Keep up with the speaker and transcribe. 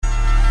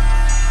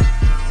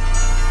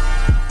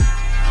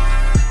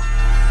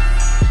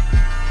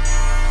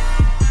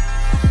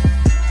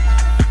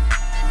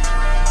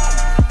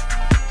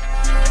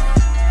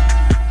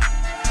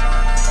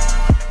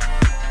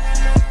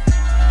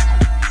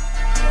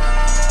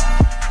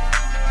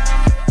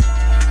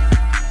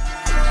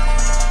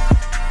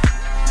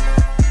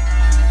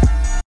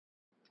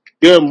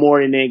Good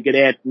morning and good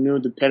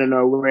afternoon, depending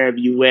on wherever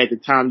you at the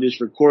time of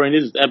this recording.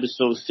 This is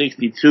episode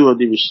 62 of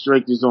the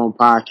Restricted Zone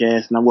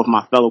podcast, and I'm with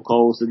my fellow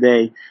co-hosts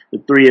today, the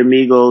three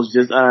amigos,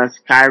 just us.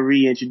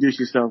 Kyrie, introduce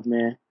yourself,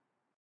 man.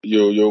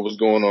 Yo, what's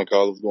going on,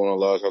 Kyle? What's going on,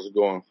 Lodge? How's it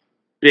going?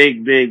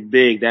 Big, big,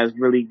 big. That's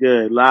really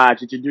good.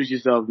 Lodge, introduce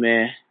yourself,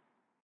 man.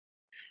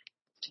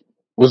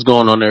 What's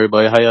going on,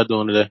 everybody? How y'all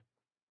doing today?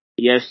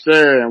 Yes,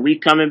 sir. And we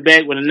coming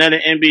back with another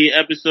NBA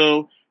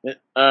episode.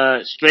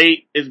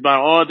 Straight is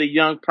about all the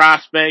young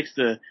prospects,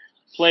 the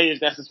players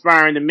that's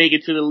aspiring to make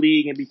it to the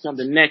league and become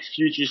the next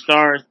future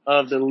stars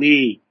of the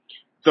league.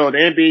 So the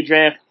NBA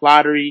draft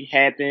lottery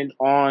happened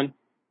on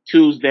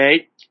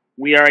Tuesday.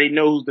 We already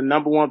know who's the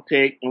number one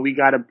pick, and we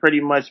got to pretty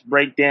much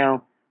break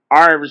down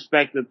our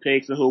respective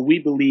picks of who we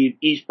believe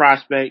each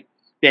prospect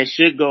that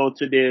should go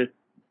to their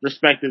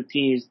respective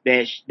teams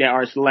that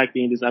are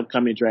selecting this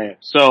upcoming draft.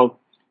 So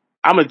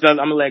I'm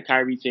gonna let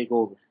Kyrie take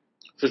over.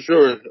 For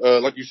sure.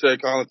 Like you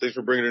said, Colin, thanks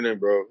for bringing it in,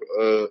 bro.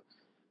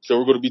 So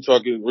we're going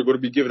to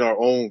be giving our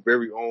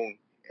very own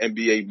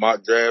NBA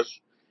mock drafts.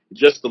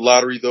 Just the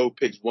lottery, though,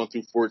 picks 1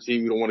 through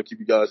 14. We don't want to keep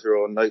you guys here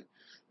all night,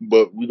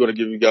 but we're going to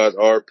give you guys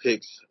our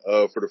picks,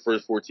 for the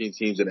first 14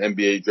 teams in the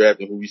NBA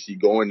draft and who we see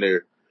going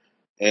there.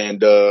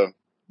 And,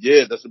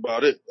 yeah, that's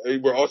about it.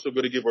 We're also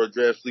going to give our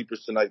draft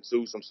sleepers tonight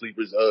too. Some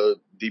sleepers,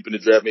 deep in the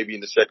draft, maybe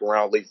in the second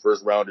round, late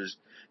first rounders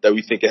that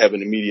we think can have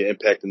an immediate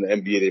impact in the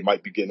NBA. They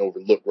might be getting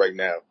overlooked right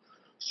now.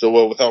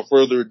 So, without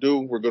further ado,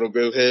 we're going to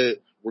go ahead.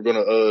 We're going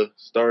to,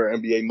 start our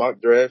NBA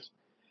mock draft.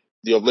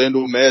 The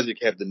Orlando Magic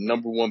have the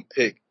number one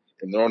pick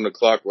and they're on the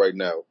clock right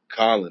now.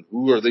 Colin,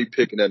 who are they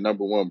picking at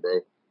number one, bro?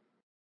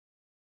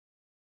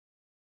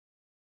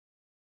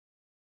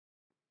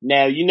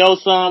 Now,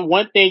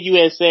 one thing you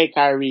had said,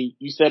 Kyrie,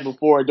 you said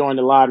before during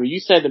the lottery, you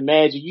said the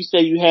Magic, you said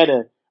you had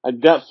a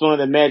gut feeling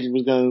the Magic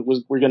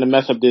were gonna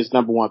mess up this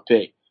number one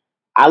pick.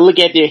 I look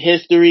at their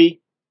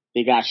history,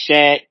 they got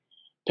Shaq,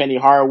 Penny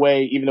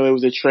Hardaway, even though it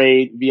was a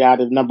trade via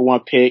the number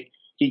one pick,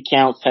 he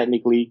counts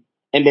technically,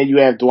 and then you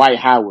have Dwight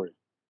Howard.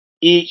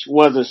 Each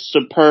was a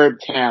superb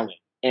talent,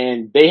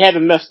 and they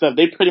haven't messed up.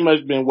 They pretty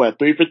much been what,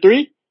 3 for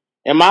 3?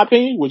 In my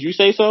opinion, would you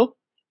say so?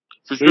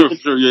 For Three sure, for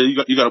for sure.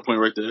 Yeah, you got a point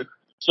right there.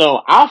 So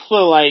I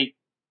feel like,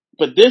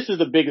 but this is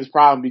the biggest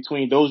problem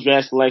between those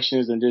draft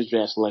selections and this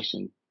draft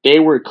selection. They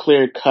were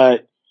clear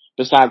cut,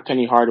 besides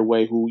Penny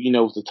Hardaway, who,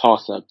 was a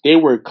toss up. They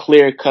were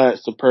clear cut,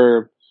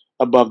 superb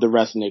above the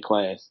rest in their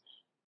class.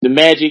 The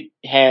Magic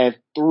have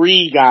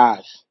three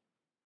guys.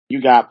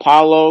 You got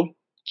Paulo,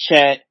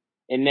 Chet,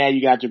 and now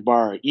you got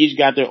Jabari. Each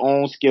got their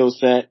own skill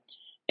set.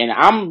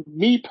 And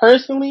me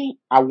personally,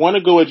 I want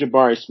to go with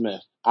Jabari Smith.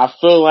 I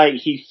feel like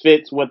he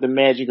fits what the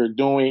Magic are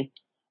doing.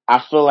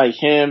 I feel like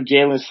him,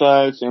 Jalen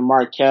Suggs, and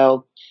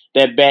Markel,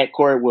 that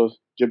backcourt with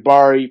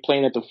Jabari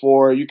playing at the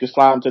 4, you can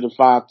slide him to the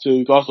 5 too.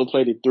 He can also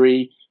play the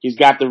 3. He's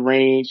got the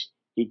range.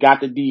 He got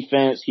the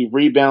defense. He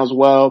rebounds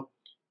well.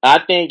 I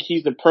think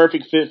he's the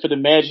perfect fit for the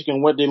Magic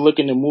and what they're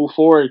looking to move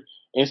forward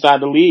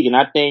inside the league. And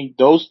I think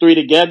those three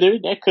together,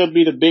 that could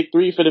be the big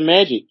three for the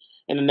Magic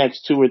in the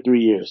next 2 or 3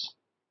 years.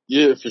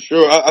 Yeah, for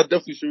sure. I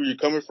definitely see where you're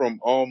coming from.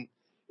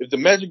 If the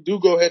Magic do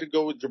go ahead and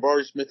go with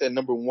Jabari Smith at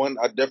number one,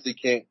 I definitely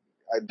can't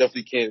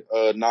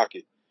knock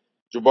it.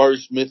 Jabari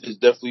Smith is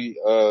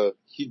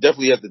he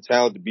definitely has the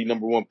talent to be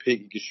number one pick.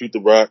 He can shoot the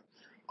rock,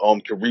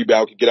 can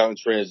rebound, can get out in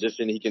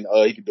transition. He can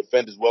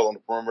defend as well on the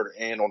perimeter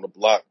and on the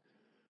block.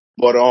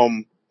 But,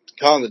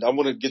 Colin, I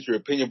want to get your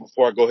opinion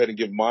before I go ahead and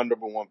give my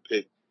number one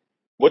pick.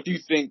 What do you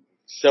think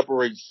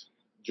separates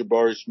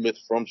Jabari Smith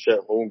from Chet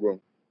Holmgren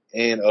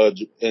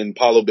and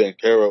Paolo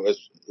Banchero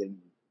and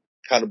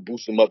kind of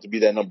boost him up to be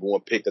that number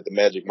one pick that the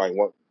Magic might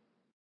want?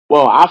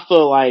 Well, I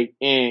feel like,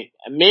 and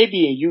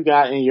maybe in your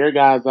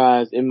guys'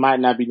 eyes, it might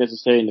not be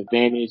necessarily an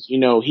advantage.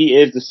 He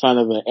is the son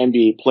of an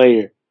NBA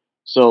player.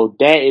 So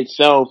that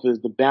itself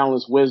is the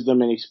balanced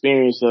wisdom and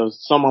experience of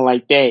someone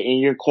like that in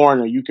your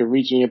corner. You can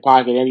reach in your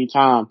pocket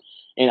anytime.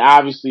 And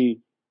obviously,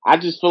 I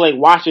just feel like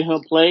watching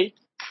him play,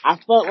 I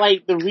felt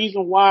like the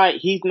reason why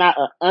he's not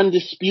an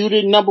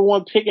undisputed number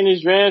one pick in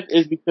this draft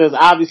is because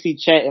obviously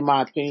Chet, in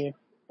my opinion,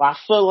 but I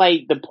feel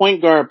like the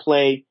point guard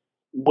play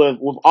with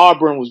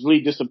Auburn was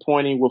really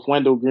disappointing with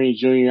Wendell Green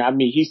Jr. I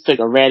mean, he's took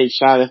erratic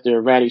shot after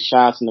erratic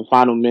shots in the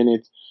final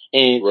minutes,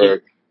 and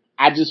Right.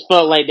 I just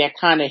felt like that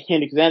kind of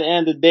hindered. Because at the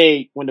end of the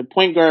day, when the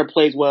point guard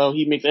plays well,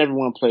 he makes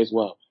everyone plays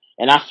well.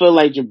 And I feel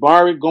like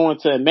Jabari going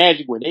to the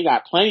Magic, where they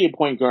got plenty of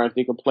point guards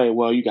they can play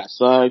well. You got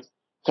Suggs,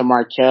 to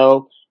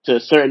Markel, to a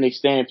certain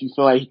extent. If you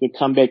feel like he could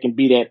come back and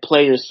be that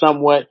player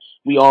somewhat,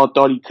 we all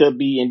thought he could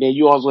be. And then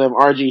you also have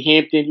R.J.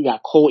 Hampton. You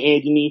got Cole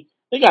Anthony.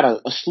 They got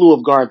a slew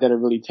of guards that are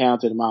really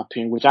talented, in my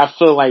opinion, which I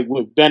feel like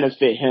would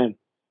benefit him.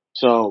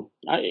 So,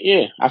 I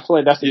feel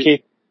like that's the Yeah,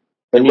 case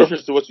for in me.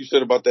 reference to what you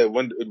said about that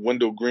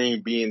Wendell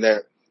Green being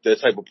that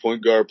type of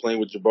point guard playing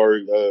with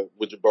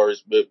Jabari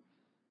Smith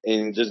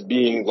and just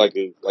being like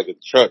a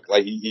truck,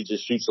 like he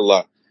just shoots a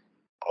lot.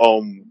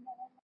 Um,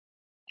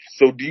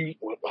 so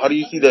how do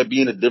you see that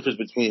being a difference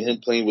between him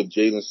playing with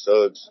Jalen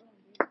Suggs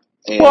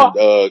and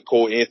Well,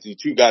 Cole Anthony,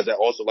 two guys that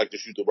also like to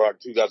shoot the rock,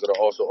 two guys that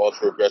are also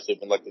ultra aggressive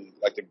and like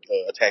to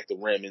attack the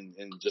rim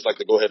and just like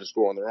to go ahead and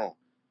score on their own.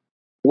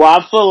 Well,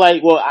 I feel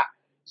like,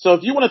 so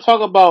if you want to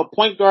talk about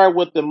point guard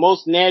with the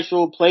most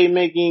natural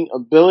playmaking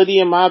ability,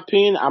 in my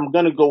opinion, I'm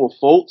going to go with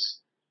Fultz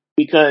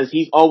because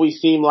he's always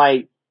seemed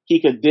like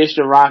he could dish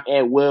the rock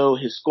at will.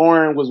 His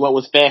scoring was what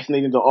was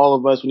fascinating to all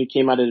of us when he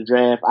came out of the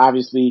draft.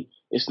 Obviously,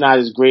 it's not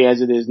as great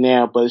as it is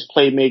now, but his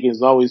playmaking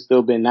has always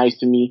still been nice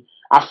to me.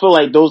 I feel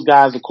like those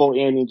guys, the Cole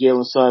Anthony and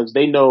Jalen Suggs,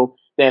 they know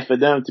that for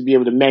them to be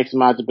able to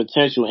maximize the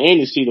potential and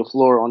to see the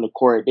floor on the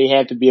court, they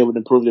have to be able to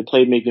improve their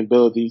playmaking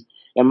abilities.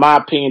 In my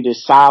opinion,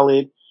 is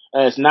solid.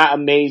 It's not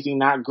amazing,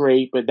 not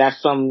great, but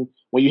that's something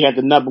when you have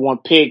the number one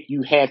pick,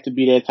 you have to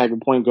be that type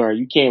of point guard.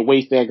 You can't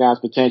waste that guy's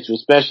potential,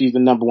 especially as the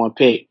number one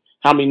pick.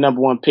 How many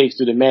number one picks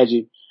do the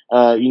Magic,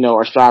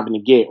 are striving to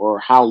get, or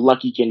how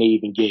lucky can they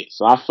even get?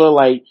 So I feel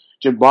like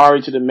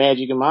Jabari to the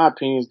Magic, in my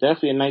opinion, is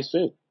definitely a nice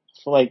fit. I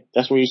feel like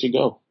that's where you should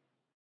go.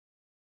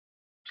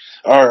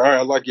 All right,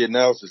 I like your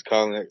analysis,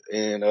 Colin,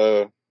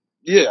 and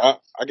yeah,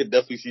 I could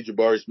definitely see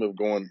Jabari Smith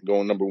going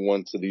number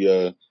one to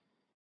the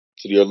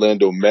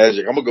Orlando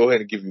Magic. I'm gonna go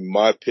ahead and give you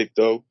my pick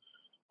though.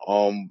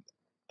 And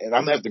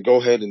I'm gonna have to go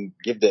ahead and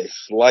give that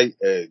slight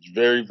edge,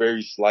 very,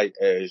 very slight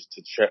edge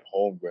to Chet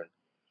Holmgren.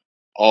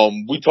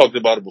 We talked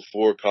about it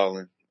before,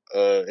 Colin,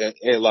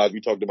 and live,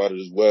 we talked about it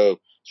as well.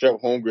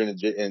 Chet Holmgren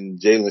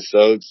and Jalen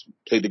Suggs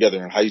played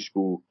together in high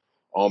school,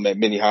 at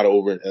Minnehaha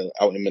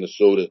out in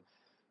Minnesota.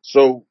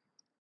 So,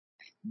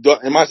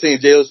 am I saying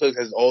Jalen Suggs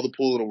has all the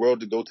pull in the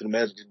world to go to the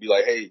Magic and be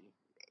like, hey,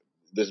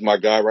 this is my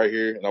guy right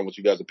here, and I want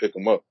you guys to pick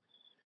him up?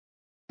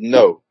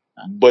 No,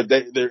 but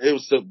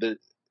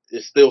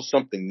it's still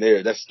something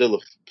there. That still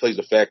plays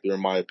a factor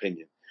in my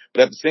opinion.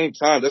 But at the same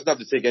time, that's not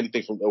to take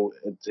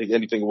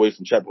anything away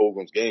from Chet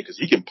Holmgren's game because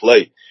he can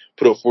play.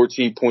 Put up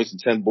 14 points and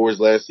 10 boards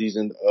last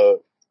season.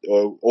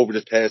 Over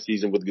this past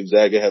season with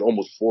Gonzaga, had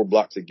almost 4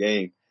 blocks a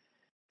game.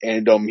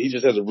 And he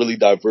just has a really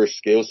diverse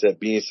skill set,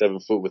 being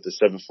 7 foot with a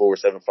 7'4",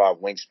 7'5"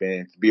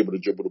 wingspan to be able to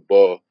dribble the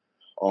ball,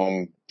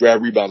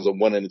 grab rebounds on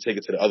one end and take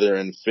it to the other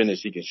end and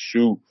finish. He can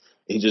shoot.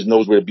 He just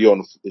knows where to be on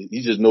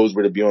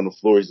the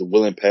floor. He's a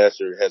willing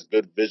passer, has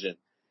good vision,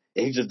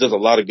 and he just does a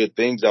lot of good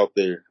things out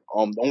there.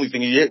 The only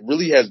thing he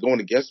really has going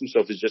against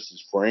himself is just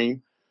his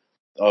frame.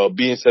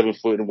 Being 7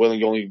 foot and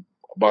willing only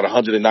about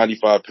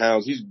 195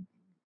 pounds, he's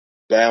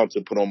bound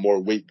to put on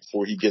more weight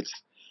before he gets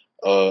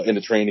in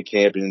the training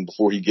camp and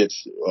before he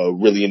gets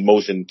really in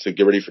motion to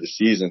get ready for the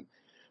season.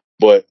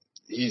 But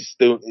he's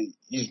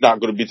not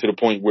going to be to the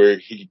point where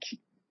he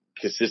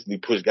consistently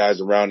push guys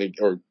around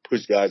or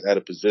push guys out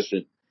of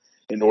position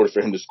in order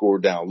for him to score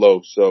down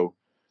low. So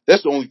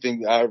that's the only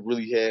thing I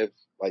really have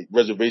like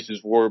reservations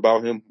for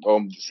about him.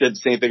 Said the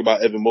same thing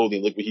about Evan Mobley.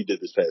 Look what he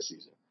did this past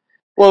season.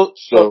 Well,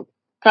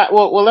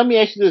 let me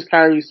ask you this,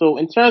 Kyrie. So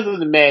in terms of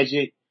the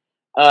Magic,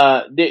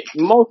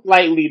 most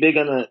likely they're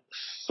gonna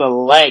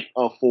select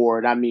a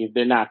forward. I mean, if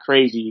they're not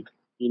crazy,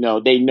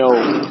 they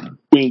know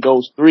between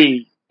those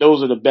three,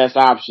 those are the best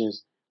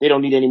options. They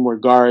don't need any more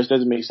guards.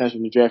 Doesn't make sense for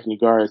them to draft any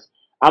guards.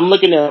 I'm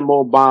looking at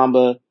Mo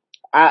Bamba.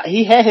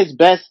 He had his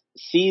best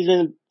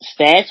season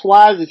stats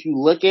wise. If you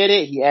look at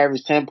it, he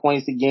averaged 10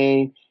 points a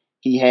game.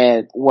 He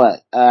had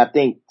I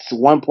think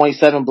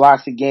 1.7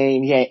 blocks a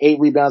game. He had 8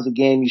 rebounds a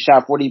game. He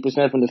shot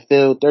 40% from the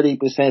field,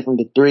 30% from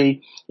the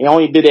three. He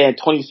only did that in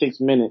 26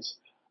 minutes.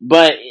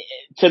 But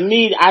to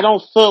me, I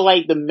don't feel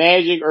like the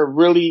Magic are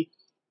really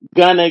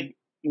gonna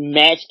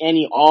match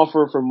any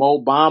offer for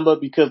Mo Bamba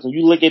because when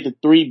you look at the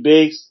three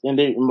bigs, and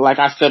like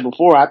I said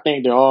before, I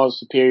think they're all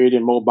superior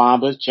than Mo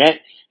Bamba.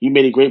 Chet, you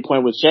made a great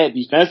point with Chet.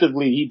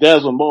 Defensively, he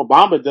does what Mo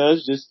Bamba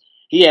does, just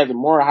he has a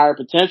more higher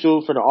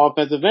potential for the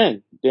offensive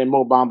end than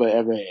Mo Bamba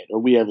ever had or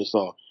we ever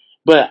saw.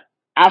 But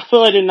I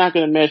feel like they're not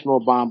going to match Mo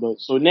Bamba.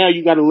 So now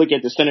you got to look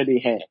at the center they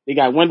had. They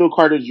got Wendell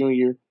Carter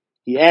Jr.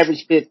 He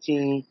averaged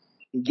 15.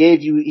 He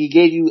gave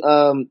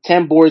you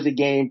 10 boards a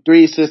game,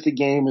 3 assists a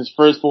game his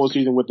first full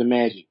season with the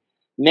Magic.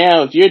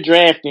 Now, if you're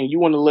drafting, you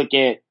want to look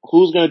at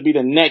who's going to be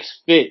the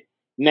next fit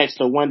next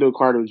to Wendell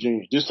Carter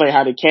Jr. Just like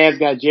how the Cavs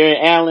got Jared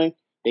Allen,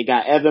 they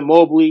got Evan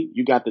Mobley,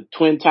 you got the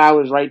Twin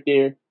Towers right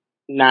there.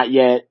 Not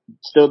yet,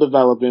 still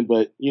developing,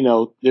 but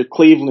the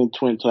Cleveland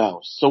Twin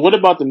Towers. So what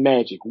about the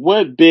Magic?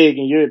 What big,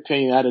 in your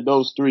opinion, out of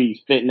those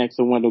three fit next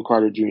to Wendell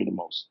Carter Jr. the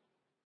most?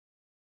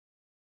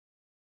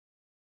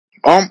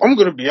 I'm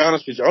gonna be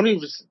honest with you. I don't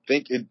even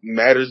think it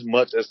matters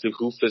much as to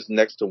who fits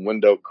next to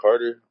Wendell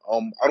Carter.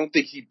 I don't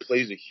think he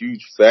plays a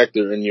huge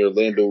factor in the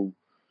Orlando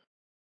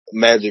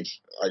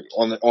Magic's like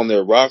on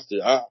their roster.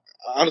 I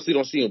honestly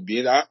don't see him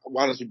being. I'm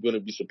honestly going to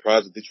be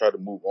surprised if they try to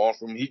move on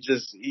from him. He's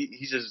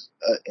just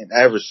an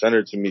average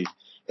center to me,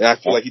 and I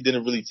feel like he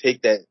didn't really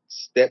take that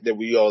step that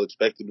we all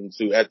expected him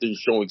to after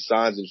showing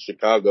signs in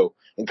Chicago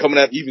and coming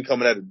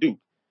out of Duke.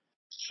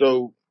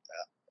 So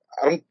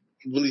I don't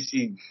really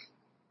see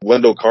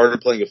Wendell Carter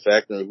playing a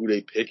factor in who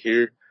they pick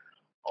here.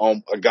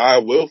 A guy I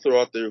will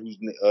throw out there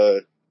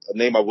a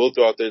name I will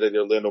throw out there that the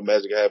Orlando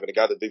Magic have, and a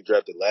guy that they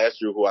drafted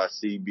last year who I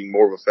see being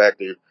more of a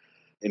factor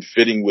in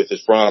fitting with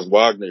is Franz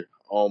Wagner.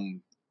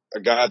 A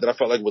guy that I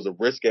felt like was a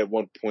risk at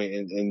one point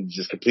and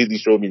just completely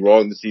showed me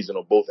wrong this season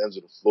on both ends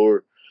of the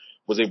floor.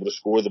 Was able to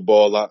score the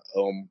ball a lot,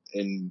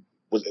 and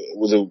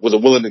was a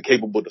willing and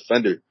capable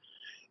defender.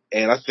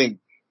 And I think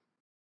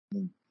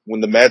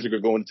when the Magic are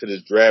going into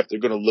this draft, they're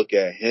going to look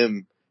at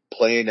him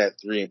playing that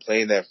 3 and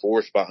playing that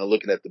 4 spot and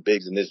looking at the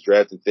bigs in this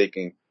draft and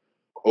thinking,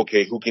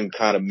 okay, who can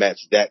kind of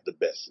match that the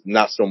best?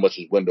 Not so much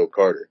as Wendell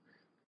Carter.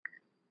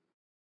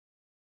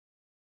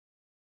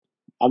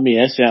 I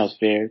mean, that sounds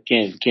fair.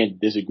 Can't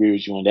disagree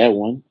with you on that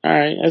one. All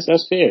right,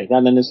 that's fair.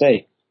 Got nothing to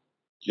say.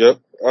 Yep.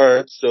 All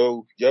right.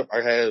 So,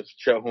 I have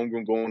Chet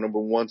Holmgren going number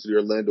 1 to the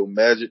Orlando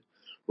Magic.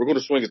 We're going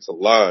to swing it to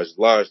Lodge.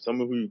 Lodge, tell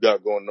me who you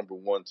got going number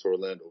 1 to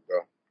Orlando, bro.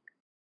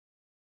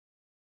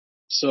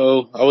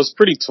 So I was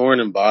pretty torn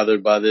and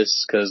bothered by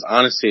this because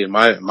honestly, in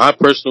my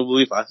personal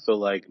belief, I feel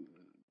like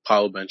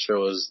Paolo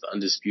Banchero is the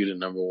undisputed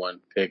number 1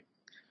 pick.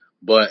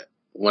 But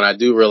when I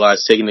do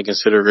realize, taking into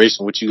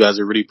consideration what you guys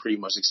are really pretty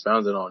much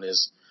expounded on,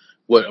 is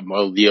what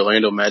the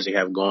Orlando Magic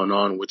have going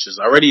on, which is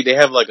already they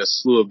have like a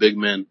slew of big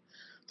men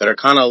that are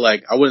kind of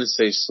like, I wouldn't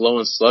say slow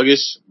and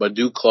sluggish, but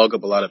do clog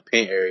up a lot of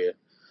paint area.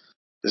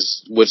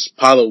 Which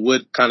Paolo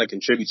would kind of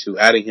contribute to.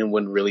 Adding him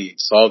wouldn't really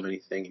solve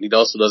anything. And he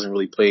also doesn't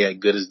really play as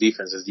good as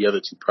defense as the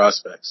other 2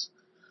 prospects.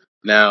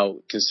 Now,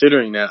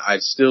 considering that, I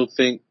still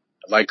think,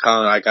 like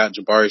Colin, I got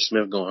Jabari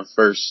Smith going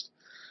first.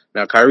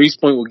 Now, Kyrie's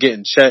point with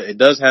getting Chet, it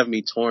does have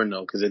me torn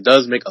though, because it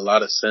does make a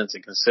lot of sense.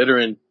 And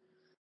considering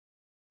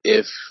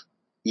if,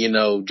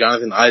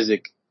 Jonathan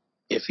Isaac,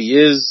 if he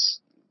is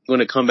going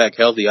to come back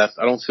healthy, I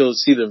don't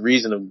see the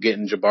reason of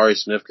getting Jabari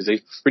Smith because they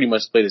pretty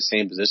much play the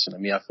same position. I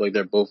mean, I feel like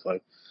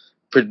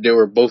they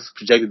were both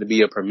projected to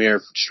be a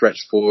premier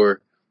stretch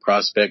 4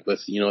 prospect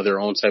with, their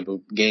own type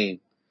of game.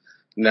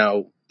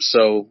 Now,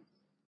 so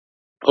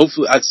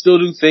hopefully, I still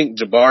do think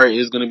Jabari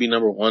is going to be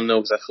number 1 though,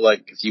 because I feel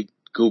like if you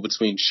go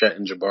between Chet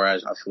and Jabari,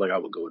 I feel like I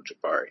would go with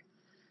Jabari.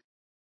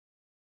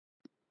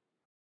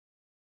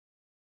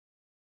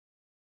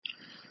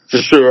 For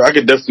sure. I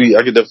could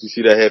definitely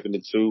see that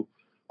happening too.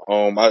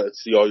 I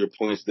see all your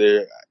points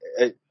there.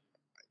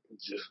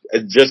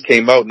 It just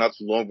came out not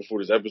too long before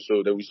this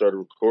episode that we started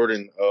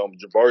recording.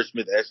 Jabari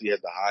Smith actually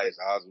has the highest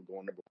odds of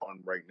going number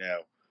 1 right now.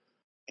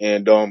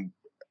 And,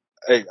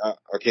 hey,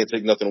 I can't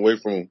take nothing away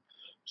from him.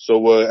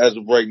 So, as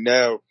of right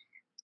now,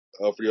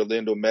 for the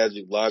Orlando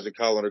Magic, Lodge and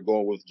Colin are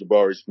going with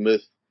Jabari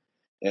Smith.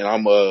 And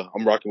I'm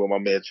rocking with my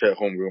man Chet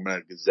Holmgren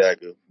at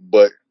Gonzaga.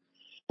 But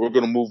we're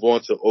going to move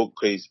on to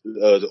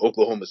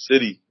Oklahoma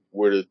City,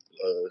 where the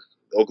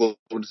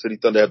Oklahoma City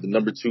Thunder have the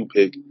number 2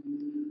 pick.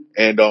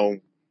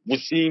 And,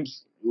 which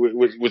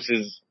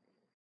is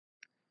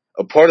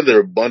a part of their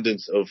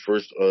abundance of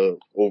first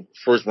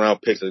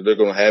round picks that they're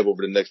going to have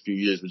over the next few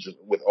years, which is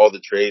with all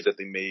the trades that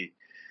they made.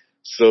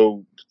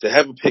 So to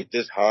have a pick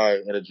this high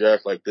in a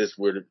draft like this,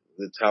 where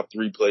the top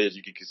 3 players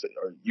you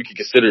can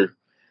consider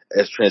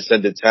as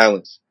transcendent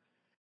talents,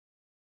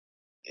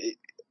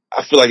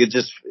 I feel like it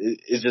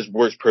just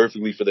works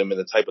perfectly for them in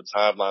the type of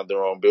timeline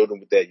they're on, building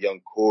with that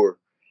young core.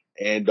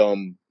 And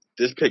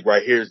this pick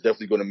right here is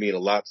definitely going to mean a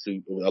lot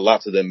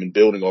to them in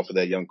building off of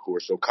that young core.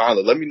 So,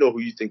 Colin, let me know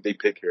who you think they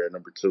pick here at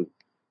number 2.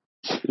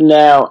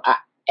 Now,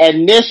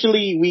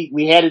 initially,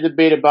 we had a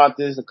debate about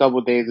this a couple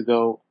of days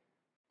ago.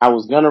 I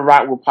was gonna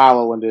rock with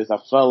Paolo in this. I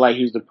felt like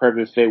he was the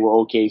perfect fit with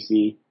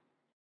OKC.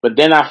 But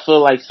then I feel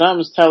like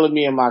something's telling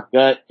me in my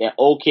gut that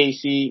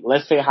OKC,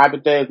 let's say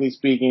hypothetically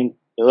speaking,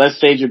 let's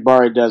say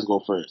Jabari does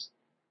go first.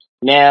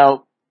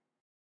 Now,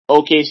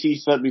 OKC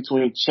stuck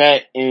between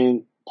Chet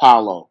and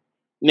Paolo.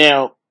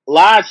 Now,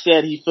 Lodge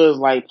said he feels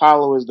like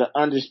Paolo is the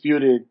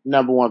undisputed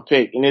number 1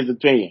 pick in his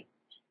opinion.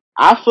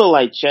 I feel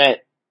like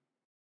Chet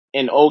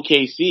and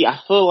OKC, I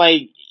feel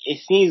like it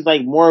seems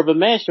like more of a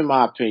match in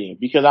my opinion,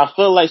 because I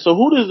feel like, so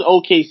who does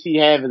OKC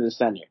have in the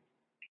center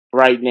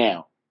right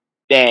now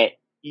that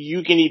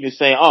you can even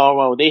say, oh,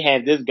 well, they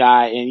have this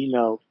guy and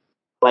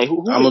like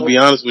who I'm gonna be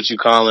honest with you,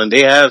 Colin.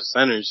 They have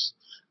centers,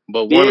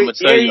 but one, I'm gonna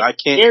tell you, I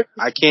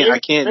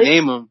can't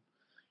name them.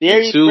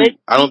 And 2,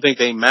 I don't think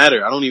they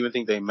matter. I don't even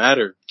think they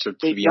matter to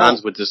be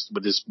honest with this.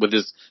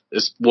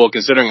 Well,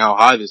 considering how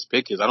high this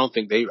pick is, I don't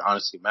think they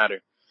honestly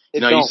matter.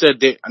 You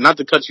said not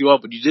to cut you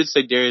off, but you did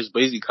say Darius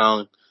Blazey,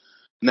 Colin.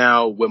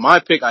 Now, with my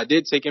pick, I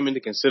did take him into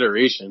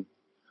consideration,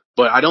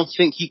 but I don't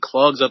think he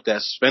clogs up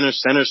that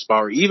center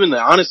spot, or even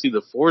honestly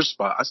the 4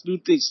 spot. I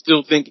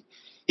still think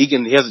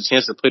he has a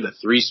chance to play the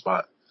 3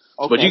 spot.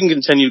 Okay. But you can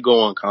continue to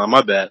go on, Colin.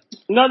 My bad.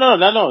 No.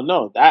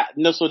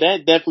 So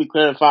that definitely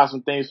clarifies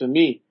some things for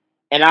me.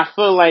 And I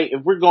feel like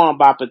if we're going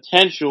by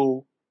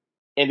potential,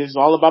 and this is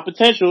all about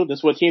potential,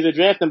 that's what teams are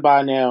drafting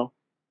by now.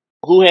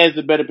 Who has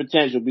the better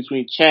potential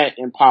between Chet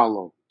and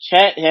Paolo?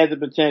 Chet has the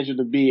potential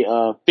to be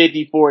a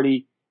 50,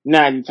 40,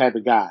 90 type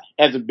of guy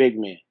as a big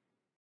man.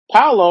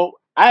 Paolo,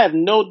 I have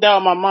no doubt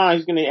in my mind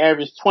he's going to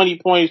average 20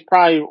 points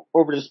probably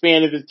over the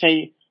span of his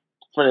 10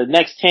 for the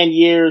next 10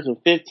 years or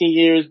 15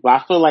 years. But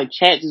I feel like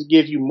Chet just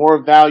gives you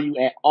more value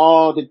at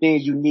all the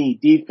things you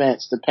need: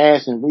 defense, the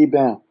pass, and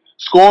rebound.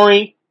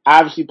 Scoring,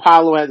 obviously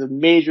Paolo has a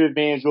major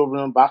advantage over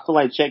him, but I feel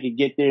like Chet could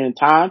get there in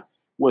time.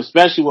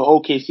 especially with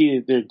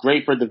OKC, they're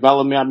great for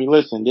development. I mean,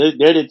 listen, they're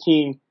the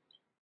team,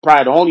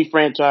 probably the only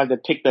franchise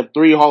that picked up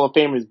 3 Hall of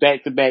Famers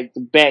back to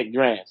back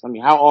drafts. I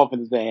mean, how often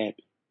does that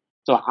happen?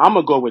 So I'm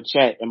gonna go with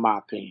Chet in my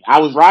opinion. I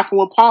was rocking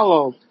with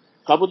Paolo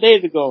a couple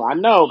days ago. I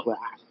know, but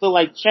I feel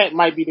like Chet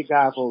might be the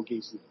guy for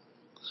OKC.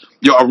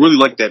 Yo, I really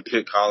like that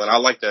pick, Colin. I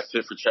like that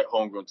fit for Chet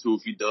Holmgren too.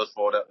 If he does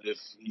fall that, if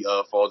he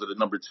falls to the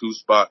number 2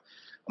 spot,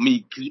 I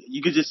mean,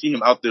 you could just see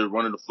him out there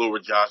running the floor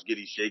with Josh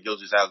Giddey, Shai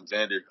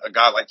Gilgeous-Alexander, a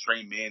guy like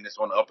Trey Mann that's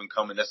on the up and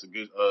coming. That's a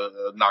good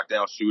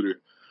knockdown shooter.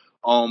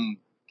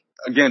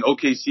 Again,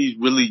 OKC is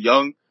really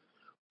young,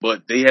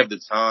 but they have the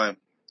time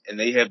and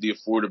they have the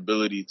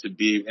affordability to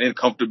be and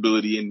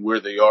comfortability in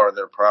where they are in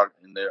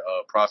their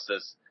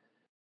process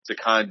to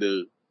kind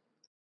of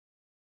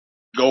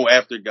go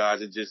after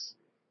guys and just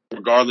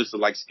regardless of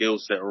like skill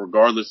set or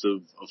regardless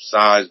of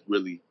size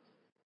really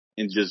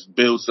and just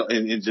build some,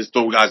 and just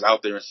throw guys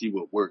out there and see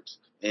what works.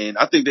 And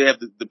I think they have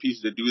the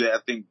pieces to do that. I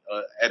think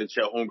added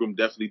Chet Holmgren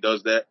definitely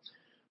does that.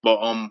 But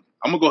I'm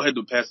gonna go ahead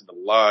and pass it to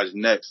Lodge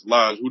next.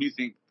 Lodge, who do you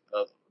think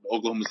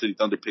Oklahoma City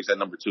Thunder picks at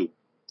number 2?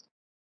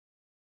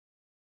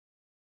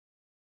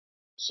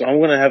 So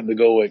I'm gonna have to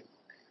go with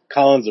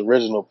Colin's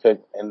original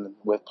pick and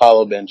with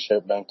Paolo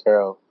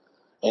Banchero.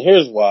 And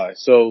here's why.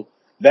 So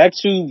back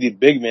to the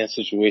big man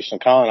situation,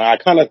 Colin, I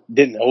kind of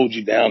didn't hold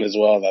you down as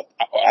well as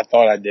I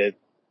thought I did.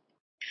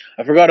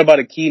 I forgot about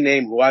a key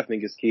name who I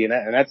think is key,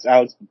 and that's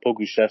Alex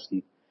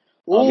Pokusevski.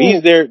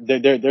 He's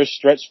their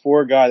stretch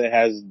 4 guy that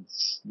has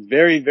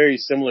very, very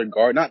similar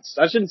guard. I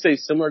shouldn't say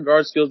similar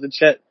guard skills to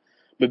Chet,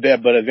 but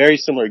a very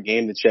similar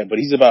game to Chet. But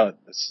he's about,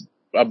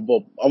 I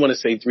want to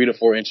say 3 to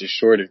 4 inches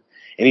shorter,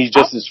 and he's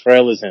just as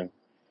frail as him.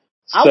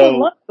 I would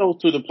love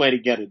those two to play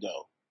together,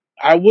 though.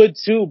 I would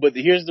too, but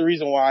here's the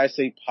reason why I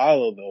say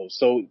Paolo, though.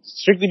 So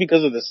strictly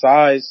because of the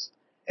size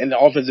and the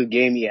offensive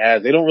game he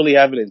has, they don't really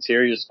have an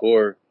interior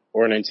scorer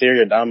or an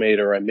interior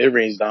dominator or a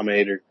mid-range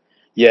dominator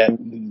yet,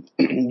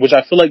 which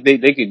I feel like they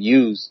could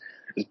use.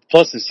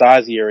 Plus the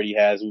size he already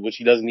has, which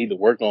he doesn't need to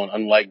work on,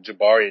 unlike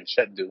Jabari and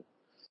Chet do.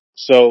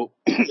 So,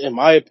 in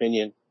my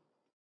opinion,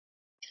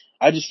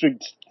 I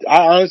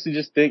honestly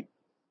just think,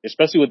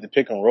 especially with the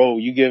pick and roll,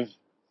 you give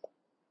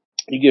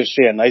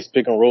Shai a nice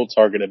pick and roll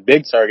target, a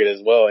big target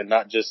as well, and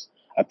not just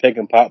a pick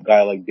and pop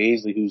guy like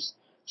Baisley, who's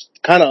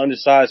kind of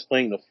undersized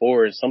playing the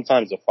 4 and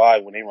sometimes the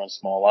 5 when they run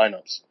small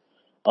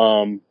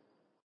lineups.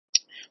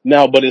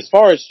 Now, but as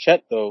far as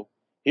Chet though,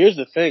 here's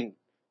the thing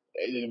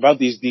about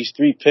these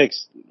 3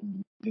 picks.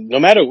 No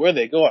matter where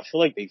they go, I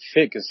feel like they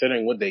fit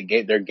considering what their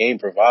game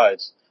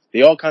provides.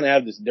 They all kind of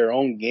have their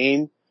own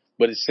game,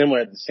 but it's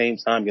similar at the same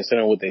time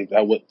considering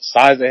what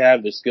size they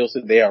have, their skill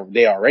set they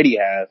already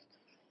have.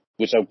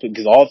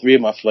 Because all 3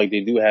 of them, I feel like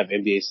they do have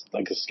NBA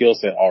like a skill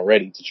set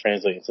already to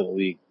translate into the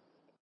league.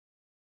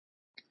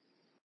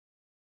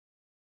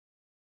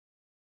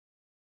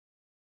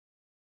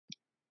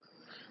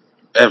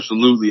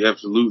 Absolutely,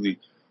 absolutely.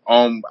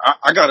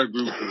 I gotta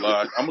agree with you,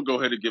 Lodge. I'm gonna go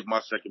ahead and give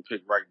my second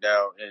pick right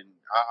now, and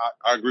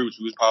I agree with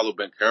you. It's Paolo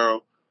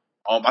Banchero.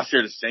 I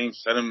share the same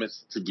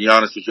sentiments. To be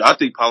honest with you, I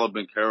think Paolo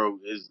Banchero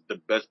is the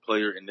best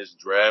player in this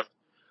draft.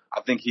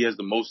 I think he has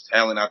the most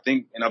talent. I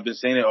think, and I've been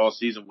saying it all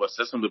season, what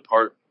sets him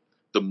apart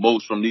the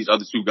most from these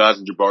other 2 guys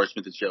in Jabari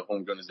Smith and Chet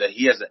Holmgren is that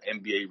he has an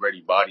NBA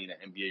ready body and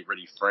an NBA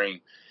ready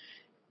frame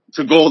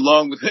to go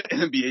along with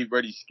an NBA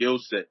ready skill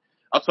set.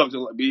 I talk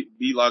to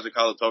Elijah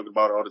Collins talking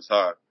about it all the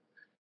time.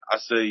 I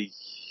say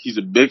he's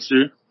a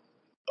mixture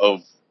of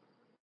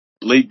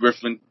Blake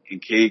Griffin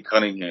and Cade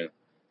Cunningham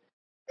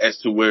as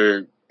to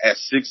where at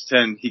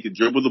 6'10", he could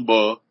dribble the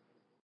ball.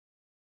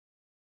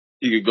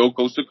 He could go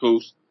coast to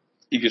coast.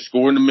 He could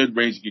score in the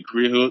mid-range. He could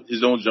create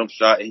his own jump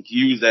shot. And he could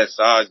use that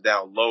size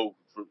down low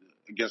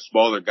against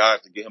smaller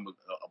guys to get him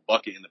a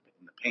bucket in the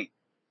paint.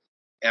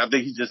 And I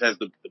think he just has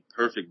the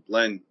perfect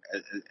blend,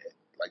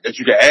 like that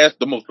you can ask,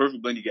 the most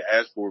perfect blend you can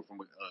ask for from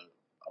a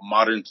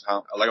modern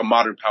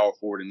power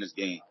forward in this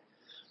game.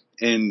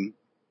 And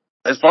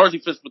as far as he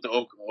fits with the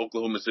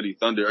Oklahoma City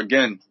Thunder,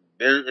 again,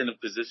 they're in a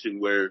position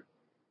where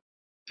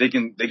they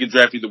can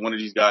draft either one of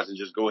these guys and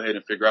just go ahead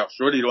and figure out.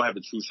 Sure, they don't have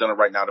a true center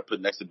right now to put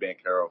next to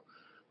Banchero,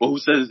 but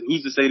who's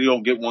to say they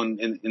don't get one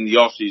in the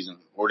off season,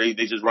 or they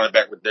just run it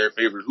back with their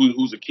favorite,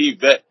 who's a key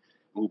vet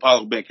who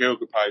Paolo Banchero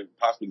could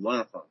possibly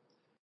learn from.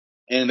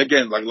 And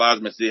again, like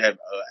Lodge mentioned, they have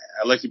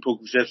Alexei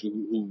Pokusevski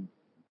who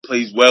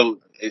plays well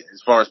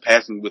as far as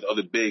passing with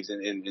other bigs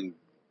and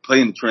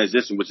playing the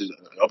transition, which is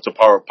up to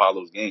par of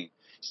Paolo's game.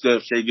 Instead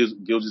of Shai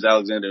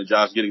Gilgeous-Alexander and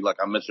Josh Giddey, like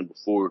I mentioned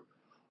before,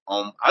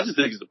 I just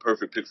think it's the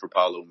perfect pick for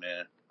Paolo,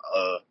 man.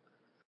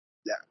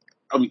 Yeah,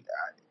 I mean,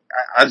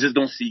 I just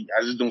don't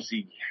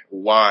see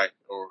why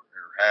or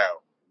how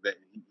that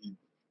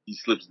he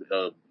slips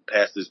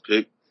past this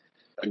pick.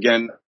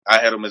 Again,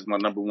 I had him as my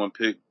number 1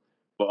 pick.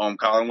 But Colin,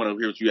 I want to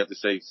hear what you have to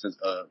say since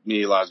me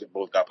and Elijah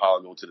both got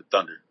Paolo going to the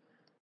Thunder.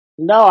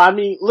 No, I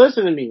mean,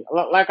 listen to me.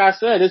 Like I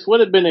said, this would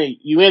have been a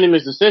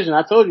unanimous decision.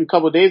 I told you a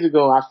couple of days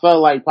ago, I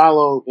felt like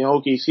Paolo in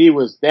OKC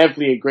was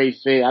definitely a great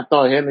fit. I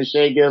thought him and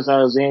Shai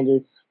Gilgeous-Alexander,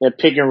 that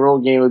pick and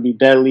roll game would be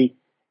deadly.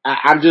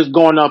 I'm just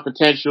going on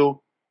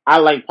potential. I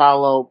like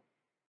Paolo.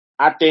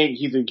 I think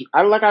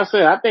like I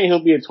said, I think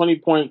he'll be a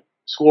 20-point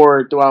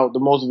scorer throughout the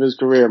most of his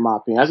career, in my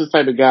opinion. That's the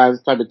type of guy,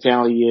 that's the type of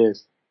talent he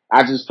is.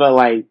 I just felt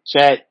like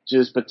Chet,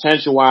 just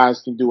potential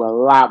wise, can do a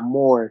lot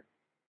more.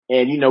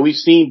 And, we've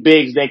seen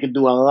bigs that can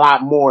do a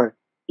lot more,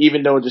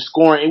 even though the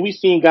scoring, and we've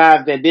seen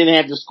guys that didn't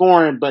have the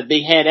scoring, but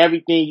they had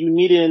everything you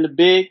needed in the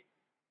big,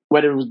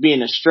 whether it was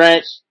being a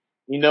stretch,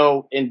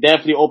 and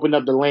definitely open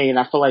up the lane.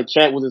 I feel like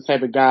Chet was the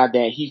type of guy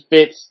that he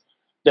fits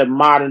the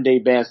modern day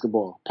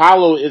basketball.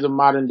 Paolo is a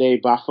modern day,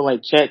 but I feel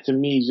like Chet to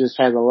me just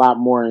has a lot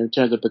more in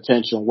terms of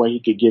potential and what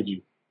he could give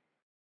you.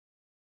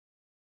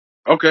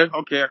 Okay,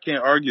 I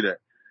can't argue that.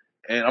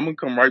 And I'm gonna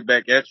come right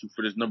back at you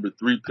for this number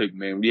 3 pick,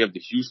 man. We have the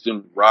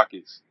Houston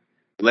Rockets.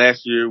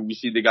 Last year, we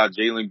see they got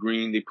Jalen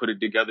Green. They put it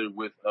together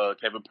with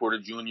Kevin Porter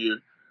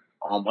Jr.,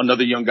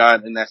 another young guy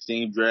in that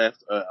same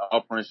draft,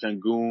 Alperen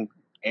Sengun.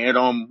 And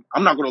I'm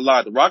not gonna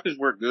lie, the Rockets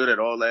weren't good at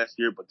all last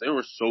year, but they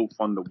were so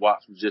fun to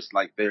watch. Just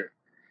like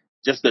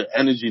just the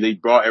energy they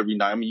brought every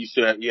night. I mean,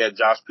 you had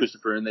Josh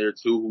Christopher in there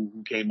too,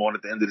 who came on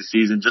at the end of the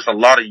season. Just a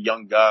lot of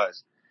young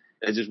guys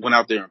that just went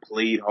out there and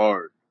played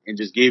hard and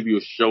just gave you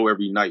a show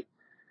every night.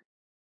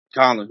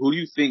 Colin, who do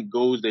you think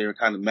goes there and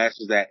kind of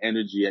matches that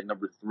energy at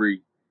number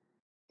 3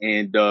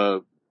 and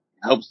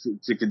helps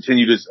to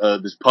continue this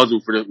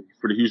puzzle for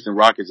the Houston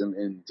Rockets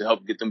and to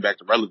help get them back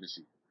to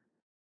relevancy?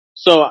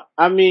 So,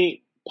 I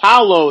mean,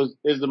 Paolo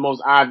is the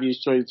most obvious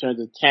choice in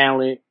terms of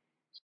talent,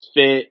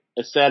 fit,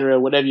 etc.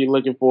 Whatever you're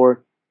looking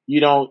for,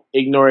 you don't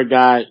ignore a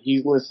guy.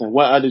 Listen,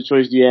 what other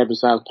choice do you have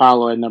besides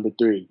Paolo at number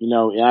 3?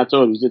 And I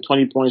told you, he's a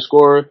 20-point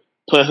scorer.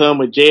 Put him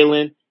with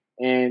Jalen.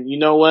 And you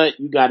know what?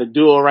 You got a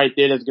duo right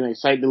there that's going to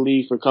excite the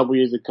league for a couple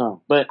years to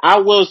come. But I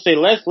will say,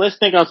 let's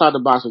think outside the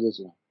box with this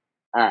one.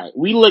 All right,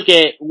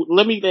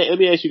 let me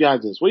ask you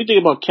guys this: what do you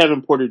think about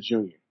Kevin Porter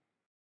Jr.?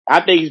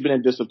 I think he's been a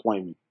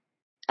disappointment.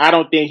 I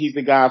don't think he's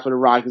the guy for the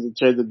Rockets in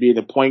terms of being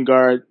a point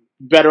guard.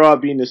 Better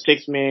off being the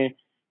 6th man.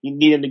 You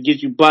need him to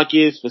get you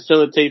buckets,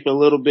 facilitate for a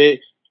little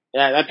bit.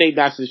 I think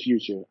that's his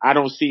future. I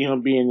don't see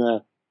him being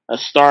a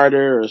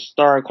starter or a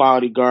star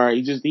quality guard.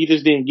 He just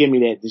didn't give me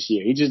that this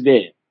year. He just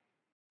did.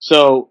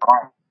 So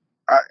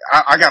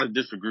I gotta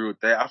disagree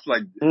with that. I feel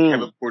like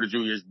Kevin Porter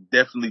Jr. is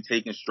definitely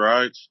taking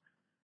strides.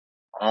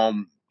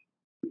 okay.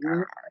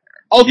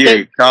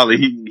 Yeah,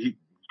 Colin,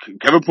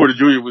 Kevin Porter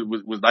Jr.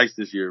 was nice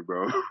this year,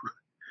 bro.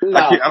 No.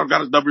 I don't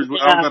got his numbers.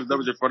 I don't got his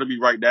numbers in front of me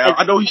right now.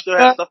 I know he still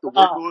has stuff to work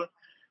on.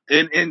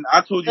 And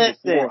I told you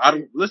before.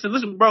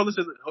 Listen, bro.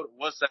 Listen,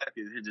 1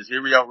 second. Just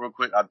hear me out real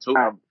quick. I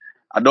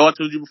know I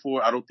told you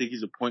before. I don't think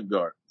he's a point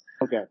guard.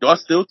 Okay. Do I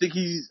still think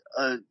he's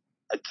a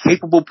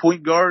capable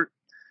point guard?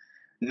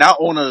 Not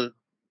on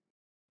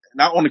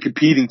a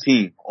competing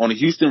team. On a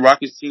Houston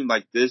Rockets team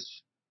like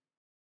this,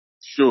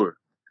 sure.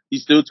 He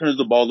still turns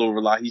the ball over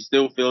a lot. He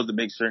still fails to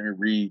make certain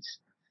reads.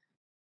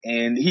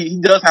 And he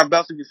does have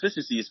bouts of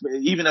consistency,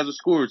 even as a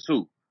scorer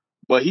too.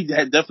 But he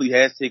definitely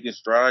has taken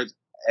strides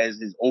as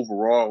his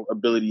overall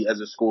ability as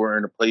a scorer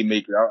and a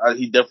playmaker.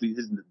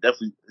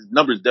 His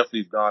numbers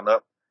definitely have gone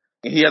up.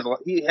 And he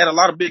had a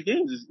lot of big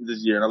games this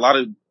year and a lot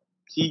of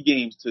key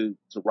games to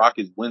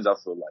Rockets wins, I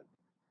feel like.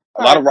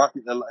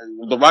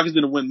 The Rockets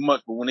didn't win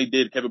much, but when they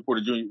did, Kevin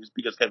Porter Jr., it's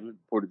because Kevin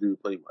Porter Jr.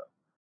 played well.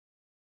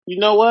 You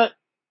know what?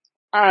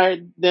 All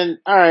right, then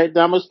I'm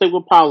gonna stick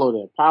with Paolo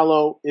then.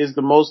 Paolo is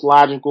the most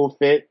logical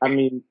fit. I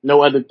mean,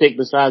 no other pick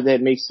besides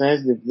that makes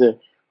sense. If the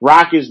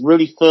Rockets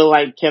really feel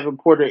like Kevin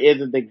Porter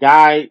isn't the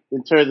guy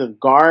in terms of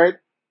guard,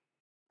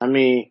 I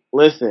mean,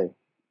 listen,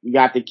 you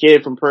got the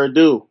kid from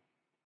Purdue.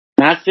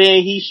 Not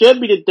saying he should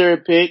be the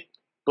 3rd pick,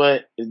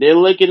 but if they're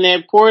looking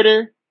at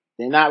Porter,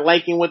 they're not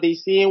liking what they're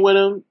seeing with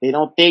him. They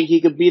don't think he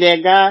could be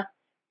that guy.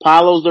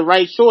 Paolo's the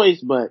right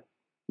choice, but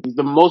he's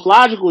the most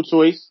logical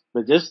choice.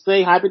 But just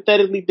say,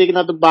 hypothetically, thinking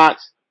out the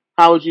box,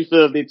 how would you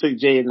feel if they took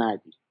Jaden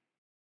Ivey?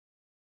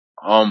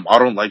 I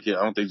don't like it.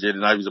 I don't think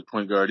Jaden Ivey's a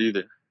point guard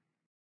either.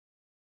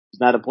 He's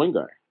not a point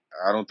guard.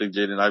 I don't think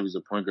Jaden Ivey's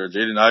a point guard.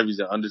 Jaden Ivey's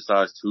an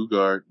undersized 2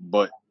 guard,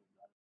 but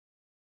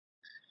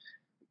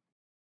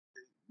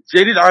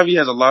Jaden Ivey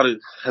has a lot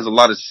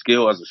of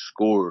skill as a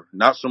scorer,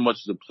 not so much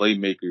as a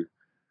playmaker.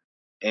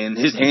 And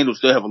his handle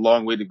still have a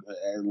long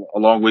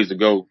ways to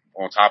go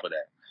on top of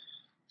that.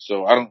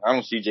 So I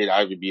don't see Jaden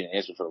Ivey being an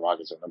answer for the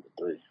Rockets at number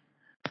 3.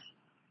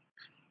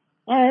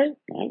 All right,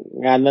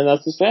 I got nothing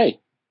else to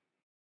say.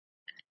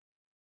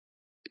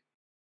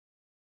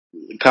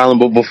 Colin,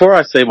 but before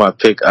I say my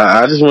pick,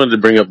 I just wanted to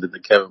bring up the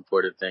Kevin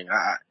Porter thing.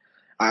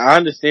 I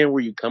understand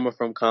where you're coming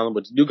from, Colin,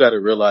 but you do got to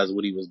realize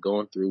what he was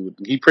going through.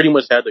 He pretty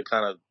much had to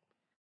kind of,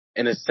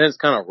 in a sense,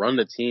 kind of run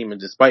the team. And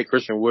despite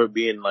Christian Wood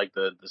being like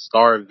the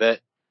star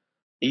vet,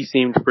 he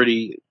seemed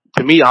pretty.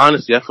 To me,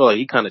 honestly, I feel like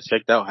he kind of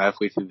checked out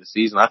halfway through the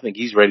season. I think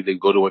he's ready to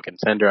go to a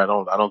contender. I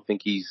don't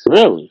think he's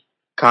really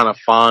kind of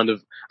fond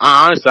of.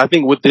 Honestly, I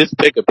think with this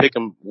pick,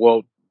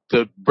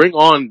 to bring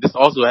on, this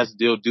also has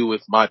to do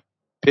with my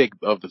pick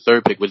of the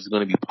 3rd pick, which is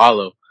going to be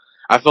Paolo.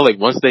 I feel like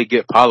once they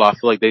get Paolo, I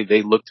feel like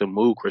they look to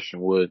move Christian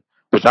Wood,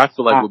 which I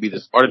feel like would be the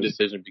smarter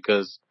decision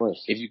because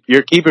if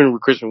you're keeping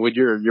Christian Wood,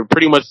 you're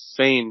pretty much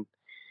saying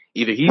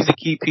either he's the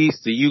key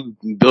piece to you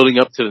building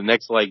up to the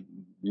next like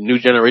new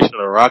generation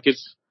of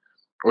Rockets,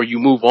 or you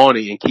move on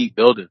and keep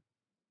building.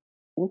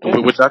 Okay.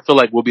 Which I feel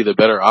like will be the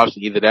better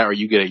option. Either that or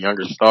you get a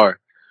younger star.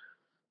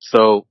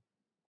 So,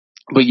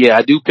 but yeah,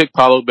 I do pick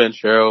Paolo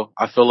Banchero.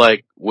 I feel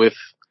like with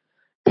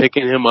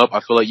picking him up,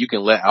 I feel like you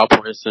can let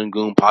Alperen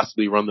Sengun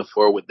possibly run the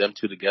floor with them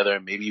two together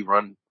and maybe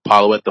run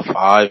Paolo at the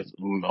 5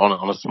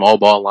 on a small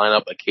ball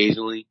lineup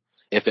occasionally.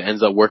 If it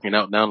ends up working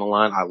out down the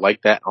line, I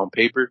like that on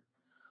paper.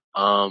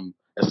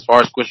 As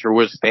far as Christian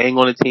Wood staying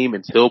on the team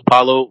until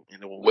Paolo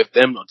and with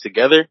them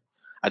together,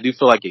 I do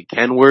feel like it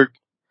can work.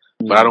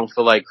 But I don't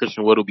feel like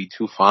Christian Wood will be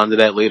too fond of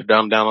that later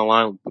down the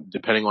line,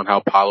 depending on how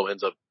Paolo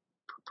ends up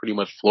pretty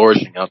much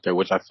flourishing out there,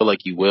 which I feel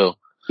like he will.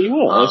 He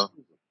will.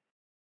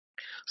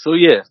 So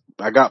yeah,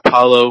 I got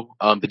Paolo.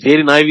 The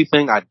Jaden Ivey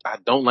thing, I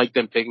don't like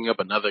them picking up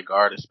another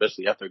guard,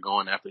 especially after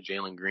going after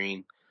Jalen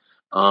Green.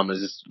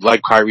 It's just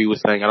like Kyrie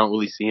was saying, I don't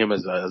really see him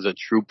as a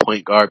true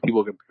point guard.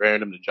 People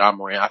comparing him to John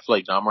Morant. I feel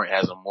like John Morant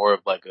has a more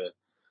of like a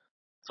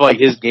I feel like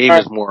his game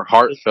is more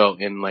heartfelt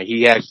and like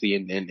he actually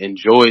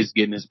enjoys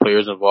getting his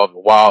players involved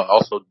while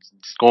also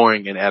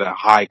scoring and at a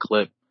high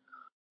clip.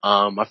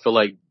 I feel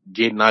like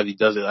Jaden Ivey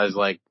does it as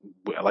like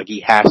he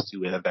has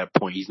to at that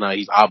point. He's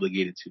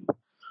obligated to.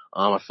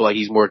 I feel like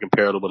he's more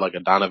comparable with like a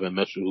Donovan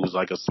Mitchell who's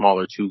like a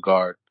smaller 2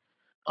 guard.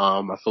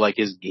 I feel like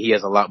he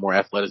has a lot more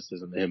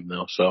athleticism than him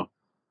though. So,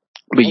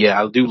 but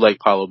yeah, I do like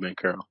Paolo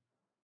Banchero.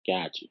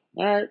 Got you.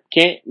 All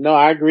right. No,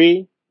 I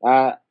agree.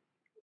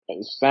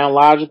 Sound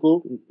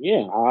logical.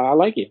 Yeah, I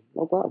like it.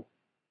 No problem.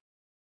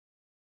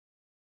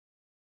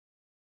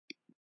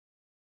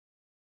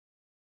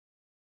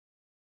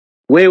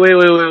 Wait.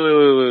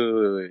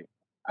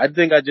 I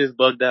think I just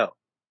bugged out.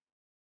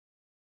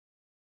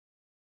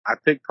 I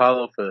picked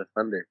Paolo for the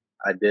Thunder.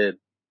 I did.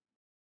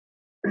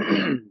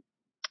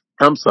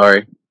 I'm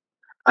sorry.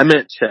 I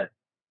meant Chet.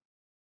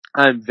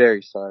 I'm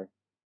very sorry.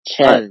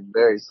 Chet. I'm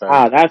very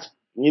sorry. That's,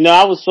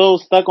 I was so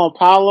stuck on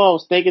Paolo. I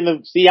was thinking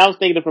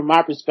it from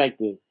my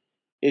perspective.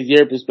 Is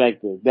your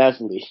perspective.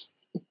 Definitely.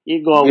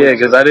 You're going Yeah,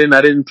 because I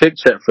didn't pick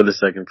Chet for the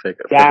second pick.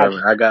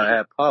 I got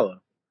at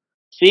Paolo.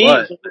 See?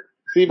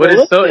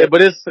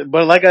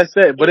 But like I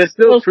said, but it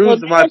still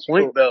proves my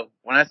point though.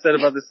 When I said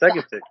about the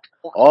second pick,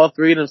 all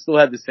three of them still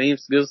have the same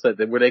skill set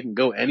where they can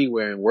go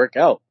anywhere and work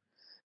out.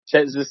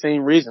 Chet's the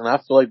same reason. I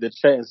feel like the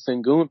Chet and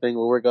Sengun thing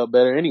will work out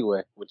better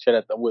anyway. With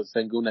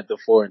Sengun at the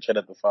 4 and Chet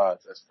at the 5.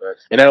 That's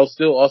facts. And that'll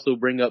still also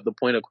bring up the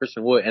point of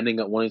Christian Wood ending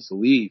up wanting to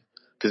leave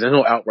because then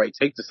he'll outright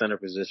take the center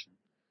position.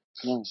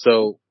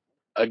 So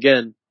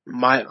again,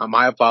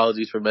 my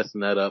apologies for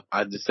messing that up.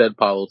 I just said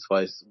Paolo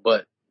twice,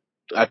 but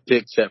I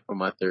picked Chet for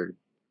my third.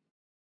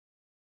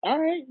 All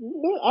right.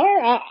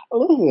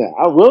 Listen,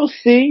 I will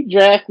see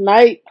draft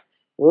night.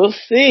 We'll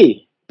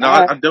see. No,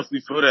 I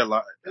definitely feel that.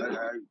 Like,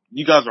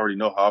 you guys already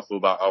know how I feel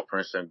about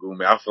Alperen Sengun,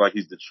 man. I feel like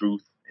he's the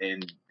truth,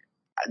 and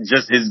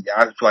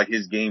I feel like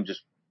his game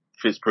just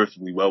fits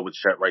perfectly well with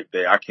Chet right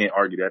there. I can't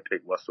argue that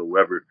pick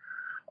whatsoever.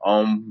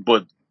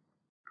 But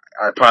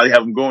I probably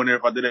have him going there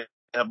if I didn't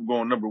have him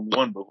going number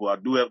 1. But who I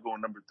do have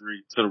going number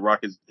 3 to the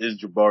Rockets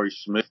is Jabari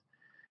Smith.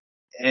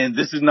 And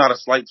this is not a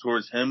slight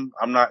towards him.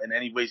 I'm not in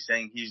any way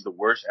saying he's the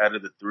worst out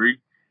of the 3.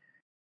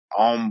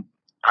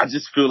 I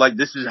just feel like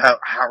this is how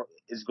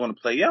it's going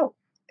to play out.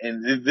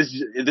 And this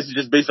is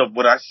just based off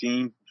what I've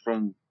seen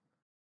from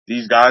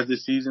these guys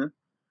this season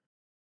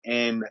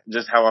and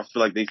just how I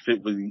feel like they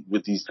fit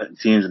with these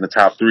teams in the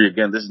top 3.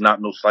 Again, this is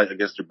not no slight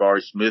against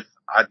Jabari Smith.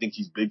 I think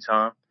he's big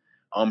time.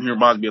 He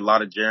reminds me a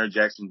lot of Jaren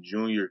Jackson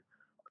Jr.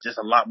 Just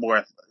a lot more,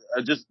 I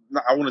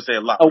want to say a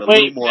lot, but a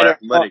little more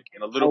athletic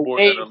and a little more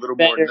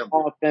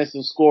nimble.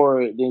 Offensive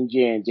scorer than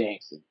Jaren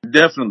Jackson.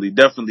 Definitely.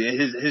 And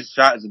his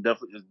shot is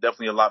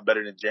definitely a lot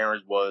better than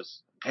Jaren's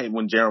was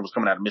when Jaren was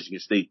coming out of Michigan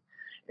State.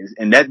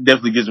 And that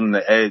definitely gives him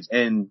the edge.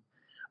 And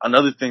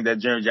another thing that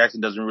Jaren Jackson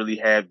doesn't really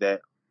have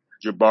that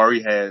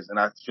Jabari has, and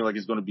I feel like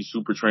it's going to be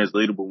super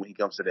translatable when he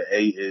comes to the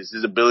A, is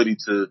his ability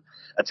to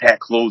attack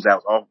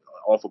closeouts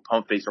off a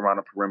pump face around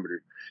the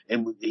perimeter.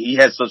 And he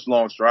has such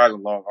long strides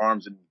and long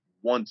arms and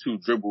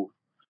 1-2 dribble.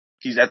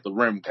 He's at the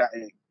rim.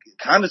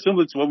 Kind of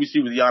similar to what we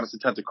see with Giannis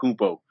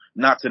Antetokounmpo.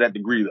 Not to that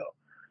degree though.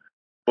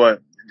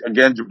 But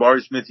again,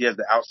 Jabari Smith, he has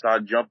the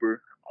outside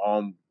jumper.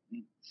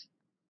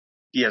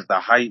 He has the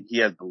height, he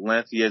has the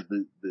length, he has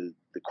the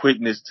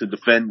quickness to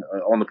defend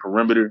on the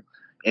perimeter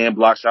and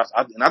block shots.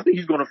 And I think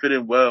he's going to fit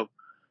in well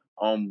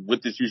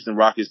with this Houston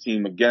Rockets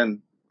team.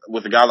 Again,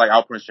 with a guy like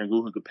Alperen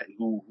Sengun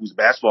whose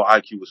basketball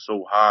IQ is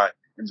so high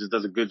and just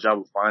does a good job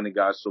of finding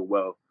guys so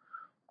well.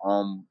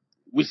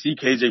 We see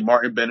KJ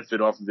Martin benefit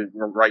off of it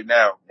right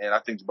now, and I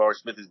think Jabari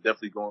Smith is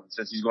definitely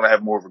since he's going to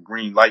have more of a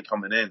green light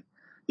coming in,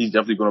 he's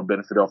definitely going to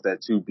benefit off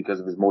that too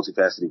because of his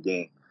multifaceted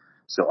game.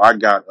 So I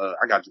got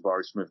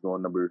Jabari Smith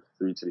going number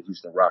 3 to the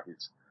Houston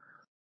Rockets.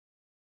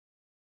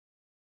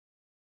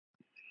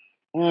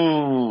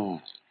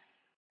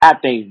 I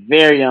think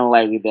very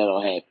unlikely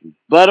that'll happen.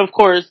 But of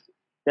course,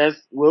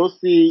 we'll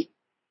see.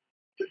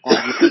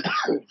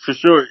 For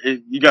sure,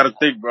 you got to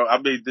think, bro. I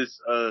made this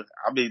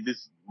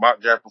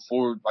mock draft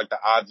before like the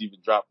odds even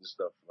dropped and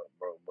stuff,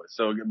 bro. But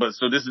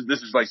this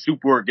is like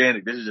super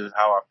organic. This is just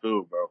how I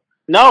feel, bro.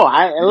 No,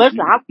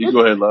 listen. I'm You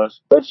go ahead,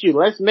 Lars. with you.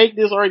 Let's make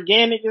this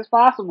organic as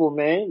possible,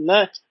 man.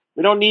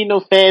 We don't need no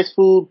fast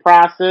food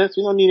process.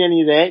 We don't need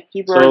any of that.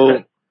 Keep it So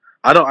organic.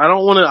 I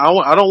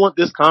don't want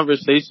this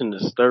conversation to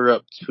stir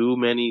up too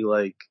many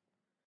like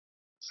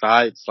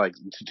sides, like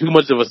too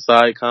much of a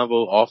side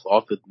convo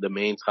off the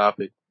main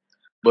topic.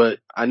 But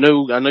I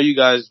know you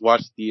guys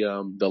watched the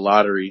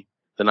lottery,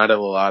 the night of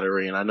the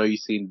lottery, and I know you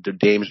seen the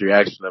Dame's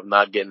reaction of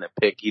not getting the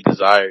pick he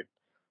desired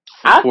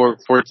I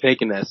for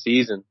taking that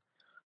season.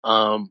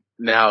 Now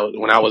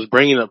when I was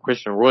bringing up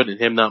Christian Wood and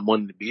him not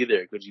wanting to be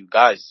there, could you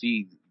guys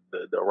see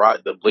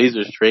the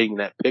Blazers trading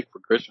that pick for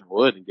Christian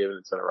Wood and giving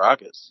it to the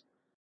Rockets?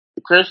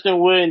 Christian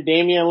Wood and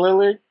Damian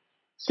Lillard.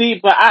 See,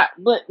 but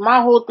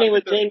my whole thing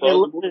with Damian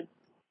Lillard.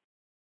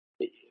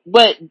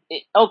 But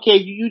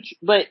okay,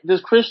 but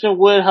does Christian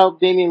Wood help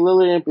Damian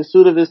Lillard in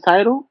pursuit of his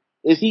title?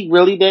 Is he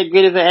really that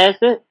great of an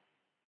asset?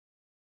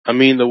 I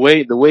mean, the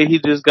way he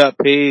just got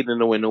paid and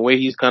the way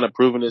he's kind of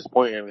proven his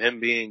point of him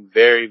being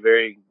very,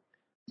 very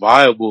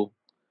viable.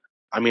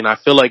 I mean, I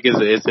feel like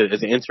it's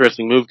an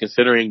interesting move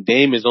considering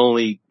Dame his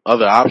only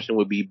other option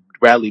would be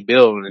Bradley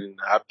Beal, and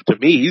to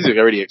me, he's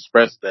already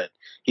expressed that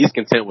he's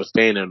content with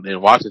staying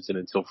in Washington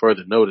until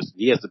further notice.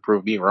 He has to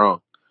prove me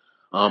wrong.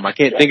 I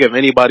can't think of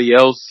anybody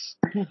else.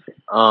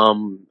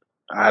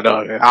 I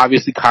don't.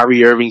 Obviously,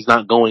 Kyrie Irving's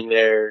not going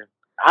there.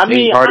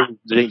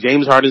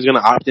 James Harden's going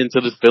to opt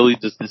into the Phillies,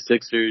 the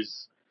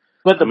Sixers.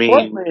 But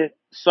Portland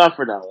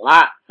suffered a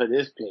lot for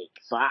this pick.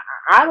 So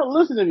I don't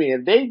listen to me.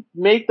 If they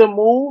make the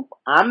move,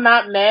 I'm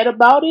not mad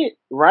about it,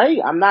 right?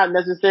 I'm not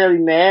necessarily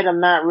mad.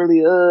 I'm not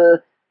really,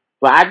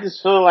 but I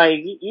just feel like,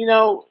 you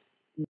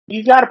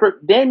gotta,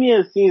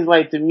 Damian seems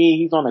like to me,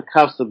 he's on the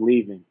cusp of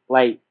leaving.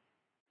 Like,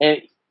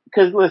 and,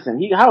 cause listen,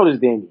 how old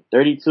is Damian?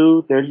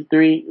 32,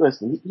 33?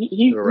 Listen,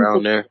 he's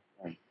around there.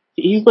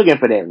 He's looking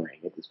for that ring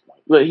at this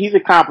point. Look, he's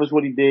accomplished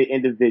what he did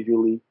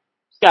individually.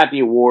 He's got the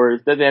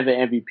awards, doesn't have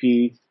an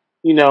MVP.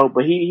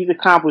 But he's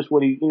accomplished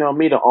what he,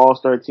 made an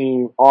all-star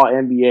team, all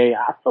NBA.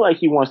 I feel like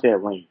he wants that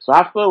ring. So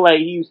I feel like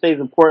he stays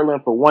in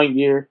Portland for 1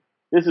 year.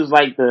 This is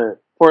like the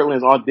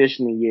Portland's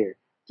auditioning year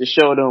to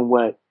show them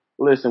what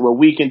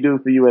we can do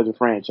for you as a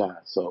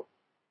franchise. So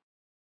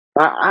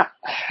I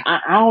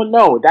don't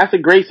know. That's a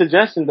great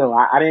suggestion though.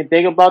 I didn't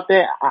think about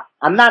that.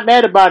 I'm not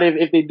mad about it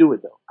if they do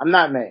it though. I'm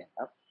not mad.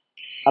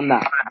 I'm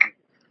not.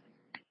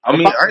 I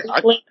mean,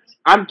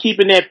 I'm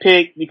keeping that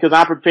pick because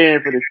I'm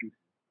preparing for the season.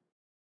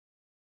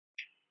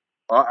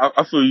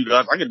 I feel you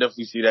guys. I can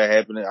definitely see that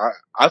happening.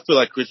 I feel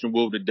like Christian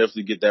Wood would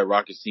definitely get that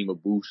Rockets team a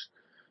boost.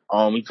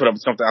 He put up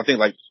something. I think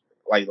I'm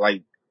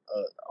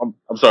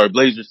sorry,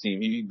 Blazers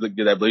team. He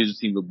did that Blazers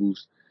team a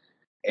boost,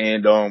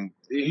 and I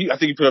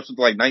think he put up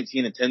something like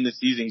 19 and 10 this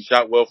season. He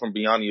shot well from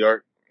beyond the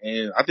arc,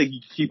 and I think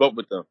he can keep up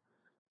with them.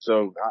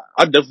 So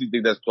I definitely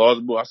think that's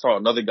plausible. I saw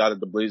another guy that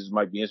the Blazers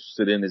might be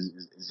interested in is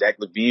Zach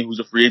LaVine,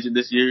 who's a free agent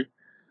this year.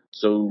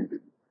 So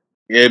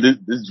yeah,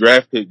 this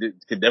draft pick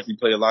could definitely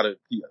play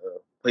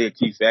play a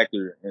key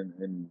factor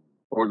in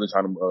Portland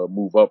trying to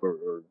move up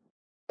or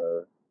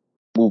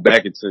move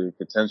back into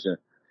contention.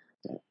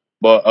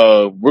 But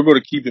we're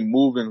going to keep it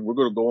moving. We're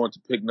going to go on to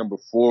pick number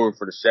 4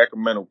 for the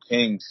Sacramento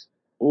Kings.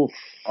 Oof.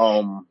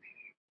 Colin,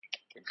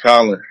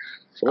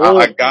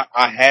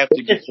 I have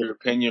to get your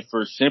opinion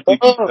first, simply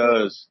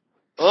because.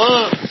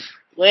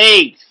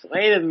 Wait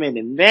a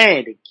minute,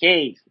 man. The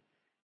Kings.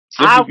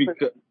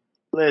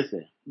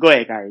 Listen, go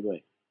ahead, Kyrie. Go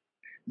ahead.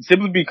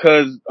 Simply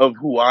because of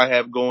who I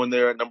have going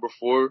there at number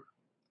 4.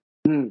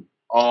 And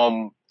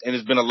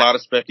there's been a lot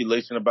of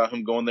speculation about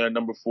him going there at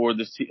number 4.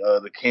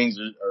 The Kings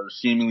are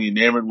seemingly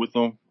enamored with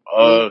him.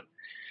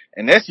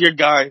 And that's your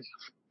guy,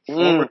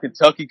 former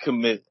Kentucky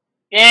commit.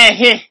 Yeah.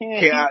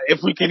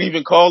 If we can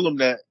even call him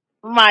that.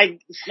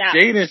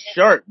 Shaedon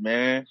Sharpe,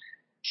 man.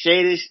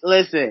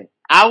 Listen,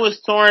 I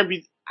was torn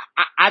because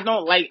I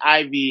don't like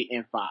Ivy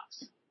and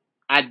Fox.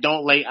 I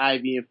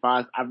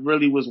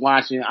really was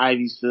watching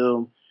Ivy's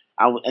film.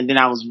 And then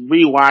I was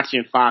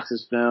rewatching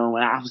Fox's film,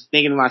 and I was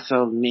thinking to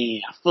myself,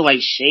 man, I feel like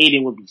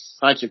Shaedon would be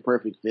such a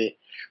perfect fit.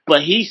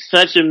 But he's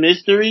such a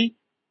mystery,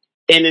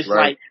 and it's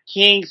like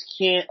Kings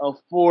can't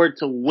afford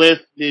to whiff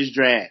this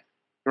draft,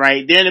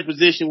 right? They're in a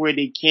position where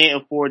they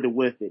can't afford to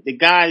whiff it. The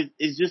guy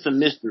is just a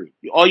mystery.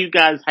 All you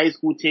guys, high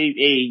school tape,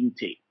 AAU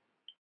tape.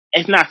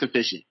 It's not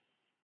sufficient.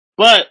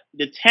 But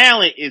the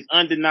talent is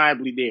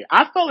undeniably there.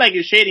 I felt like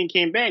if Shaedon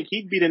came back,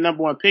 he'd be the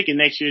number 1 pick in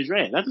next year's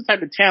draft. That's the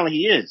type of talent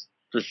he is.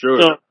 For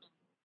sure. So,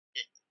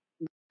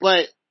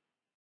 but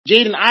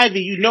Jaden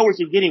Ivey, you know what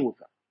you're getting with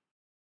him.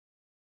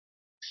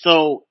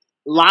 So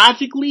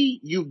logically,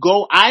 you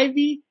go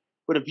Ivy,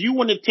 but if you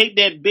want to take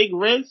that big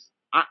risk,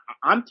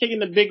 I'm taking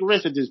the big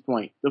risk at this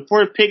point. The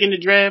 4th pick in the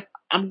draft,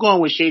 I'm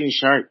going with Shaedon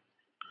Sharpe.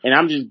 And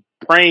I'm just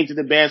praying to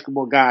the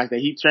basketball guys that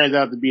he turns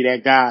out to be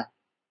that guy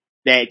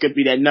that could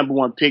be that number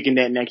 1 pick in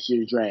that next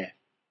year's draft.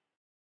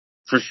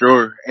 For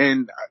sure.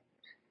 And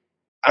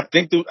I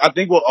think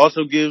what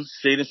also gives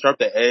Shaden Sharp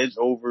the edge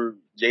over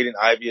Jaden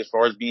Ivey as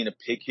far as being a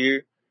pick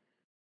here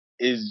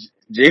is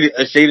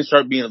Shaden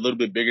Sharp being a little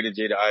bit bigger than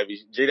Jaden Ivey.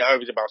 Jaden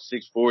Ivey's about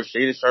 6'4",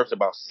 Shaden Sharp's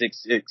about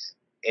 6'6",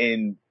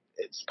 and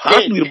it's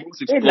possibly the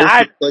most Jaden explosive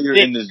Ivey player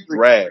in this 6'3".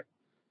 draft.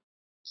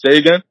 Say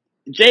again?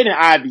 Jaden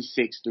Ivey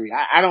 6'3".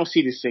 I don't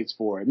see the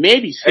 6'4".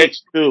 Maybe Hey, 6'2",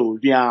 to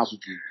be honest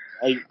with you.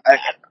 Like,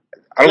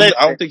 I, listen,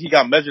 I don't think he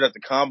got measured at the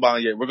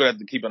combine yet. We're gonna have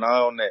to keep an eye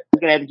on that.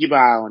 we're gonna have to keep an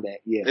eye on that.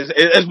 Yeah.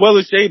 As well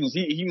as Shaden's,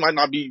 he might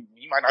not be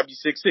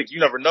 6'6". You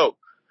never know.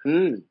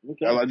 Okay.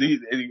 Like,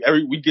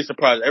 we get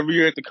surprised every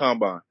year at the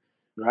combine,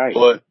 Right.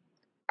 but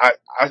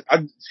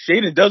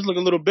Shaden does look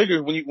a little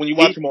bigger when you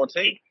watch him on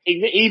tape.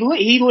 He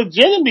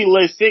legitimately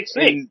looks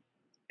 6'6".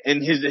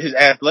 And his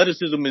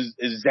athleticism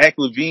is Zach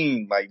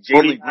LaVine, like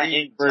Jalen 49 Green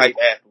inch type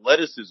vertical.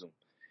 athleticism.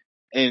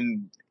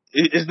 And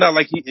it's not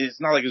like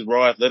his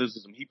raw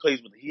athleticism.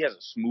 He has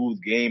a smooth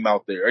game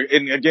out there.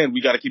 And again,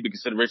 we got to keep in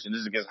consideration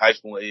this is against high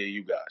school and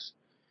AAU guys.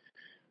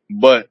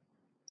 But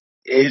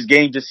his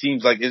game just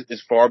seems like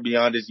it's far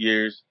beyond his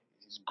years.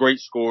 He's a great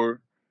scorer.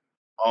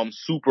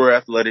 Super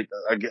athletic.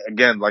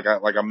 Again, like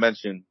I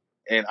mentioned.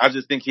 And I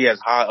just think he has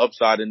high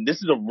upside. And this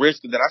is a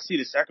risk that I see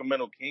the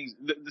Sacramento Kings.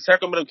 The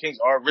Sacramento Kings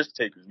are risk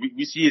takers.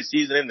 We see it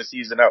season in, the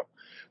season out.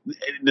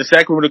 The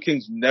Sacramento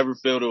Kings never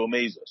fail to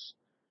amaze us.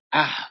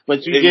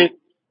 But you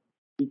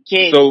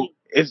can't. So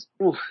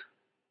Oof.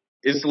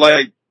 it's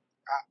like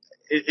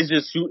it's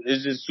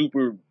just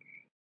super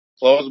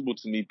plausible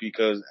to me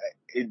because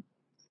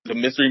the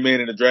mystery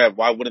man in the draft.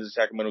 Why wouldn't the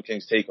Sacramento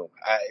Kings take him?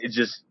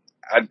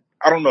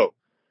 I don't know.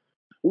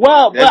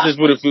 Well, That's just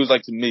what it feels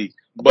like to me.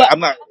 But I'm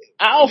not.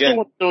 I also Again,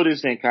 want to throw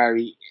this in,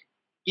 Kyrie.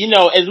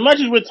 As much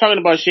as we're talking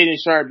about Shaden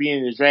Sharp being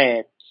in the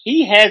draft,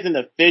 he hasn't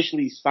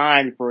officially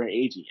signed for an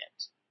agent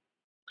yet.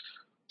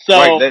 So,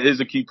 right, that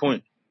is a key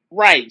point.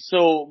 Right.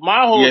 So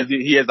my whole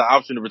He has the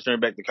option to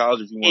return back to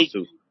college if he wants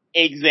to.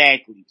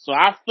 Exactly. So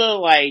I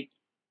feel like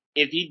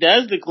if he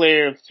does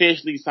declare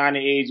officially sign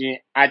an agent,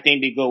 I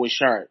think they go with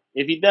Sharp.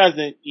 If he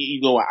doesn't,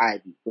 you go with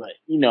Ivy.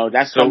 But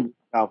that's something to look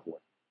out for.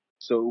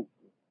 So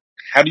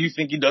how do you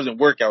think he does in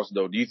workouts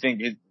though? Do you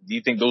think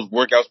those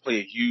workouts play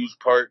a huge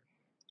part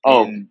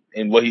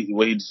in what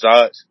he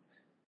decides?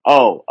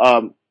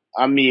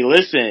 I mean,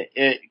 listen,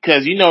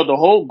 cause the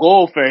whole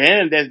goal for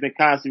him that's been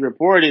constantly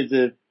reported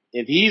is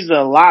if he's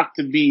a lock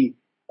to be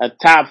a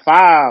top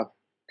 5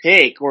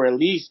 pick or at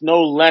least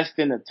no less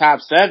than a top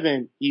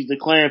 7, he's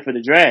declaring for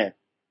the draft.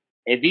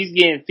 If he's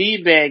getting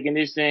feedback and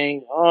they're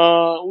saying,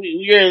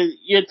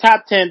 you're a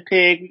top 10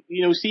 pick,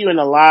 see you in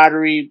the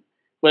lottery,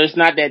 but it's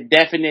not that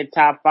definite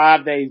top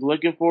 5 that he's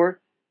looking for,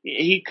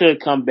 he could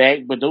come back,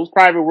 but those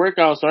private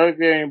workouts are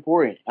very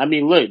important. I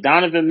mean, look,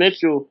 Donovan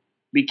Mitchell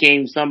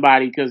became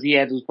somebody because he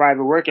had those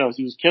private workouts.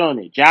 He was killing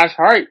it. Josh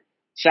Hart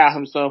shot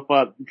himself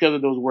up because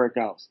of those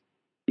workouts.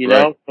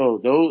 Right. So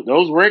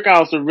those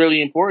workouts are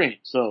really important.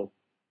 So.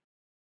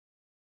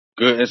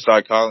 Good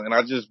insight, Colin.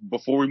 And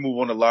before we move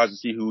on to Lodge and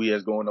see who he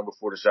has going number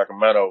 4 to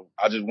Sacramento,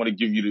 I just want to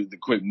give you the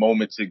quick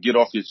moment to get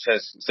off your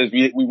chest since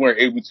we weren't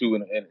able to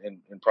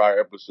in prior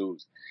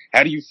episodes.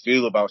 How do you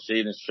feel about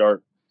Shaden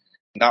Sharp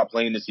not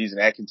playing this season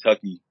at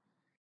Kentucky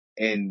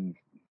and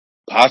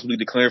possibly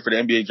declaring for the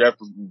NBA draft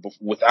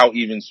without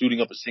even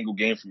suiting up a single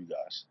game for you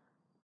guys?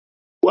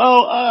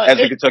 Well, as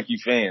a Kentucky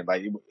fan,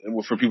 like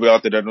for people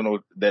out there that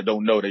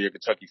don't know that you're a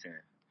Kentucky fan.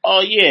 Oh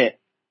yeah.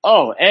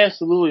 Oh,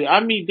 absolutely. I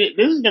mean,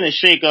 this is going to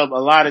shake up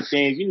a lot of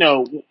things.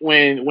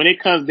 When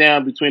it comes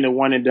down between the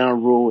one and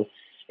done rule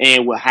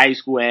and with high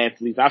school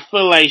athletes, I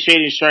feel like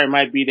Shaden Sharp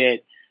might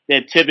be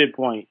that tipping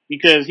point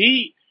because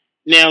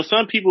now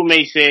some people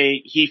may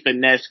say he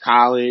finessed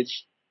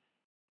college.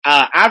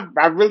 I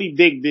really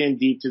digged in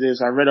deep to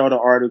this. I read all the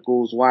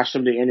articles, watched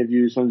some of the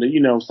interviews from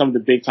some of the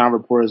big time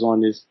reporters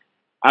on this.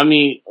 I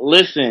mean,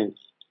 listen,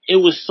 it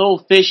was so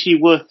fishy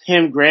with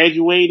him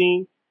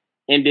graduating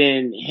and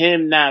then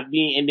him not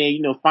being, and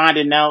then,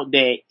 finding out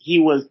that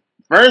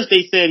first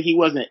they said he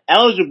wasn't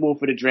eligible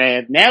for the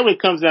draft. Now it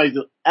comes out he's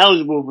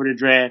eligible for the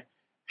draft.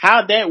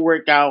 How'd that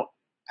work out?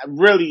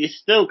 Really, it's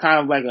still kind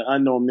of like an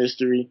unknown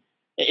mystery.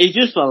 It's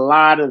just a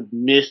lot of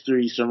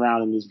mystery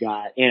surrounding this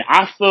guy. And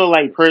I feel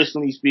like,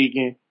 personally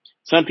speaking,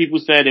 some people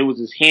said it was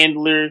his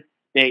handler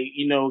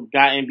that,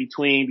 got in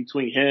between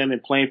him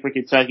and playing for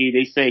Kentucky.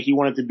 They say he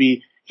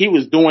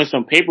was doing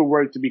some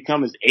paperwork to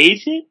become his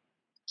agent,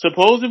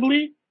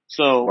 supposedly.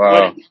 So,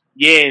 wow.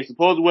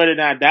 Supposedly whether or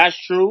not that's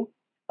true.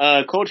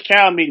 Coach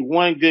Cal made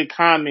one good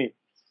comment,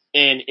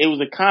 and it was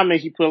a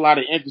comment he put a lot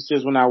of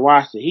emphasis when I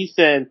watched it. He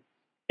said,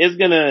 it's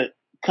gonna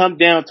come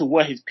down to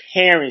what his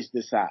parents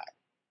decide.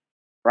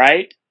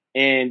 Right?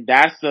 And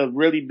that's a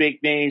really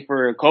big thing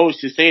for a coach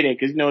to say that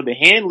because, the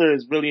handler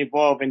is really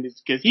involved in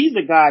this because he's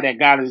the guy that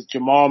got us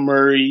Jamal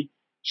Murray,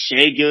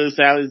 Shea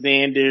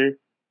Gilgeous-Alexander.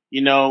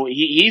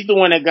 He's the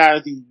one that got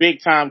us these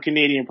big time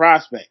Canadian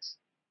prospects.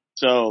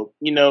 So,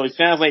 it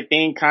sounds like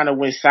things kind of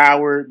went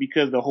sour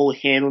because of the whole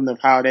handling of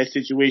how that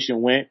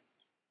situation went.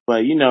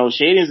 But,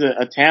 Shaden's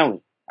a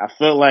talent. I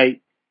feel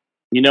like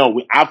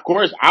Of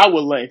course, I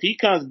would love, if he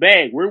comes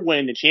back, we're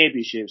winning the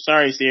championship.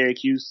 Sorry,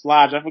 Syracuse.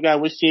 Slodge, I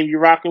forgot which team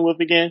you're rocking with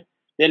again.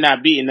 They're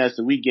not beating us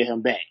if we get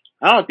him back.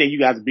 I don't think you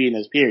guys are beating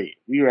us, period.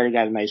 We already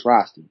got a nice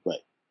roster, but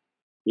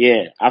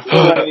yeah, I feel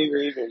I like, can't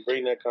even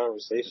bring that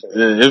conversation.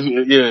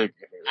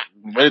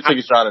 Better take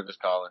a shot at this,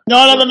 Colin.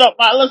 no.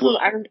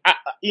 Listen,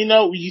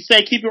 you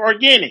say keep it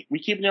organic. We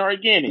keeping it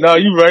organic. No,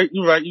 you're right.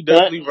 You're right. You're But,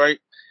 definitely right.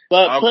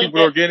 but I'll put keep it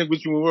that, organic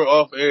with you when we're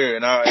off air,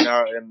 and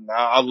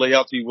I'll lay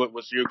out to you what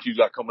Syracuse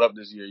got coming up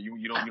this year.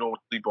 You don't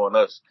sleep on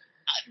us.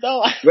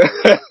 no,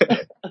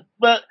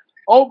 but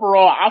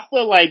overall, I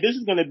feel like this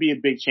is going to be a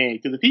big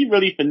change because if he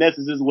really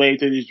finesses his way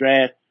to this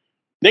draft,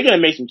 they're going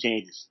to make some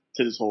changes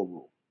to this whole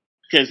rule.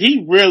 Because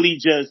he really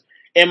just,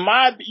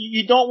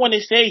 you don't want to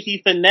say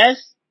he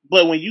finessed,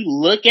 but when you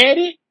look at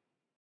it,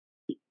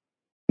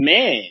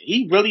 man,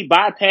 he really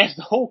bypassed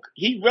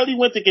he really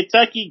went to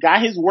Kentucky,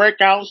 got his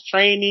workouts,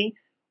 training,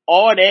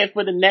 all that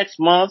for the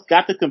next month,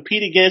 got to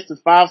compete against the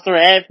 5-star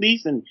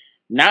athletes and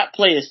not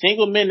play a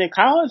single minute in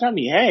college. I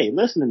mean, hey,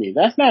 listen to me.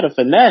 That's not a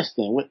finesse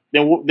then.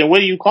 Then what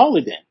do you call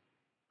it then?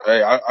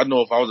 Hey, I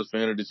know if I was a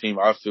fan of the team,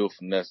 I feel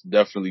finesse,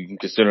 definitely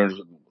considering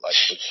like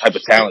the type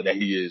of talent that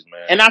he is,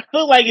 man. And I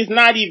feel like it's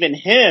not even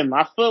him.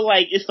 I feel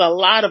like it's a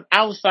lot of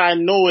outside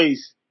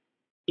noise,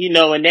 in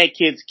that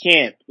kid's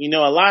camp. A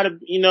lot of,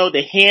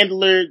 the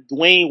handler,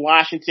 Dwayne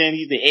Washington,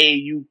 he's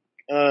the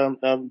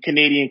AAU,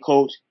 Canadian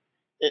coach.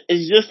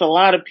 It's just a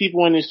lot of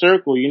people in his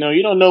circle. You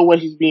don't know what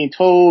he's being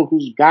told,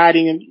 who's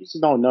guiding him. You just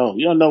don't know.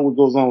 You don't know what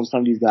goes on with some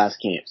of these guys'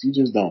 camps. You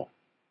just don't.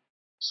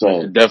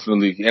 So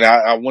Definitely, and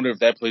I wonder if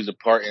that plays a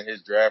part in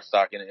his draft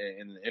stock and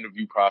in the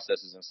interview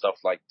processes and stuff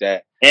like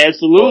that.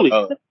 absolutely,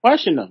 But,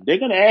 question them. They're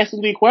gonna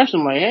absolutely question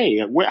them, like, hey,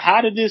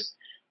 how did this?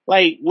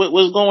 Like,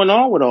 what's going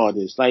on with all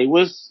this? Like,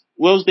 what's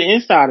the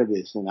inside of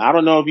this? And I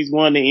don't know if he's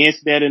going to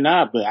answer that or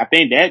not, but I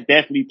think that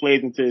definitely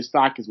plays into his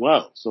stock as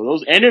well. So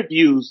those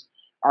interviews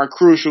are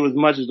crucial as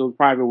much as those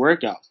private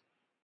workouts.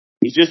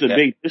 He's just a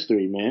big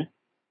mystery, man.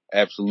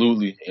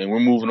 Absolutely, and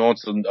we're moving on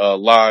to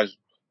lives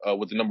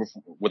with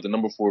the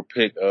number 4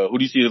 pick. Who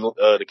do you see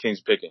the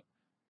Kings picking?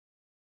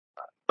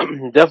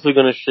 Definitely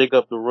going to shake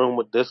up the room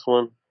with this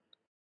one.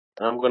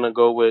 I'm going to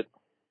go with,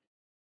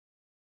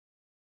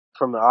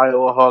 from the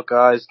Iowa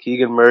Hawkeyes,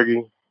 Keegan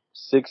Murray,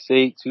 6'8",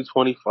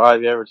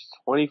 225, average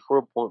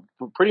 24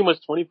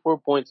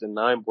 points and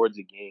 9 boards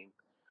a game,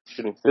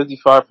 shooting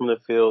 55 from the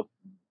field,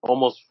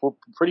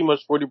 pretty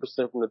much 40%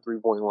 from the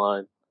 3-point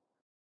line,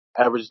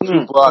 averaged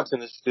 2 blocks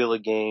in the steal a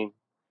game,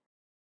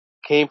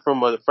 came from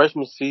the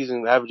freshman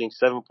season averaging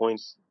 7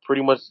 points,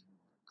 pretty much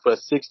for a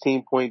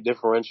 16-point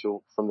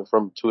differential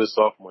to his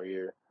sophomore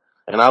year.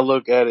 And I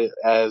look at it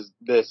as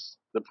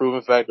the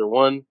proven factor.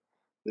 One,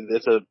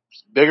 it's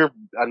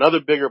another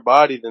bigger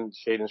body than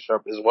Shaedon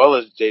Sharpe, as well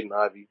as Jaden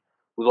Ivey,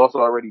 who's also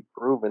already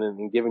proven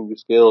and giving you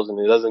skills, and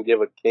it doesn't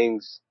give a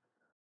Kings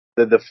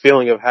the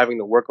feeling of having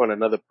to work on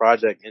another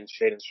project in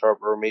Shaedon Sharpe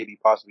or maybe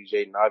possibly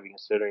Jaden Ivey,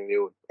 considering they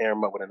would pair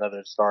him up with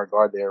another star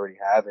guard they already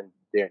have in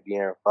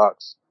De'Aaron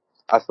Fox.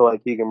 I feel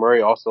like Keegan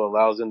Murray also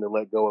allows them to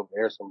let go of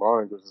Harrison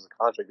Barnes, which is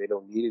a contract they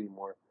don't need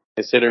anymore,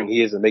 considering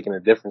he isn't making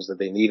a difference that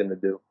they need him to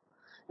do.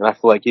 And I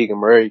feel like Keegan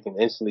Murray can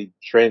instantly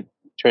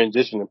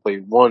transition and play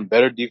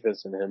better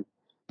defense than him,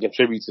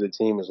 contribute to the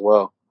team as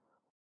well.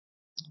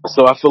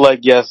 So I feel like,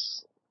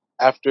 yes,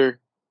 after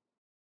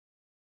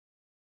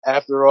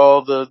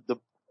all the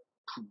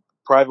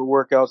private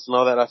workouts and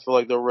all that, I feel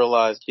like they'll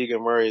realize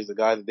Keegan Murray is the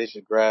guy that they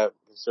should grab,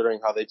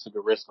 considering how they took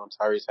a risk on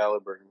Tyrese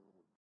Halliburton,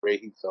 where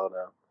he fell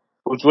down.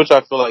 Which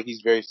I feel like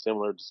he's very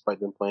similar, despite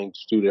them playing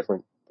 2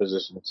 different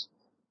positions.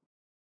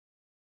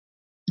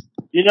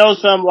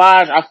 Some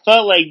lies. I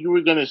felt like you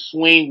were gonna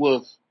swing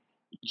with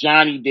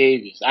Johnny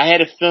Davis. I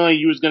had a feeling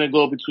you was gonna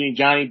go between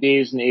Johnny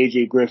Davis and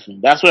AJ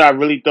Griffin. That's what I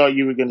really thought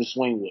you were gonna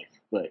swing with.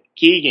 But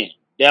Keegan,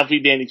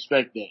 definitely didn't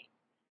expect that.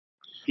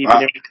 Keeping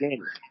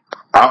everything.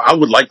 I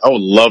would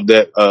love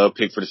that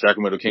pick for the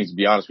Sacramento Kings, to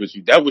be honest with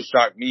you. That would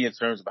shock me in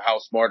terms of how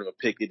smart of a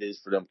pick it is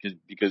for them,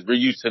 because we're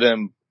used to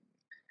them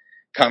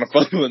kind of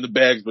fumbling the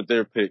bags with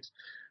their picks.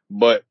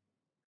 But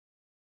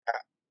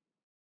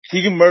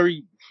Keegan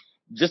Murray,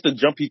 just the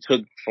jump he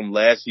took from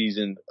last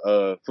season,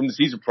 from the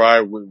season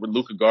prior when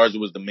Luka Garza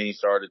was the main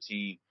star of the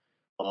team,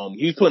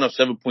 he was putting up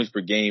 7 points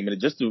per game,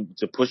 and just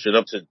to push it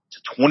up to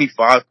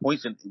 25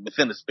 points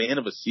within the span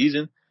of a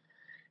season,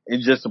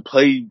 and just to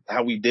play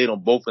how we did on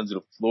both ends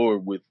of the floor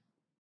with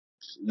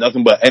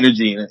nothing but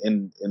energy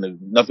and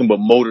nothing but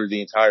motor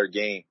the entire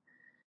game.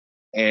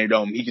 And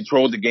he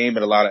controlled the game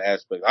in a lot of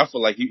aspects. I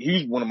feel like he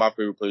was one of my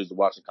favorite players to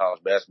watch in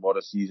college basketball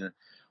this season.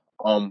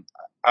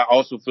 I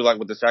also feel like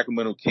with the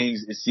Sacramento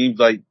Kings, it seems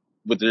like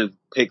with their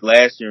pick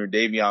last year,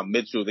 Davion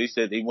Mitchell, they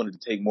said they wanted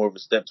to take more of a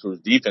step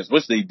towards defense,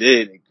 which they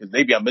did, because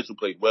Davion Mitchell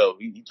played well.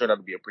 He turned out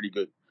to be a pretty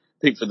good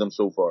pick for them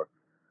so far.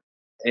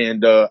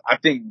 And I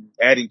think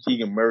adding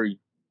Keegan Murray,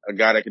 a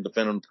guy that can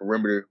defend on the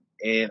perimeter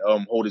and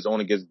hold his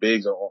own against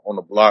bigs on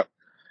the block,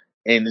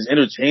 and is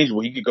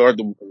interchangeable. He could guard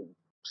the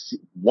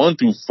 1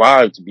 through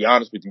 5. To be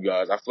honest with you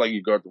guys, I feel like he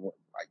could guard the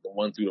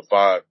 1 through the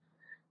 5.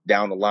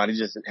 down the line. He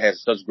just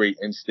has such great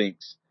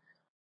instincts.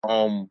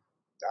 I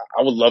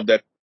would love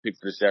that pick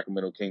for the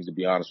Sacramento Kings, to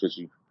be honest with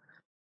you.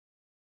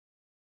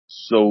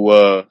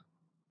 So,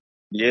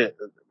 yeah,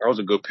 that was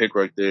a good pick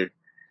right there.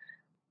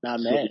 Not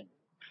So mad.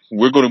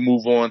 we're going to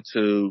move on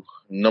to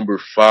number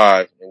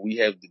 5, and we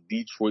have the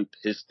Detroit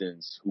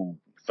Pistons, who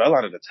fell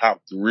out of the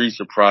top 3,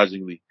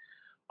 surprisingly.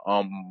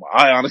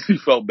 I honestly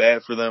felt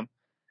bad for them.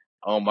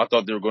 I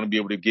thought they were going to be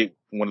able to get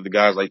one of the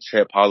guys like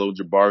Chet, Paolo,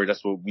 Jabari.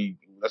 That's what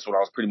I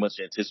was pretty much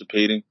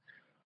anticipating.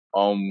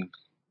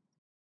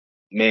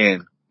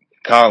 Man,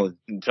 Colin,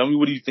 tell me,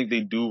 what do you think they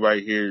do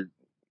right here,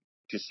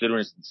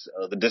 considering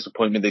the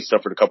disappointment they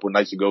suffered a couple of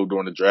nights ago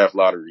during the draft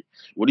lottery?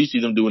 What do you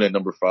see them doing at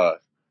number 5?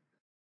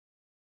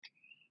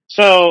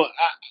 So,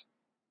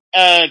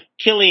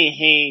 Killian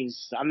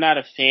Hayes, I'm not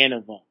a fan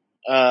of him.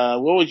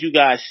 What would you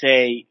guys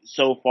say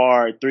so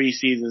far 3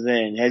 seasons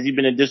in? Has he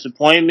been a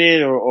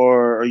disappointment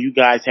or you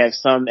guys have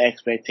some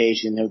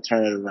expectation he'll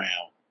turn it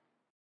around?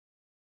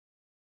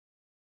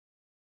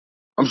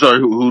 I'm sorry,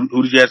 who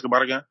did you ask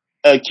about again?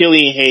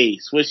 Killian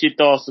Hayes, what's your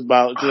thoughts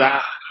about,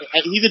 cause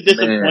he's a Man,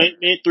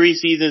 disappointment 3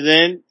 seasons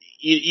in.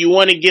 You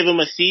want to give him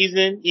a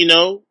season,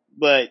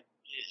 but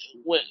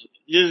what,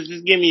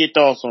 just give me your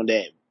thoughts on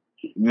that.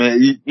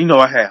 man,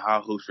 I had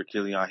high hopes for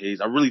Killian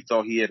Hayes. I really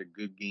thought he had a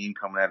good game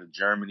coming out of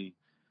Germany.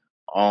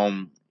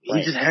 He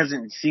Right. just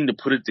hasn't seemed to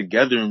put it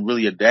together and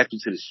really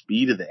adapted to the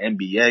speed of the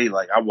NBA.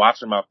 Like, I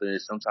watch him out there,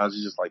 sometimes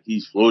it's just like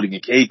he's floating.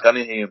 And Cade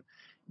Cunningham,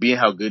 being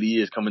how good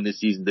he is coming this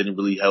season, didn't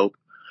really help.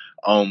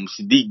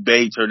 Sadiq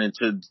Bey turned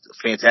into a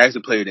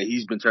fantastic player that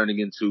he's been turning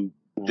into,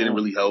 didn't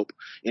really help.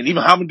 And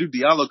even Hamidou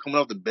Diallo coming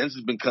off the bench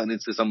has been cutting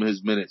into some of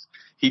his minutes.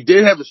 He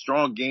did have a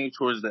strong game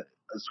towards the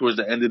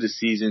end of the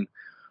season.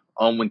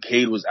 When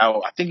Cade was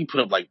out, I think he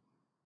put up like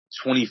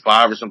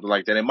 25 or something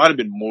like that. It might have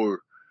been more,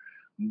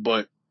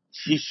 but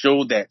he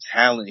showed that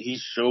talent. He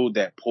showed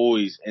that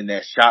poise and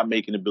that shot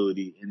making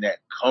ability and that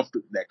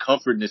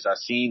comfortness I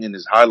seen in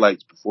his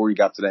highlights before he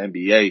got to the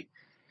NBA.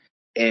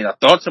 And I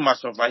thought to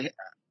myself, like,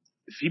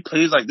 if he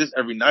plays like this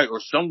every night or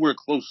somewhere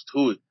close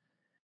to it,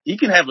 he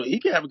can have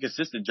a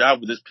consistent job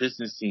with this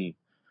Pistons team.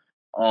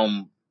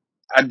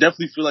 I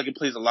definitely feel like it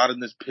plays a lot in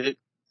this pick,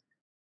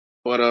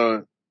 but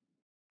I'm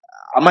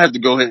gonna have to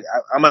go ahead.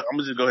 I'm gonna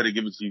just go ahead and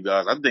give it to you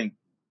guys. I think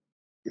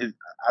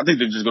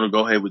they're just gonna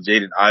go ahead with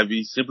Jaden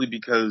Ivey simply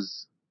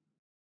because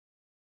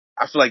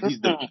I feel like he's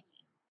the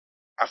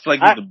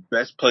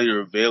best player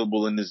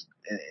available in this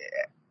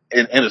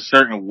in a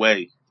certain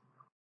way.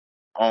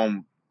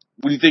 When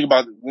you think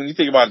about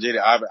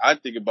Jaden Ivey, I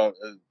think about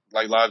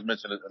like Lodge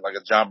mentioned, like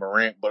a John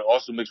Morant, but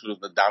also mixed with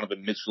the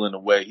Donovan Mitchell in a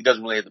way. He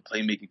doesn't really have the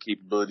playmaking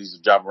capabilities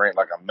of John Morant,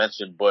 like I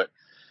mentioned, but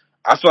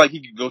I feel like he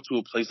could go to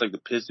a place like the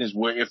Pistons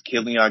where if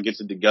Killian gets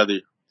it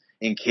together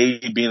and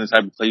KD being the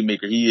type of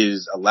playmaker he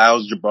is,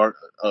 allows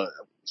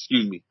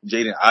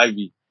Jaden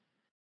Ivey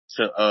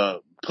to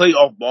play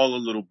off ball a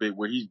little bit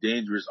where he's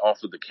dangerous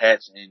off of the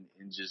catch and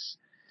just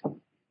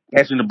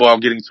catching the ball,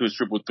 getting to his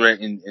triple threat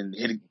and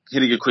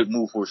hitting a quick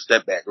move for a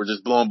step back or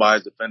just blowing by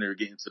his defender or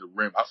getting to the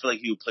rim. I feel like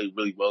he would play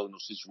really well in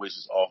those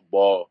situations off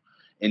ball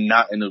and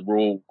not in the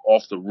role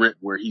off the rip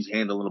where he's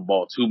handling the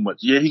ball too much.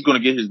 Yeah, he's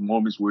going to get his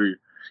moments where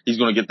he's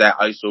going to get that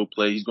ISO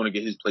play. He's going to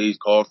get his plays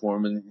called for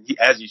him, and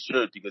as he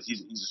should, because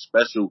he's a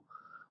special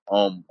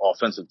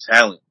offensive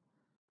talent.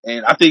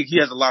 And I think he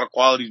has a lot of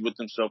qualities with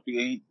himself.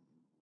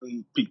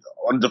 On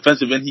the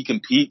defensive end, he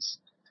competes.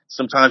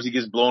 Sometimes he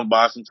gets blown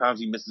by. Sometimes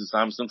he misses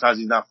assignments. Sometimes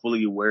he's not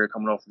fully aware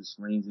coming off the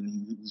screens, and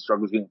he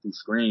struggles getting through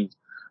screens.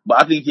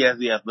 But I think he has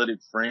the athletic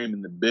frame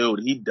and the build.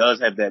 He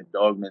does have that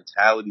dog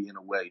mentality in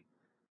a way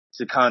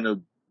to kind of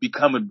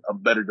become a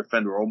better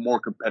defender or a more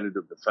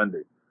competitive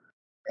defender.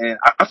 And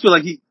I feel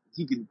like he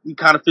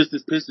kind of fits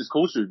this Pistons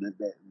culture,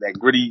 that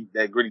gritty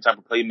type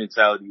of play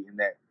mentality and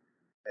that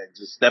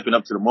just stepping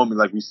up to the moment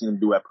like we've seen him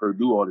do at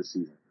Purdue all this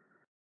season.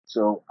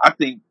 So I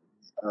think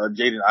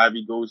Jaden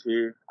Ivey goes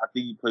here. I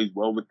think he plays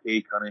well with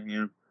Cade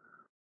Cunningham,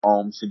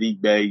 Sadiq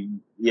Bey.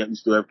 Yeah, you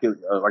still have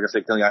like I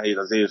said, Killian Hayes,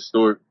 Isaiah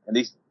Stewart, and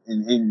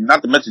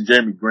not to mention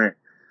Jeremy Grant.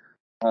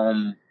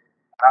 I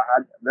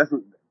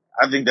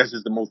think that's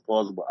just the most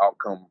plausible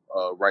outcome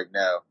right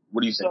now.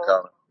 What do you think,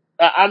 Colin?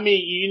 I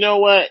mean, you know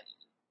what?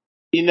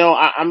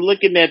 I'm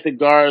looking at the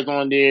guards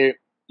on there.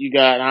 You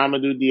got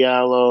Hamidou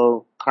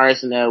Diallo,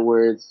 Carson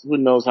Edwards. Who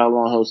knows how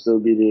long he'll still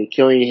be there?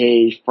 Killian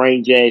Hayes,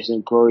 Frank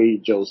Jackson,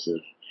 Corey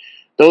Joseph.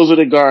 Those are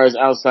the guards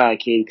outside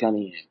Cade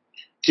Cunningham.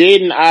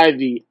 Jaden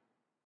Ivey,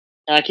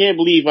 I can't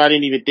believe I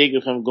didn't even think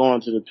of him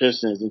going to the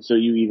Pistons until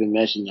you even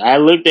mentioned it. I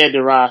looked at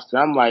the roster.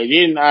 I'm like,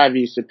 Jaden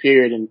Ivey is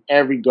superior than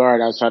every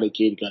guard outside of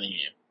Cade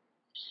Cunningham.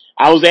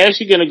 I was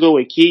actually going to go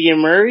with Keegan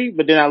Murray,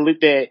 but then I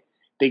looked at,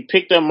 they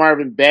picked up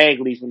Marvin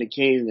Bagley from the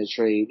Kings in the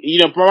trade.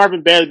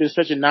 Marvin Bagley's been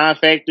such a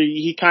non-factor.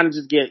 You kind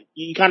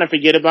of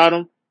forget about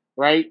him,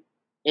 right?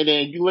 And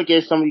then you look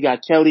at you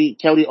got Kelly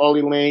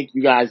Olynyk,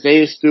 you got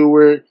Isaiah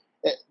Stewart.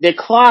 They're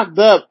clogged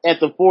up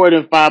at the 4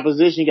 and 5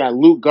 position. You got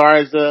Luke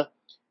Garza.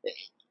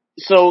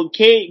 So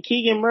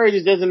Keegan Murray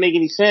just doesn't make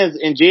any sense.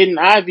 And Jaden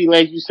Ivey,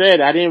 like you said,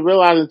 I didn't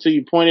realize until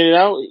you pointed it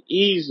out,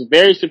 he's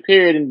very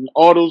superior than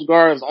all those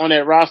guards on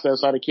that roster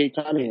outside of Cade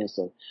Cunningham.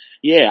 So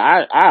yeah,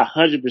 I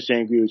 100%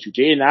 agree with you.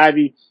 Jaden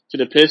Ivey to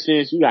the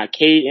Pistons, you got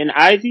Cade and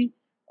Ivy.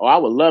 Oh, I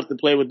would love to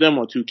play with them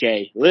on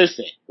 2K.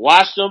 Listen,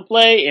 watch them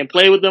play and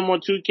play with them on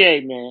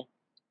 2K, man.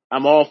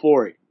 I'm all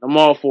for it. I'm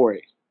all for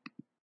it.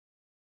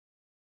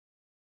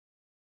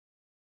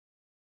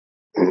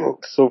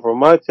 So for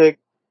my pick,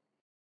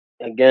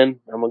 again,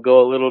 I'm gonna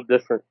go a little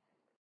different.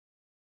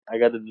 I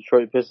got the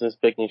Detroit Pistons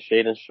picking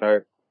Shaedon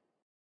Sharpe.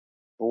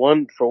 For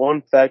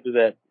one factor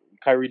that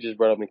Kyrie just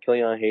brought up, and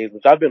Killian Hayes,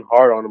 which I've been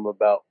hard on him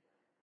about.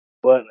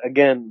 But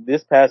again,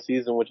 this past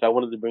season, which I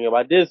wanted to bring up,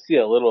 I did see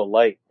a little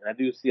light, and I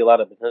do see a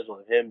lot of potential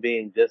in him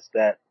being just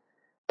that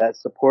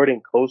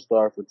supporting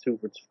co-star for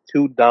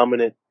two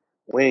dominant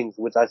wings,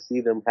 which I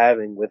see them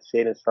having with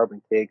Shaedon Sharpe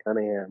and Cade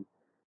Cunningham.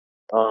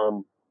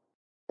 Um,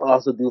 I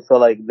also do feel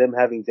like them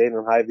having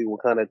Jaden Ivey will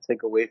kind of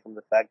take away from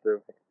the factor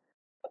of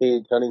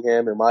Cade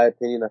Cunningham. In my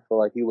opinion, I feel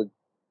like he would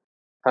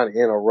kind of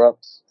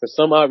interrupt. For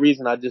some odd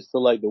reason, I just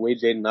feel like the way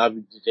Jaden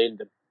Ivey,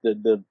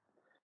 the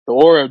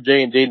aura of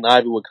Jay and Jaden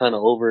Ivey would kind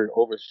of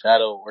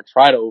overshadow or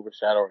try to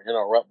overshadow or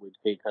interrupt with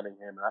Cade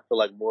Cunningham. And I feel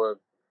like more of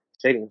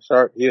Shaedon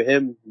Sharpe,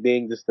 him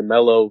being just the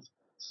mellow,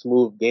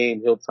 smooth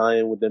game, he'll tie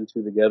in with them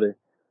two together.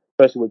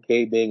 Especially with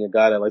Cade being a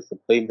guy that likes to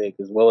play make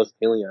as well as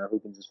Killian, who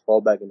can just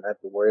fall back and not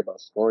have to worry about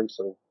scoring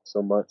so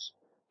much,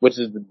 which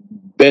has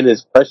been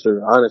his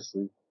pressure,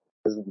 honestly.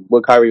 Because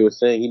what Kyrie was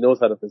saying, he knows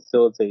how to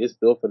facilitate. His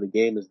feel for the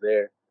game is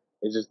there.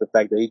 It's just the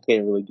fact that he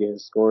can't really get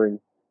his scoring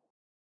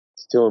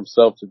to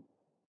himself to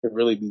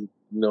really be,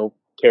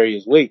 carry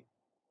his weight.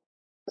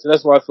 So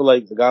that's why I feel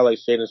like a guy like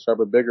Shaedon Sharpe,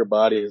 a bigger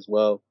body as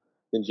well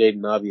than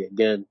Jaden Ivey.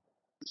 Again,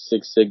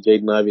 6'6",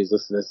 Jaden Ivey is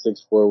listed at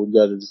 6'4". We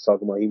got to just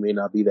talk about he may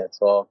not be that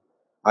tall.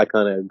 I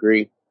kind of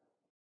agree.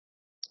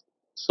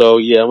 So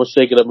yeah, I'm gonna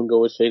shake it up and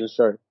go with Shaedon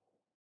Sharpe.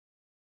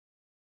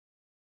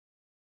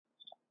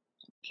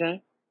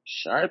 Okay.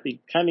 Sharpe and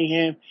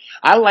Cunningham.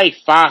 I like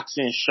Fox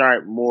and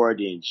Sharpe more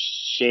than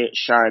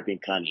Sharpe and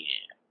Cunningham.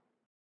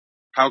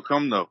 How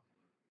come though?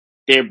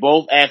 They're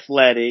both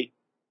athletic.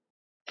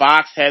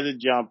 Fox has a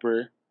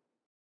jumper,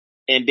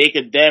 and they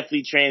could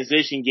definitely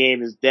transition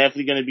game is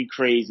definitely going to be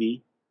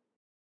crazy.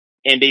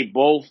 And they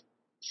both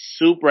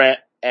super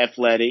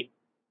athletic.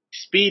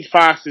 Speed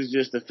Fox is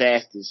just the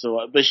fastest. So,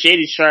 but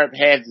Shady Sharpe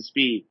has the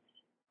speed.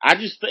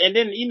 And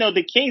then,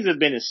 the Kings have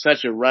been in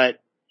such a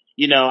rut.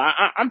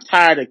 I'm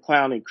tired of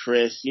clowning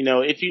Chris.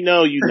 If you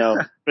know, you know,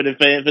 for the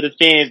fans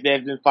that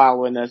have been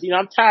following us,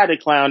 I'm tired of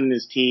clowning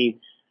this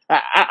team.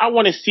 I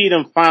want to see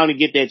them finally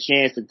get that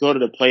chance to go to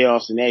the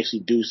playoffs and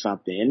actually do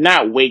something and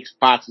not wake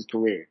Fox's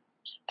career.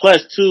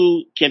 Plus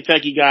two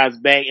Kentucky guys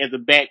back as a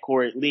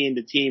backcourt leading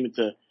the team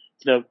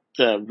to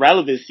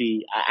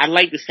relevancy. I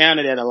like the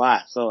sound of that a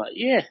lot. So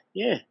yeah,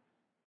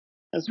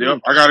 that's Yep,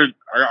 me. I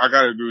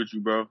gotta agree with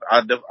you, bro.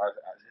 I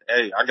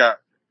got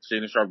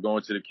Shaedon Sharpe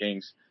going to the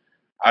Kings.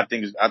 I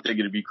think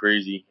it'd be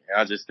crazy.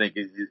 I just think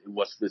it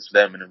what fits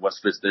them and what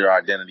fits their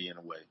identity in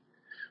a way.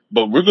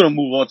 But we're gonna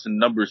move on to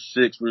number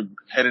 6. We're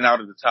heading out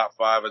of the top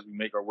 5 as we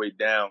make our way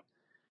down,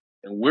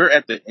 and we're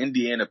at the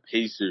Indiana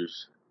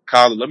Pacers.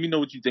 Kyle, let me know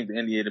what you think the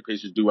Indiana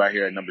Pacers do out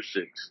here at number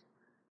 6.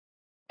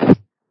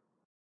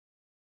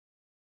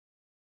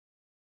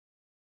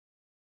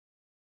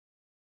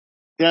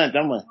 Done.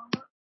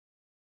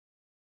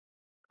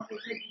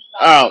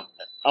 Oh,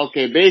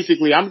 okay.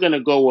 Basically, I'm gonna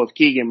go with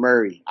Keegan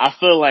Murray. I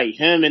feel like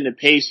him and the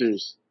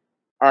Pacers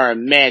are a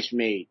match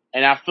made,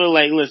 and I feel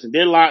like, listen,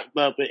 they're locked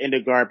up in the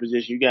guard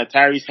position. You got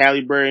Tyrese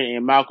Halliburton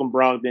and Malcolm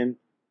Brogdon.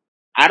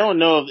 I don't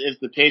know if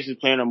the Pacers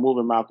plan on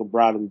moving Malcolm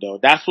Brogdon though.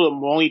 That's what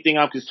the only thing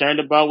I'm concerned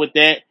about with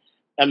that.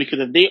 I mean, because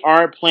if they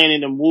are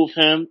planning to move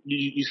him,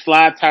 you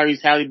slide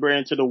Tyrese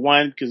Halliburton to the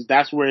 1 because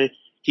that's where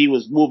he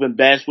was moving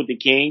best with the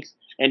Kings,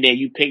 and then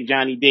you pick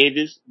Johnny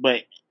Davis.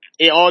 But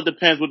it all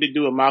depends what they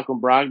do with Malcolm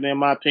Brogdon, in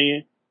my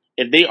opinion.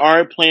 If they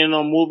are planning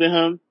on moving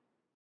him,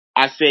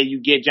 I say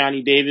you get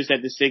Johnny Davis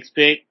at the 6th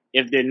pick.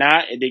 If they're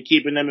not, if they're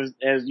keeping them as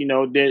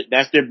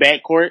that's their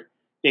backcourt,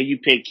 then you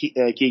pick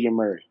Keegan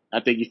Murray. I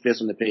think he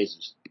fits on the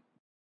Pacers.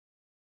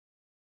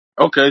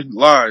 Okay,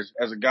 Lars,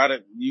 as a guy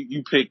that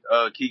you picked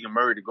Keegan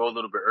Murray to go a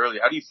little bit early,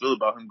 how do you feel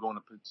about him going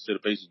to the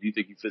Pacers? Do you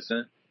think he fits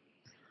in?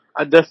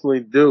 I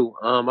definitely do.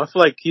 I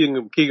feel like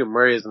Keegan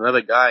Murray is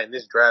another guy in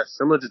this draft,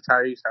 similar to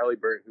Tyrese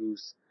Halliburton,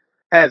 who's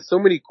had so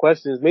many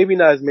questions. Maybe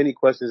not as many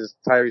questions as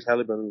Tyrese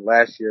Halliburton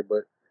last year,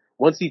 but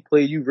once he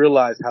played, you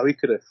realize how he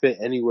could have fit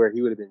anywhere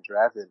he would have been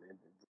drafted in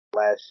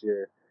last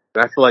year.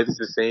 And I feel like it's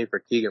the same for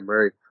Keegan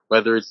Murray,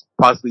 whether it's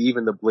possibly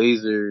even the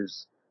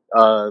Blazers.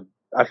 I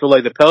feel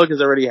like the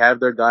Pelicans already have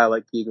their guy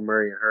like Keegan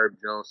Murray and Herb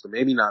Jones, so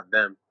maybe not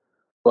them.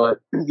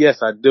 But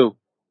yes, I do.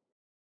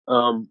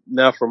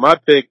 Now for my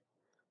pick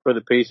for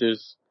the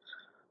Pacers,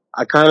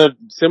 I kind of,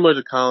 similar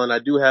to Colin, I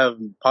do have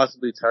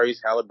possibly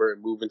Tyrese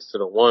Halliburton moving to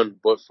the 1,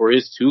 but for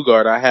his 2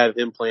 guard, I have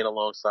him playing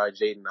alongside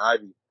Jaden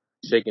Ivey,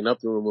 shaking up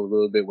the room a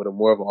little bit with a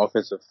more of an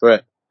offensive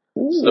threat.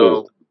 Ooh.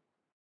 So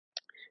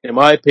In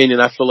my opinion,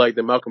 I feel like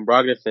the Malcolm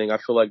Brogdon thing. I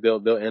feel like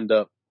they'll end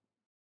up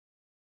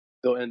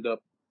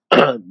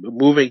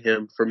moving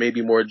him for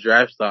maybe more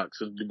draft stocks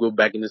to go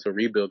back into some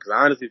rebuild. Because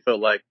I honestly felt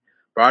like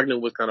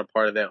Brogdon was kind of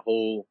part of that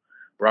whole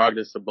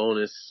Brogdon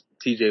Sabonis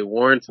T.J.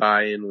 Warren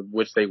tie-in,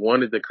 which they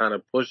wanted to kind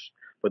of push,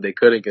 but they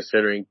couldn't,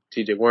 considering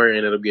T.J. Warren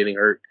ended up getting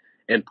hurt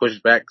and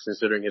pushed back,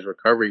 considering his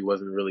recovery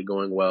wasn't really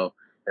going well,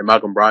 and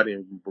Malcolm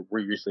Brogdon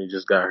recently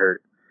just got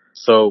hurt.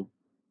 So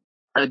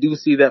I do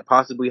see that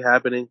possibly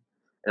happening,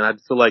 and I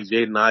feel like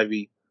Jaden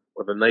Ivey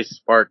with a nice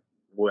spark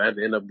will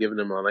end up giving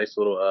them a nice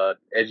little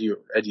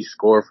edgy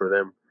score for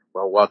them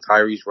while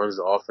Tyrese runs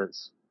the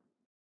offense.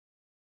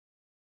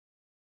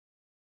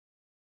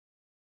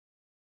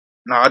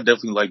 No, I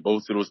definitely like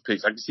both of those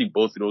picks. I can see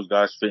both of those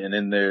guys fitting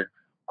in there.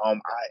 I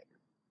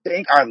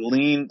think I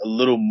lean a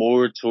little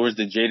more towards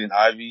the Jaden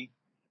Ivey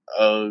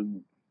uh,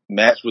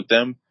 match with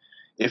them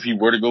if he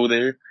were to go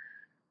there.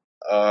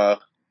 Uh,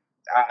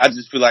 I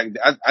just feel like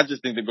I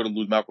just think they're going to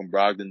lose Malcolm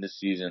Brogdon this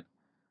season.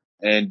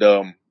 And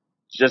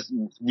just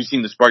we've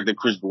seen the spark that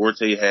Chris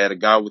Duarte had, a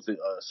guy with a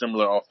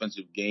similar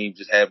offensive game,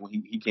 just had when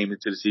he came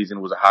into the season,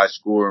 was a high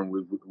scorer and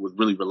was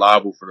really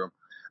reliable for them.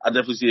 I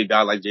definitely see a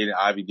guy like Jaden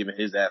Ivey, given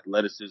his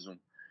athleticism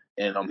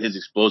and his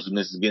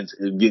explosiveness, getting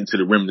to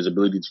the rim, and his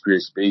ability to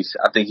create space.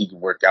 I think he can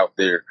work out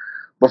there.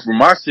 But for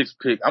my sixth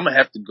pick, I'm gonna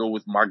have to go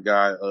with my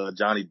guy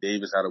Johnny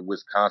Davis out of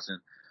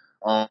Wisconsin.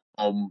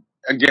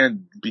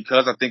 Again,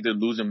 because I think they're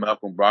losing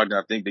Malcolm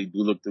Brogdon, I think they do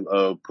look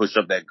to push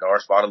up that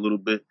guard spot a little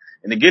bit.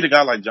 And to get a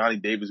guy like Johnny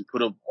Davis who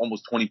put up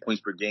almost 20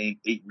 points per game,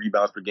 8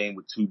 rebounds per game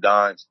with 2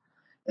 dimes,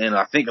 and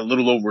I think a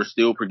little over a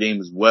steal per game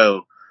as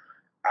well.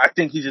 I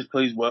think he just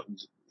plays well.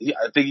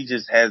 I think he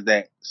just has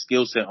that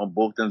skill set on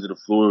both ends of the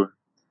floor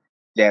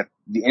that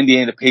the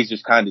Indiana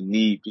Pacers kind of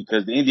need,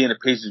 because the Indiana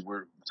Pacers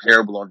were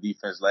terrible on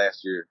defense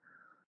last year.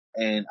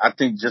 And I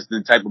think just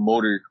the type of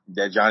motor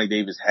that Johnny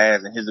Davis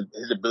has and his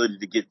ability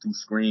to get through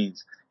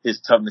screens,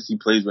 his toughness he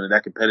plays with, and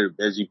that competitive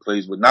edge he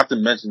plays with, not to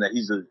mention that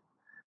he's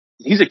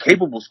a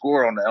capable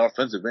scorer on the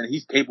offensive end.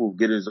 He's capable of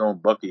getting his own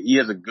bucket. He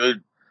has a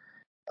good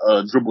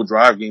dribble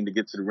drive game to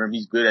get to the rim.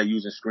 He's good at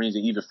using screens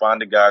and even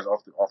finding guys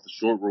off the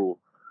short roll.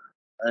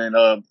 And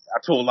I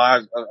told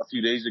Live a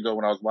few days ago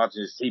when I was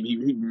watching his team, he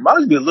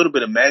reminds me a little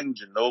bit of Manu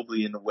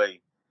Ginobili in a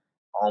way.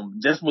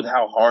 Just with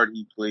how hard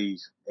he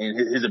plays and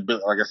his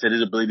ability, like I said,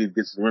 his ability to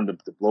get to the rim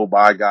to blow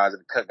by guys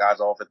and to cut guys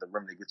off at the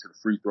rim to get to the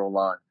free throw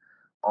line.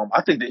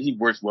 I think that he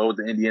works well with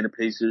the Indiana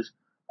Pacers.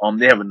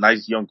 They have a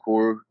nice young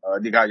core.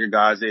 They got your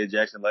guy Isaiah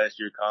Jackson last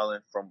year,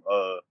 Colin from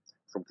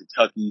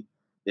Kentucky.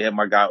 They have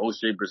my guy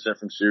O'Shea Brissett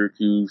from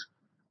Syracuse.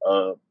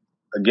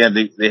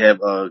 Again, they have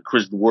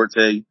Chris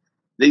Duarte.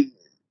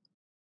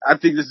 I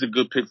think this is a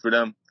good pick for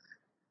them,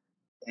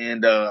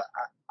 and I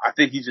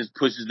think he just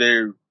pushes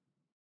their.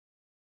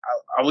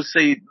 I would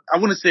say, I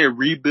wouldn't say a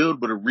rebuild,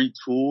 but a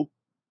retool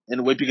in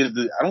a way, because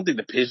I don't think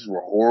the Pacers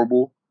were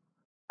horrible.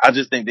 I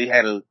just think they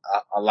had a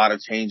lot of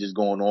changes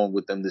going on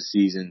with them this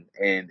season,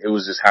 and it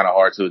was just kind of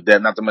hard to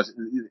adapt. Not to much,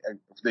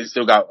 they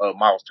still got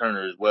Miles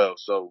Turner as well,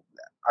 so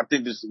I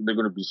think they're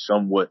going to be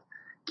somewhat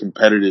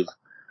competitive.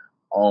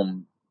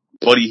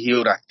 Buddy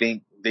Hield, I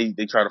think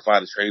they try to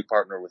find a trade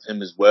partner with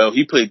him as well.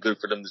 He played good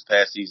for them this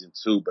past season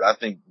too, but I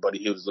think Buddy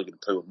Hield is looking to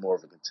play with more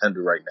of a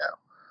contender right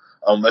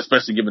now,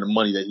 especially given the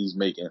money that he's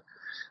making.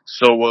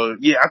 So,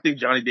 yeah, I think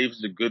Johnny Davis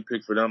is a good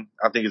pick for them.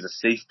 I think it's a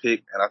safe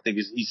pick, and I think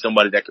he's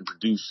somebody that can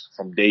produce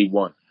from day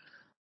one.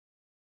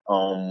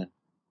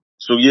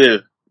 So yeah,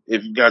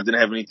 if you guys didn't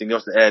have anything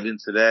else to add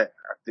into that,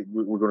 I think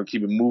we're going to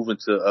keep it moving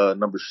to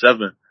number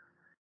 7,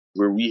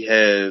 where we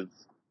have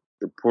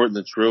the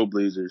Portland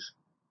Trailblazers.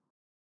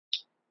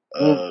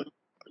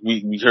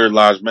 We heard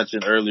Lodge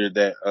mention earlier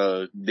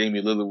that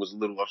Damian Lillard was a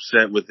little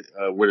upset with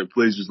where the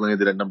Blazers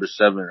landed at number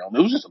 7.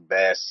 It was just a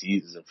bad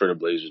season for the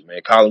Blazers,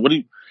 man.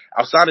 Colin,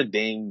 outside of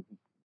Dame,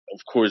 of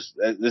course,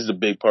 this is a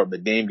big part,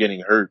 but Dame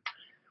getting hurt,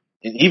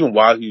 and even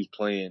while he was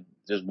playing,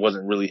 just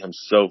wasn't really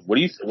himself. What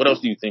else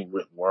do you think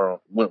went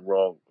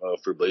wrong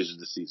for the Blazers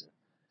this season?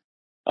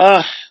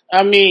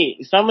 I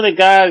mean, some of the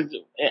guys,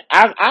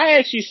 I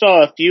actually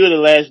saw a few of the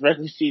last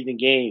regular season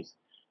games.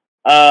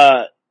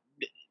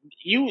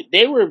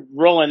 They were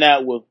rolling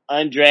out with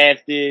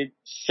undrafted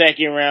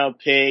second round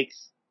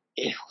picks.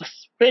 It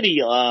was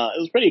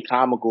pretty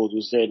comical to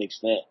a certain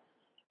extent.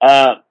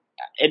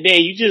 And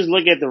then you just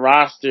look at the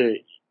roster,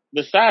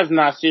 besides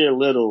Nasir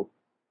Little,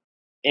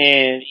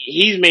 and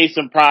he's made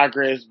some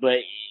progress, but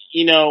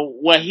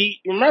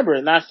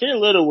remember, Nasir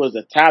Little was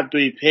a top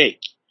 3 pick.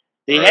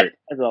 They had him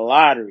as a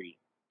lottery.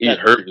 He's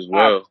hurt as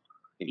well.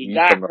 He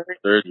got hurt.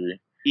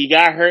 Surgery. He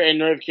got hurt in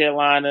North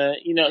Carolina.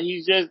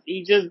 He's just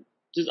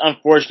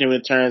unfortunate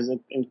when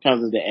it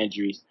comes to the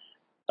injuries.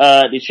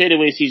 They traded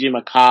away CJ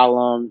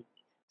McCollum.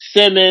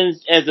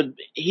 Simmons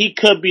he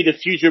could be the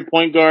future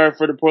point guard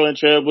for the Portland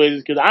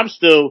Trailblazers, because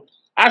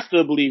I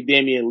still believe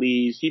Damian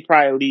leaves. He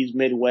probably leaves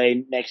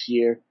midway next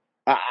year.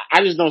 I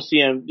just don't see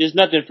him. There's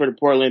nothing for the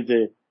Portland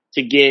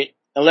to get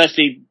unless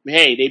they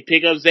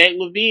pick up Zach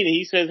LaVine and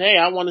he says, hey,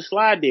 I want to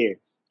slide there.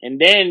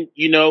 And then,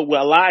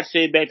 what Lodge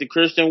said back to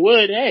Christian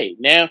Wood, hey,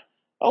 now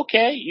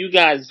Okay, you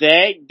got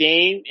Zach,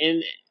 Dame,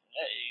 and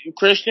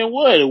Christian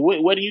Wood.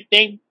 What do you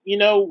think?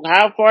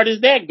 How far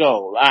does that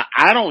go?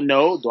 I don't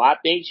know. Do I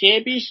think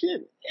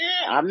championship?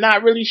 I'm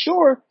not really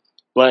sure,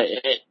 but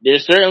they're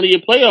certainly a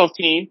playoff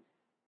team.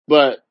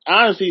 But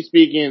honestly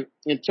speaking,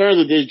 in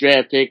terms of this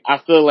draft pick, I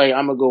feel like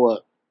I'm gonna go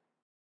up.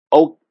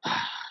 Oh,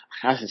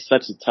 that's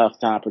such a tough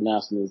time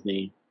pronouncing his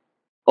name.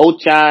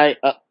 Ochai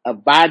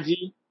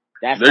Abaji.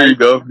 That's how There you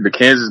go. The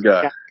Kansas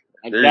guy.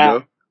 I There you got.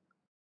 go.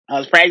 I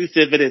was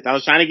practicing for this. I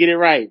was trying to get it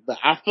right, but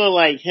I feel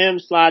like him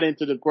sliding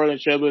into the Portland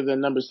Trailblazers at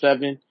number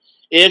 7.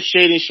 If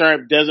Shaden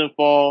Sharp doesn't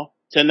fall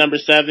to number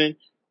 7,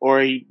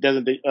 or he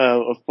doesn't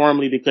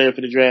formally declare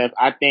for the draft,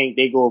 I think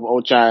they go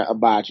with Ochai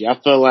Abaji.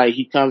 I feel like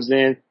he comes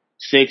in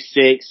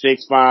 6'6",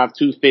 6'5",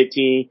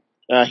 215.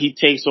 He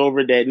takes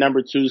over that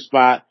number 2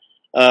 spot.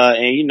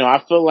 And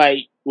I feel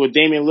like with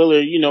Damian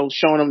Lillard,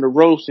 showing him the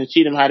ropes and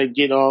teaching him how to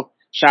get off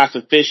shots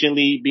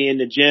efficiently, be in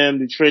the gym,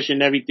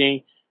 nutrition,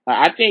 everything.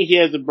 I think he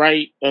has a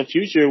bright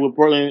future with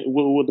Portland,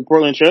 with the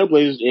Portland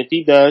Trailblazers. If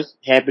he does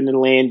happen to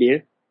land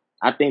there,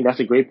 I think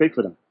that's a great pick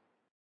for them.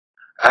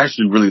 I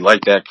actually really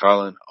like that,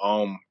 Colin.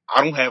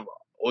 I don't have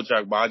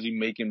Ochai Baji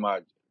making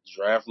my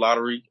draft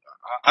lottery.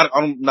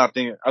 I'm not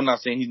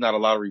saying he's not a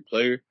lottery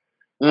player.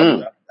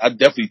 Mm, I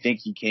definitely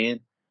think he can,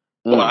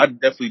 but mm, I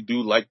definitely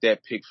do like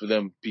that pick for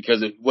them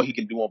because of what he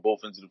can do on both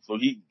ends of the floor.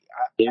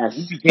 yes.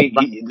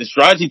 The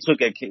strides he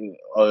took at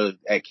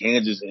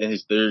Kansas in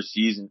his third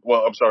season.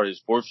 Well, I'm sorry,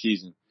 his fourth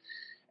season.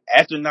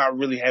 After not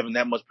really having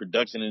that much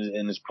production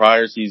in his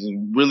prior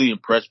season, really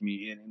impressed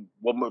me. And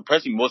what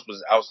impressed me most was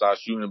his outside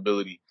shooting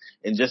ability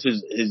and just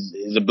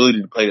his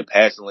ability to play the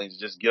passing lanes,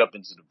 just get up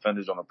into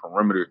defenders on the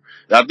perimeter.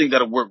 And I think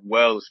that'll work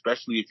well,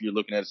 especially if you're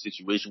looking at a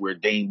situation where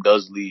Dame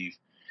does leave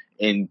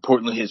and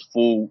Portland hits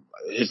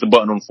the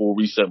button on full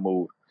reset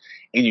mode,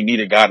 and you need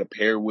a guy to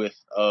pair with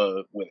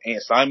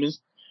Ant Simons.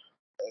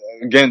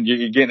 Again,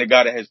 you're getting a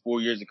guy that has 4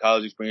 years of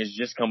college experience,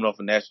 just coming off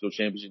a national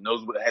championship,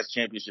 has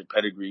championship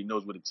pedigree,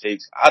 knows what it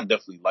takes. I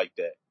definitely like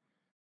that.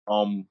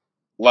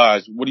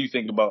 Lodge, what do you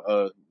think about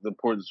the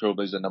Portland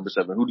Trailblazers at number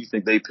 7? Who do you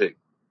think they pick?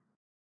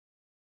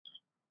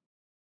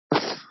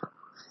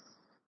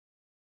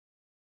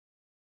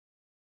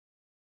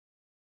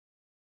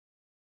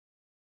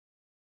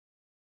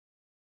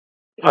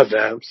 My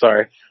bad. I'm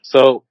sorry.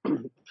 So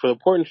for the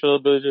Portland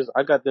Trailblazers,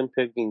 I got them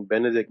picking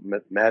Benedict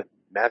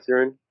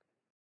Mathurin.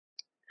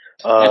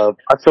 I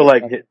feel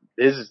like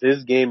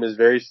his game is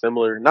very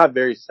similar, not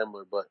very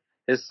similar, but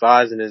his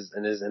size and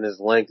his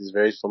length is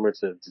very similar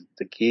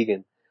to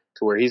Keegan,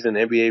 to where he's an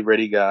NBA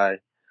ready guy,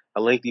 a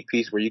lengthy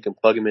piece where you can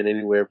plug him in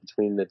anywhere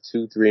between the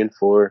 2, 3, and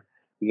 4.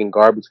 He can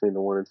guard between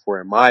the 1 and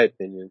 4, in my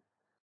opinion,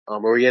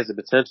 or he has the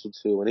potential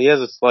to, and he has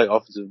a slight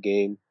offensive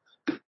game,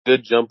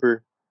 good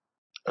jumper.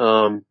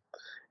 Um,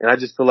 and I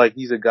just feel like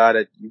he's a guy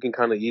that you can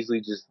kind of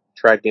easily just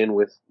track in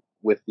with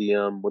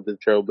the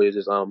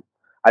Trailblazers.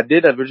 I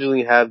did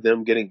originally have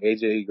them getting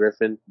AJ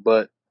Griffin,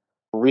 but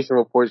from recent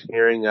reports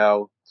hearing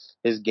how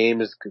his game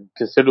is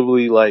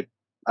considerably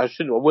I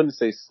wouldn't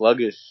say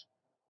sluggish,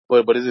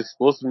 but his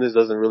explosiveness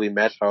doesn't really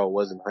match how it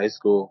was in high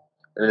school,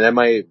 and that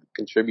might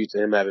contribute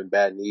to him having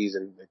bad knees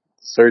and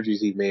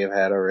surgeries he may have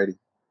had already.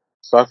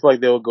 So I feel like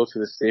they will go to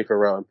the safer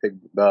route and pick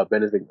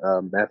Benedict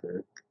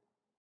Mathurin.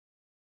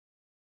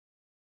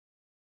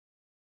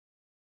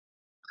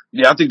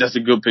 Yeah, I think that's a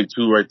good pick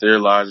too, right there,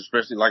 Lodge.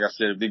 Especially like I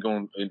said, if they're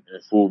going in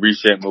full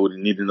reset mode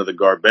and need another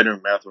guard,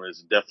 Benedict Mathurin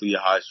is definitely a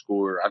high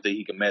scorer. I think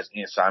he can match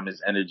Ant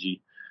Simon's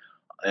energy,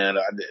 and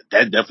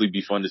that'd definitely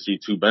be fun to see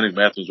too. Benedict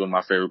Mathurin is one of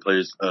my favorite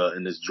players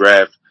in this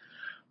draft.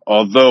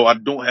 Although I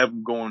don't have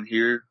him going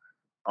here.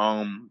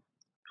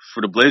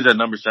 For the Blazers at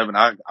number 7,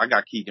 I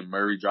got Keegan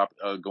Murray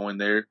going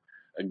there.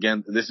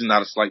 Again, this is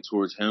not a slight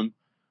towards him.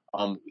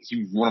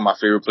 He's one of my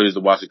favorite players to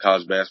watch in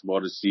college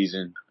basketball this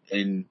season.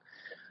 And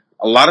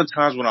a lot of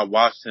times when I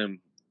watched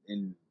him,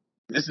 and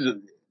this is,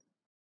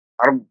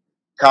 I don't,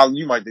 Colin,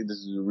 you might think this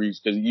is a reach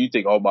because you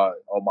think all my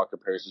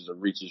comparisons are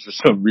reaches for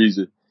some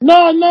reason.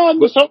 No.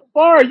 But So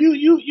far,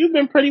 you've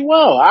been pretty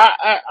well.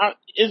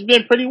 It's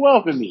been pretty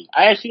well for me.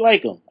 I actually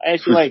like him.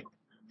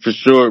 for, for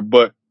sure,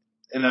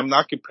 and I'm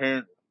not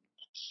comparing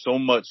so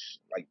much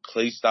like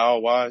play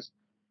style wise,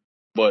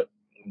 but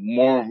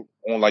more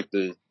on like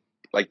the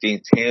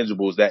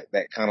intangibles that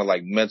kind of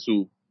like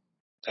mental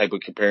type of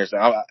comparison.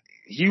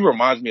 He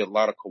reminds me a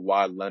lot of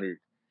Kawhi Leonard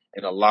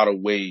in a lot of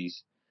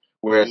ways,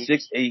 where at Mhm.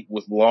 6'8"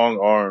 with long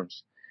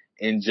arms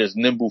and just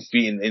nimble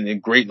feet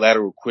and great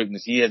lateral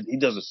quickness, he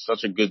does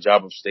such a good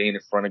job of staying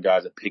in front of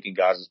guys and picking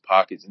guys'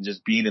 pockets and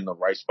just being in the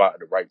right spot at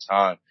the right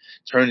time,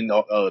 turning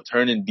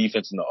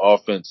defense into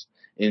offense.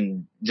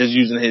 And just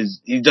using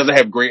he doesn't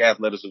have great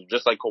athleticism,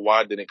 just like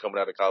Kawhi didn't coming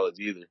out of college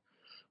either.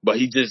 But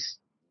he just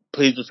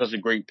plays with such a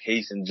great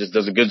pace and just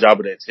does a good job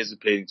of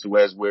anticipating to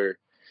as where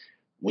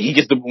when he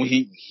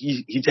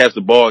taps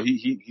the ball,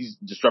 he's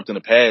disrupting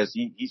the pass.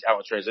 He's out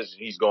in transition.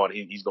 He's going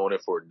in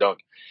for a dunk,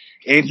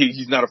 and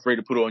he's not afraid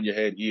to put it on your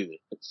head either.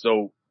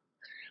 So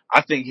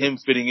I think him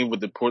fitting in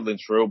with the Portland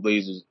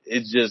Trailblazers,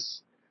 it's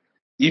just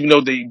even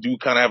though they do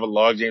kind of have a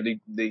logjam,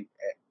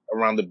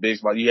 around the big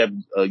spot. You have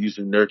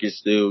Yusuf Nurkic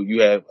still.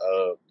 You have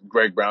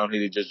Greg Brown, who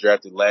they just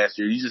drafted last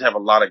year. You just have a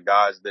lot of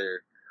guys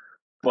there.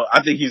 But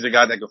I think he's a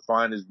guy that could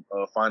find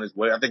his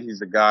way. I think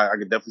he's a guy I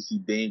could definitely see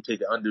Dame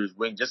taking under his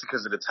wing just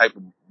because of the type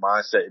of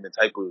mindset and the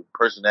type of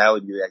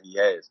personality that he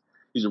has.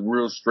 He's a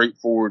real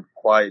straightforward,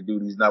 quiet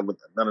dude. He's not with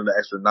none of the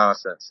extra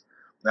nonsense.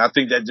 And I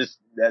think that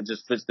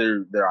just fits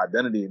their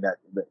identity and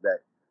that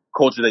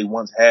culture they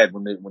once had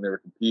when they were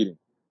competing.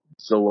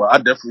 So I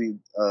definitely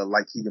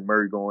like Keegan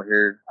Murray going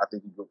here. I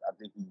think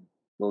he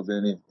goes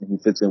in and he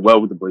fits in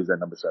well with the Blazers at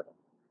number 7.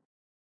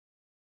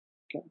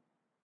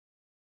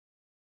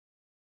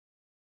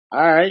 All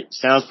right,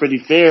 sounds pretty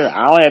fair.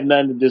 I don't have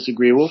nothing to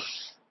disagree with.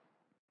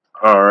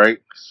 All right.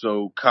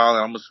 So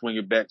Colin, I'm gonna swing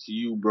it back to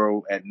you,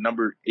 bro. At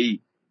number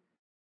 8,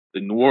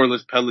 the New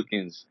Orleans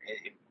Pelicans.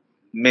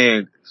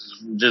 Man,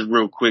 just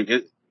real quick,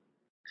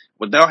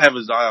 without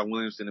having Zion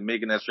Williamson and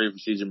making that trade for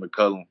CJ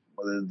McCollum,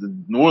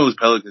 the New Orleans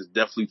Pelicans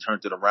definitely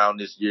turned it around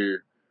this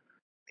year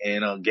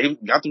and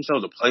got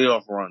themselves a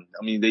playoff run.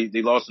 I mean,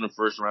 they lost in the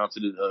first round to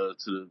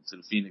the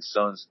Phoenix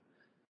Suns,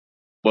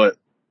 but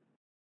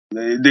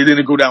they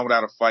didn't go down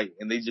without a fight,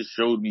 and they just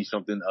showed me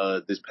something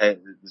this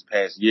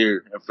past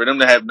year. And for them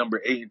to have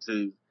number 8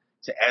 to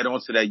add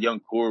on to that young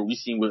core, we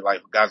seen with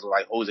like guys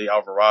like Jose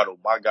Alvarado,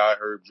 my guy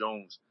Herb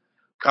Jones.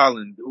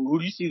 Colin, who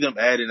do you see them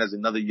adding as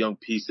another young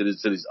piece to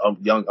this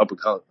young up and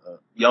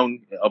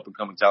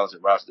coming talented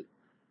roster?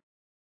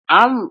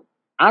 I'm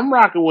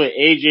rocking with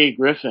AJ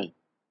Griffin.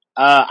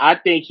 I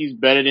think he's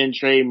better than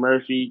Trey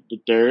Murphy the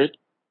third.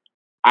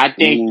 I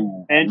think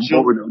Ooh,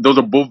 potential, those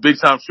are both big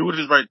time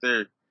shooters right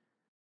there.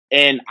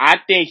 and I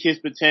think his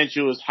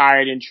potential is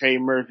higher than Trey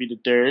Murphy the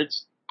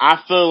third's. I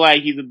feel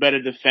like he's a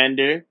better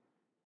defender,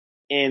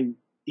 and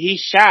he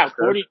shot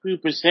Okay.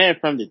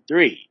 43% from the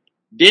three.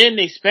 Didn't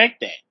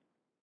expect that.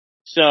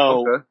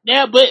 So Okay.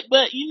 yeah, but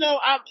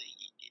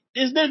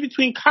there's difference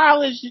between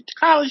college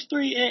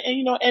three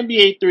and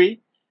NBA three.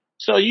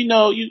 So you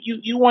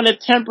want to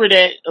temper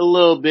that a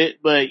little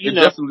bit, but It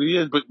definitely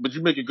is, but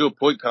you make a good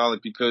point,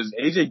 Colin, because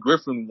AJ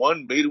Griffin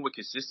made it with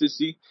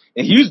consistency,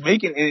 and he was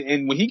making,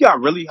 and when he got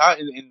really hot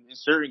in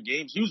certain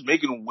games, he was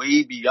making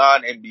way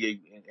beyond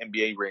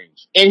NBA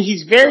range. and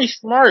he's very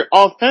smart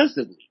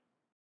offensively.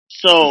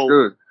 For So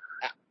sure.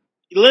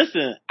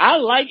 listen, I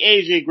like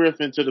AJ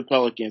Griffin to the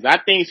Pelicans. I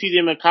think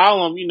CJ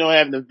McCollum,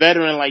 having a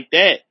veteran like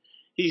that,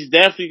 he's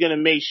definitely going to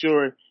make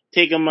sure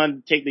take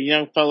the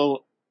young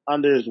fellow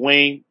under his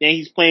wing. Then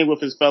he's playing with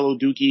his fellow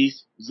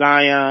Dukies,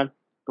 Zion,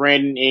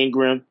 Brandon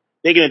Ingram.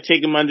 They're going to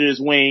take him under his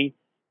wing.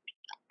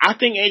 I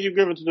think AJ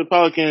Griffin to the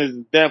Pelicans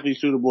is definitely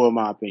suitable in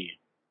my opinion.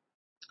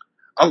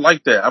 I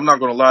like that. I'm not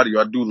gonna lie to you.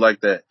 I do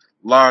like that.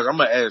 Lars, I'm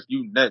gonna ask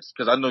you next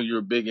because I know you're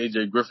a big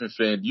AJ Griffin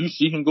fan. Do you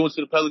see him going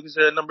to the Pelicans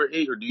here at number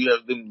 8, or do you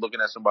have them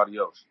looking at somebody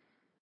else?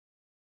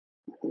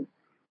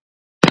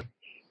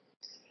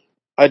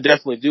 I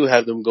definitely do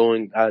have them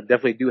going. I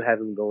definitely do have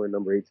him going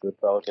number 8 to the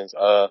Pelicans.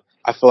 I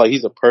feel like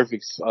he's a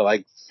perfect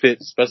fit,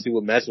 especially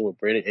with matching with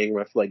Brandon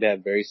Ingram. I feel like they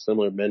have very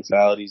similar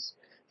mentalities.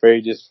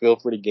 Very just feel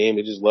for the game.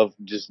 They just love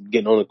just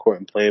getting on the court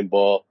and playing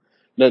ball.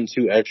 Nothing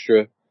too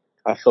extra.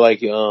 I feel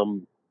like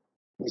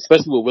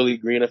especially with Willie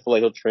Green, I feel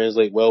like he'll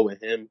translate well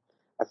with him.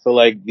 I feel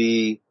like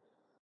the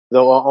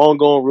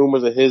ongoing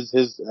rumors of his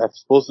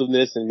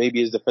explosiveness and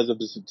maybe his defensive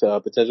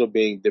potential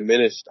being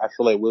diminished, I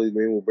feel like Willie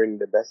Green will bring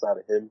the best out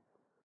of him.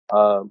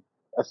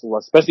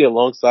 Especially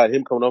alongside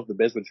him coming off the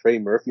bench with Trey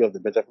Murphy off the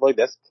bench. I feel like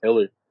that's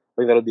killer. I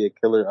think that'll be a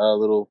killer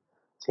little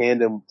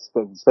tandem,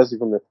 especially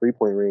from the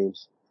 3-point range.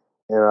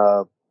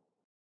 And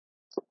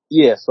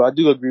yeah, so I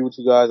do agree with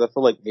you guys. I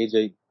feel like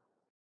AJ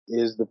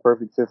is the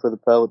perfect fit for the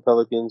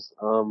Pelicans.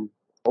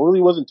 I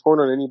really wasn't torn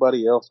on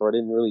anybody else, or I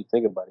didn't really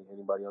think about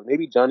anybody else.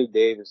 Maybe Johnny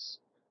Davis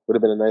would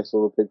have been a nice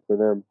little pick for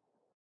them.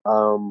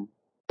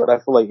 But I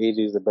feel like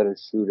AJ is the better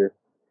shooter.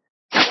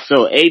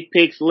 So 8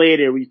 picks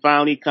later, we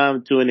finally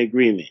come to an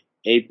agreement.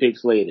 8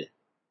 picks later.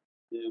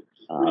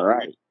 All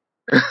right.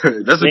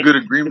 That's a good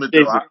agreement,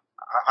 though.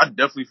 I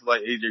definitely feel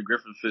like AJ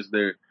Griffin fits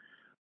there.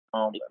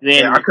 And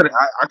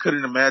I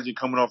couldn't imagine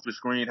coming off the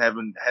screen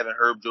having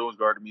Herb Jones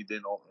guarding me,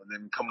 then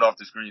coming off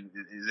the screen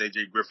is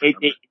AJ Griffin.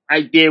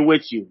 Right there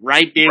with you.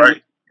 Right there.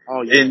 Right.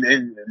 Oh yeah.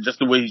 And just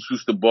the way he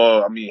shoots the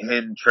ball. I mean,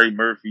 him, Trey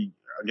Murphy,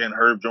 again,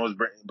 Herb Jones,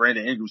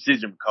 Brandon Ingram,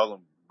 CJ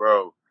McCollum,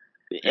 bro.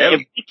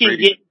 If we can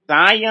get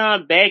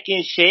Zion back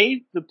in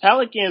shape, the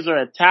Pelicans are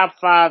a top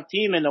 5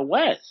 team in the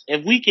West.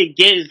 If we could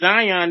get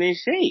Zion in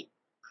shape.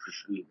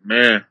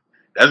 Man,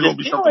 that's going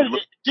to be something.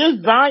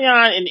 Just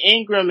Zion and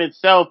Ingram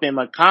itself and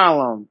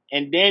McCollum,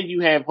 and then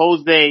you have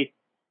Jose.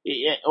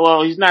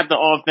 Well, he's not the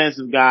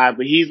offensive guy,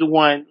 but he's the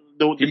one.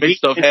 He makes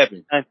stuff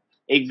happen.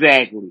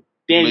 Exactly.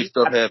 Then he makes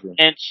stuff happen.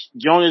 And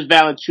Jonas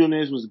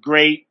Valanciunas was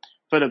great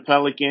for the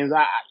Pelicans.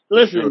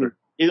 Listen, sure.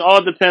 It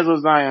all depends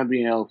on Zion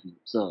being healthy.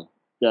 So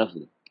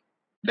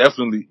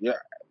definitely, yeah,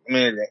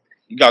 man.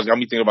 You guys got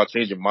me thinking about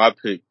changing my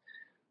pick.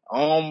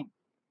 I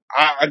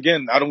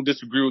don't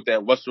disagree with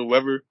that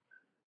whatsoever.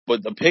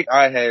 But the pick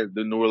I had,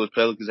 the New Orleans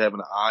Pelicans having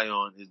an eye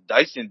on, is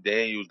Dyson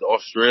Daniels, the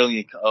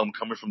Australian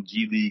coming from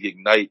G League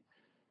Ignite.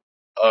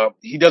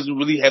 He doesn't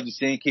really have the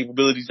same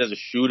capabilities as a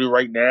shooter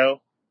right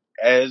now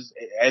as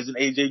an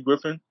AJ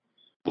Griffin.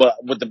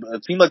 But with a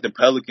team like the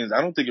Pelicans,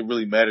 I don't think it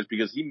really matters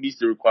because he meets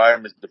the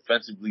requirements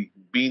defensively.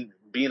 Being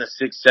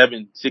a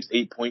 6'7",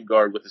 6'8" point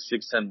guard with a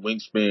 6'10"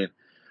 wingspan,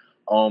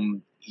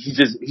 he's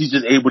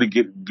just able to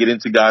get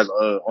into guys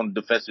on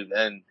the defensive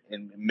end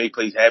and make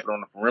plays happen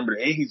on the perimeter.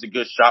 And he's a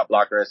good shot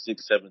blocker at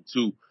 6'7"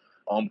 too.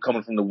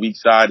 Coming from the weak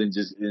side and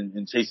just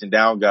and chasing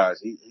down guys.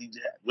 He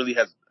really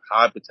has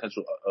high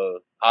potential,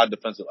 high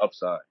defensive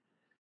upside.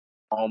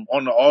 On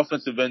the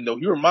offensive end though,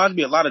 he reminds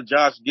me a lot of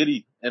Josh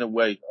Giddey in a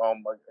way.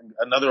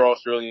 Another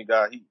Australian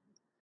guy. He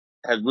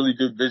has really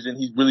good vision.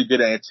 He's really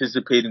good at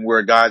anticipating where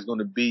a guy's going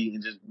to be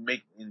and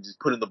just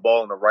putting the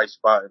ball in the right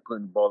spot and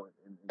putting the ball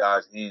in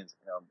guys' hands.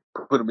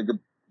 Put him in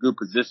good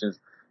positions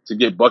to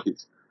get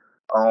buckets.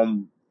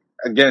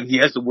 Again, he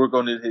has to work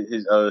on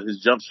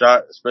his jump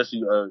shot,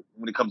 especially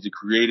when it comes to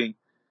creating.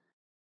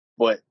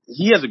 But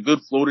he has a good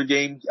floater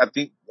game. I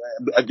think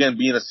again,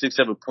 being a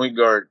 6'7" point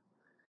guard,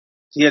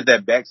 he has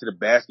that back to the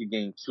basket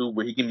game too,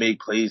 where he can make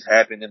plays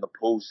happen in the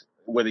post,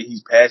 whether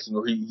he's passing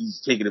or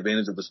he's taking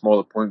advantage of the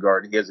smaller point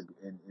guard. He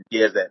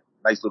has that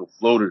nice little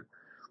floater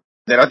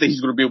that I think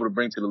he's going to be able to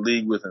bring to the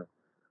league with him.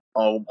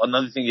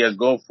 Another thing he has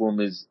going for him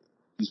is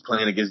he's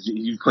playing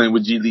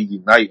with G League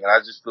Ignite, and I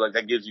just feel like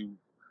that gives you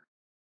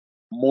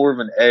more of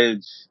an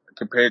edge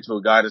compared to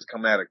a guy that's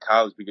coming out of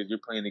college because you're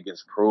playing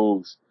against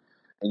pros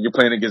and you're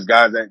playing against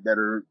guys that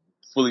are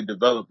fully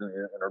developed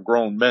and are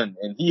grown men,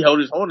 and he held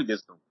his own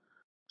against them.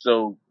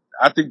 So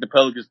I think the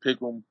Pelicans pick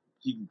him.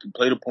 He can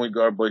play the point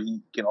guard, but he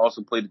can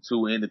also play the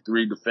 2 and the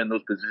 3, defend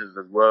those positions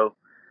as well.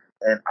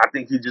 And I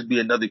think he'd just be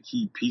another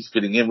key piece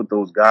fitting in with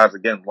those guys.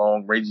 Again,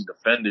 long, rangy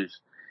defenders,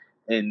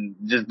 and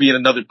just being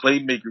another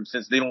playmaker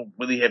since they don't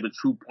really have a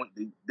true point.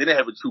 They didn't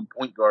have a true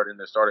point guard in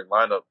their starting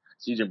lineup.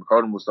 CJ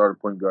McCollum will start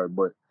a point guard,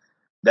 but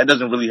that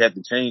doesn't really have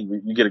to change.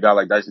 You get a guy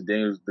like Dyson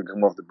Daniels to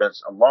come off the bench,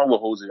 along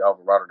with Jose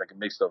Alvarado, that can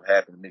make stuff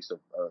happen and make stuff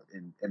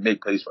and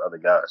make plays for other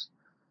guys.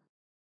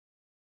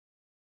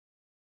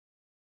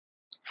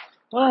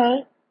 All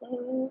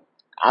right.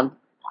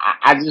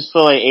 I just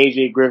feel like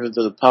AJ Griffin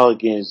to the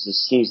Pelicans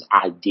just seems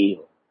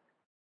ideal.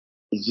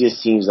 It just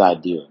seems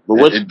ideal.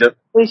 But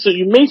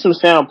you made some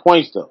sound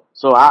points though,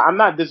 so I'm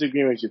not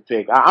disagreeing with your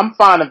pick. I'm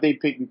fine if they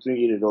pick between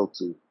either of those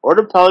two or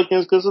the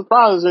Pelicans could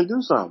surprise and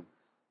do something.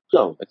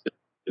 So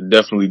it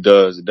definitely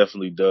does. It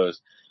definitely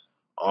does.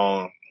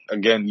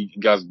 Again, you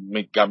guys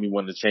got me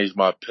wanting to change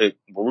my pick,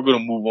 but we're gonna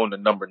move on to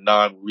number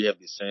 9. Where we have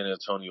the San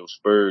Antonio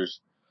Spurs.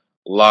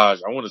 Laj,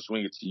 I want to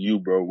swing it to you,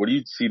 bro. What do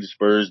you see the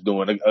Spurs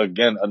doing?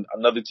 Again,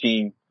 another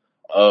team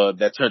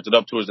that turned it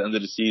up towards the end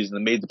of the season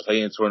and made the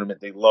play-in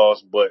tournament. They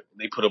lost, but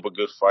they put up a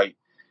good fight.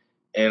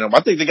 And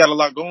I think they got a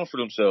lot going for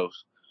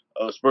themselves.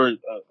 Spurs,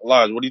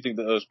 Laj, what do you think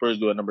the Spurs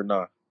do at number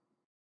 9?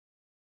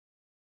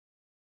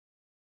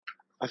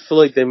 I feel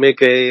like they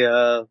make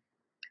I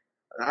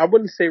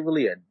wouldn't say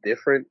really a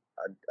different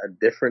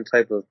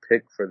type of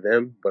pick for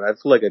them, but I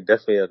feel like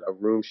definitely a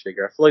room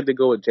shaker. I feel like they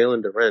go with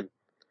Jalen Duren.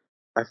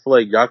 I feel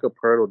like Jakob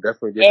Poeltl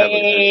definitely did have a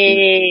good season.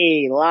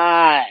 Hey,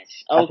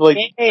 Lodge.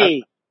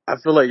 Okay. I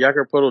feel like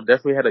Jakob Poeltl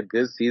definitely had a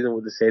good season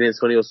with the San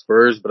Antonio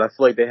Spurs, but I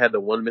feel like they had the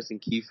one missing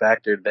key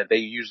factor that they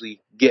usually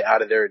get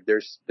out of their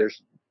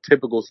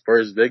typical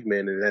Spurs big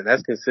man, and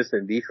that's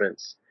consistent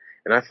defense.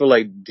 And I feel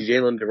like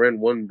Jalen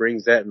Duren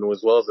brings that, and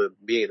as well as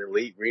being an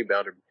elite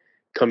rebounder,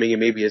 coming in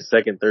maybe his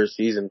second, third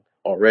season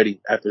already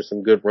after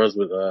some good runs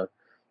with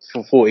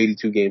full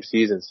 82 game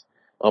seasons.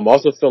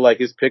 Also feel like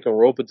his pick and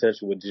roll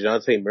potential with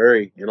DeJounte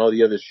Murray and all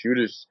the other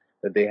shooters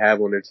that they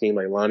have on their team,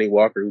 like Lonnie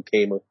Walker, who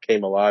came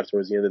alive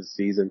towards the end of the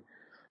season.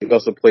 He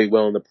also played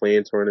well in the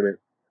play-in tournament.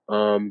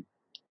 Keldon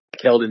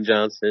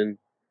Johnson,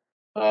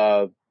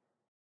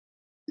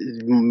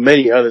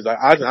 many others.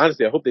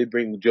 Honestly, I hope they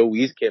bring Joe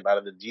Wieskamp out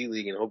of the G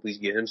League and hopefully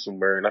get him some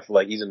burn. I feel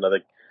like he's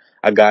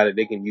a guy that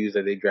they can use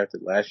that they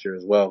drafted last year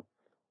as well.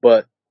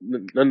 But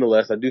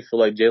nonetheless, I do feel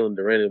like Jalen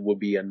Duren would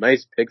be a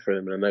nice pick for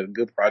them and a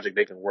good project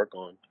they can work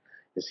on.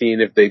 And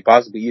seeing if they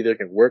possibly either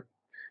can work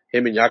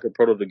him and Jakob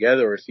Poeltl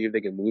together or see if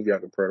they can move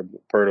Jakob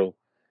Poeltl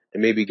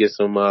and maybe get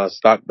some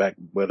stock back,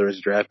 whether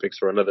it's draft picks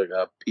or another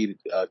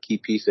key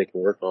piece they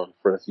can work on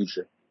for the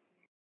future.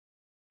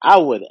 I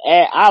want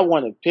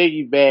to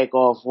piggyback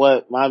off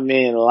what my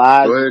man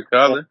Lodge. Go ahead,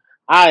 Colin.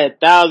 I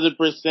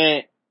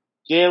 1,000%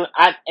 Jalen.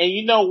 And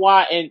you know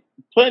why? And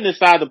putting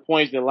aside the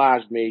points that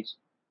Lodge makes,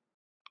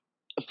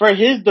 for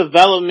his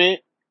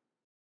development,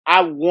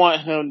 I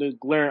want him to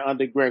learn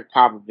under Greg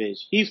Popovich.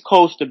 He's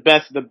coached the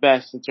best of the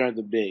best in terms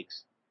of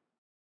bigs.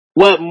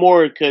 What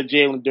more could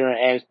Jalen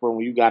Duren ask for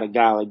when you got a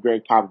guy like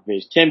Greg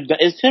Popovich?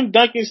 Is Tim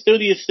Duncan still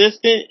the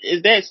assistant?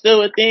 Is that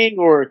still a thing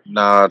or?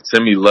 Nah,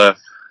 Timmy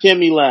left.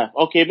 Timmy left.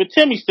 Okay, but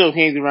Timmy still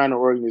hangs around the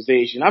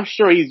organization. I'm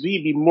sure he'd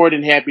be more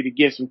than happy to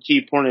give some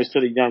key pointers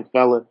to the young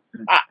fella.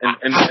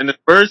 And the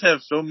Spurs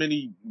have so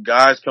many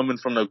guys coming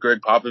from the Greg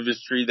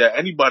Popovich tree that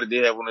anybody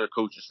they have on their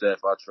coaching staff,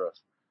 I trust.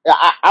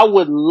 I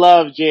would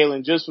love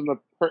Jalen just from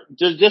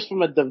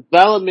a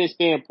development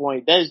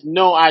standpoint. There's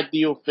no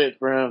ideal fit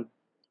for him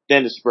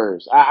than the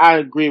Spurs. I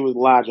agree with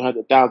Lodge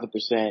 100,000%.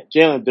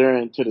 Jalen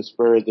Duren to the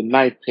Spurs, the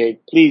ninth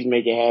pick. Please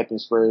make it happen,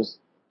 Spurs.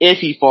 If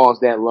he falls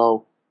that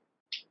low.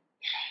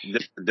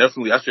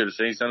 Definitely, I share the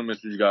same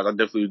sentiments with you guys. I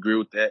definitely agree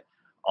with that.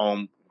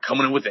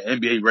 Coming in with an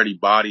NBA ready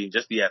body and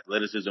just the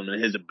athleticism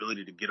and his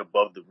ability to get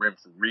above the rim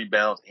for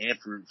rebounds and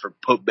for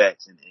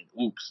putbacks and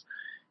oops.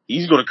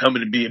 He's going to come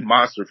in and be a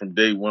monster from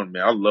day one,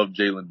 man. I love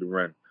Jalen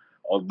Duren.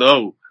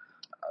 Although,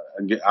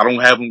 I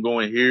don't have him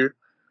going here.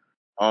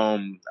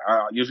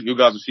 You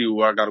guys will see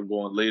where I got him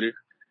going later.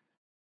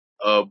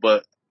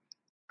 But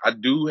I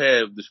do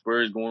have the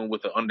Spurs going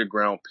with an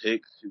underground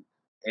pick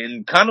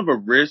and kind of a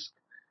risk.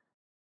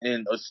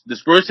 And the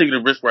Spurs taking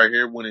a risk right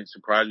here wouldn't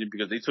surprise me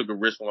because they took a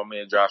risk on my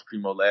man Josh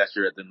Primo last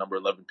year at the number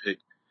 11 pick.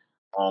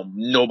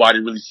 Nobody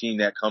really seen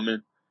that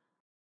coming.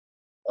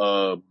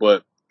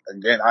 But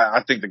again,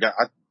 I think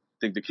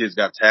the kid's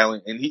got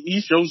talent and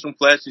he shows some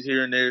flashes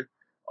here and there,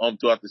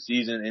 throughout the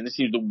season and it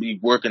seems to be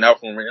working out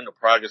for him and in the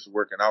progress of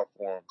working out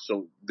for him.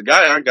 So the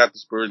guy I got the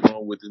Spurs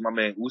going with is my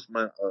man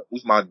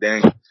Usman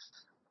Deng,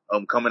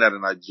 coming out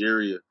of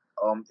Nigeria.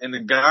 And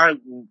the guy,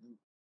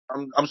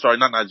 I'm sorry,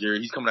 not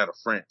Nigeria. He's coming out of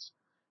France.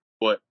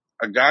 But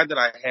a guy that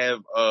I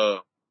have,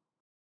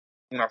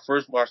 when I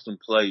first watched him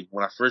play,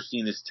 when I first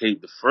seen his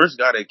tape, the first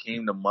guy that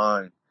came to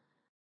mind,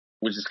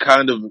 which is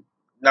kind of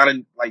not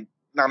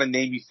a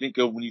name you think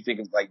of when you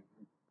think of like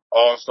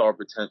all-star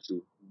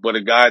potential, but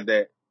a guy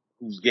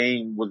whose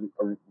game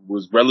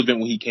was relevant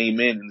when he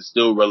came in and is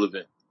still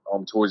relevant,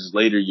 towards his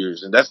later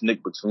years. And that's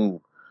Nick Batum.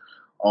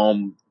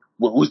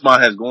 What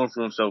Usman has going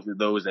for himself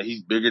though is that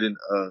he's bigger than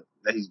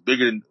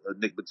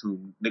Nick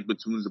Batum. Nick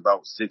Batum is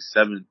about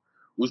 6'7".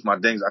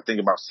 Usman Deng's I think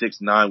about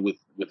 6'9" with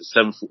a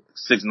 6'9",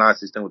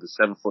 6'10" with a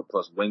 7 foot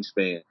plus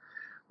wingspan.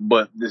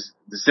 But the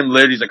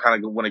similarities I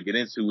kind of want to get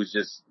into is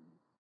just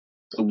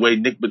the way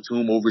Nick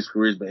Batum over his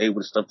career has been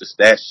able to stuff the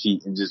stat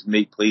sheet and just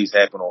make plays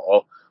happen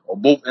on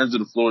both ends of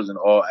the floors and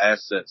all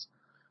assets.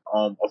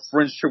 A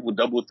French triple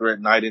double threat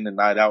night in and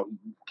night out,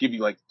 give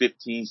you like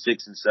 15,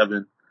 6, and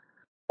 7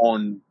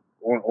 on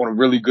a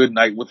really good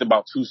night with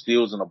about 2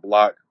 steals and a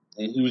block.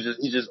 And he's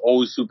just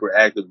always super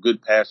active,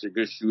 good passer,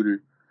 good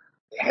shooter.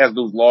 Has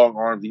those long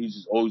arms and he's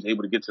just always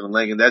able to get to the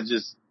lane. And that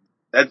just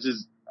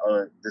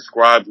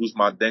describes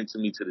Usman Deng to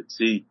me to the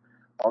T.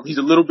 He's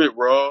a little bit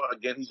raw.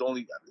 Again, he's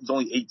only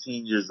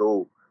 18 years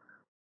old.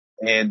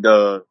 And,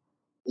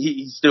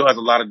 he still has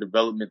a lot of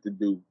development to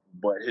do.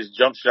 But his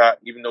jump shot,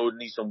 even though it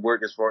needs some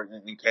work as far as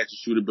in catch and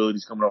shoot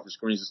abilities coming off the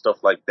screens and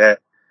stuff like that,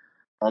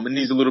 it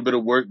needs a little bit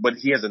of work, but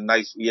he has a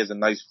nice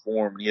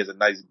form and he has a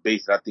nice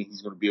base that I think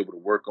he's going to be able to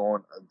work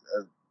on.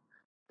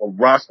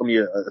 A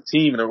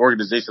team and an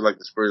organization like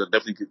the Spurs,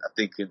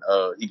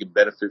 he can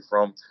benefit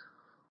from.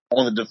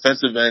 On the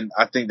defensive end,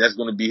 I think that's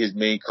going to be his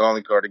main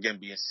calling card. Again,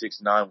 being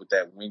 6'9" with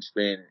that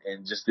wingspan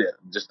and just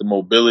the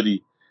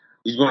mobility.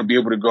 He's going to be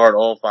able to guard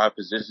all 5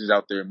 positions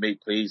out there and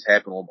make plays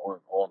happen on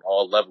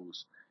all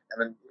levels. And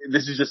then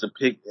this is just a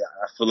pick.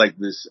 I feel like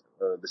the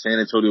San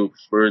Antonio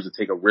Spurs will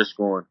take a risk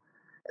on.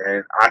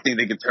 And I think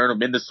they can turn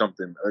him into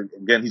something.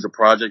 Again, he's a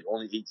project,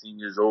 only 18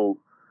 years old.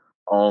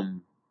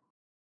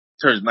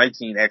 Turns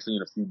 19 actually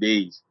in a few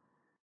days.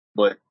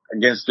 But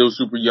again, still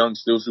super young,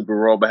 still super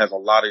raw, but has a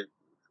lot of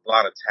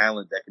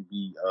talent that could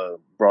be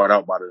brought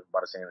out by the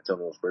San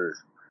Antonio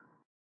Spurs.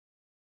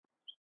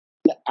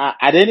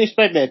 I didn't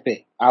expect that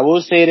pick. I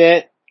will say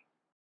that.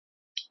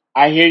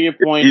 I hear your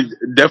point. He's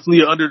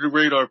definitely under the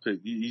radar pick.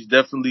 He's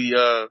definitely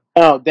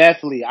Oh,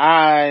 definitely.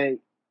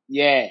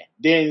 Didn't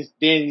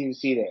even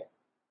see that.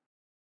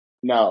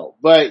 No,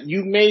 but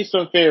you made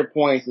some fair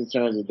points in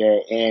terms of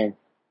that, and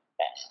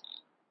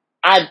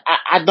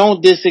I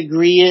don't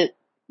disagree it,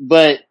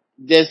 but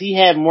does he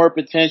have more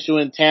potential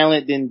and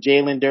talent than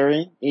Jalen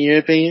Duren, in your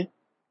opinion?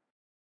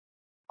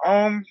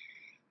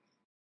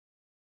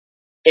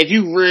 If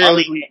you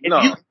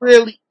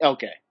really,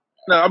 okay.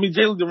 No, I mean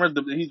Jalen Duren,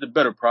 he's the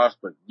better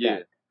prospect,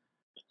 yeah.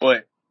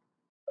 But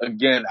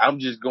again, I'm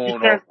just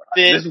going off.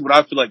 This is what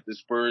I feel like the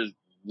Spurs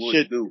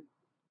would do.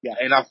 Yeah.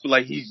 And I feel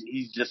like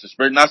he's just a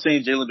Spurs. Not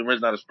saying Jalen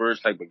Duren's not a Spurs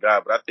type of guy,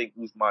 but I think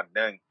Usman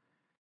Deng,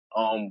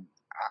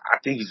 I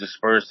think he's a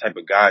Spurs type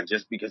of guy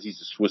just because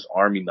he's a Swiss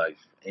Army knife.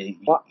 And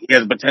he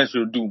has the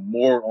potential to do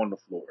more on the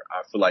floor,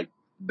 I feel like,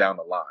 down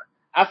the line.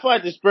 I feel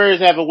like the Spurs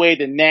have a way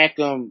to knack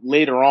him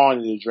later on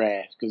in the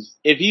draft. Because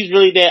if he's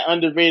really that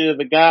underrated of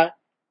a guy,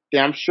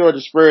 then I'm sure the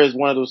Spurs is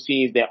one of those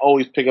teams that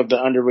always pick up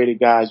the underrated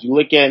guys. You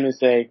look at him and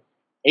say,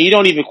 and you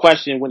don't even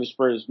question when the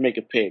Spurs make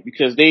a pick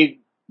because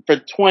for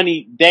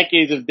 20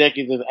 decades of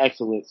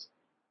excellence.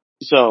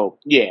 So,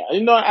 yeah,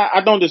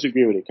 I don't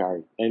disagree with it,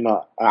 Kyrie.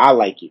 I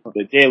like it.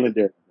 The Jalen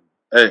Duren.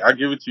 Hey, I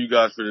give it to you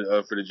guys for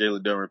the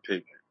Jalen Duren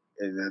pick.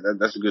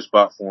 That's a good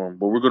spot for him.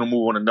 But we're going to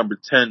move on to number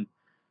 10.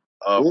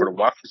 For the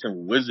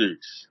Washington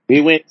Wizards.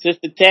 We went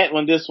just to tat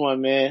on this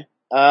one, man.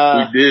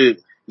 We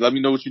did. Let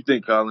me know what you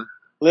think, Colin.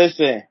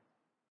 Listen,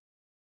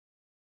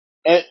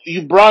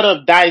 you brought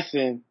up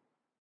Dyson,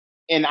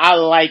 and I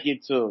like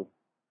it too.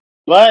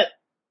 But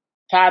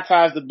Ty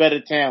Ty's the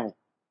better talent.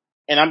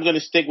 And I'm going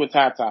to stick with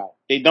Ty Ty.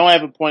 They don't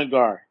have a point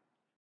guard.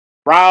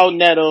 Raul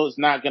Neto is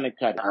not going to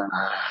cut it.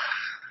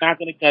 Not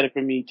going to cut it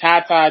for me.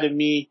 Ty to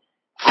me,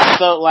 I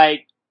felt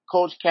like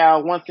Coach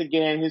Cal, once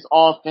again, his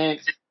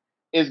offense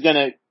is going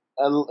to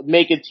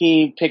make a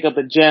team pick up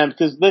a gem.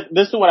 Because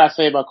this is what I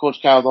say about Coach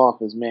Cal's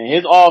offense, man.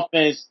 His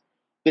offense,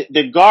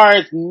 the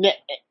guards,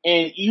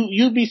 and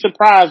you'd be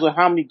surprised with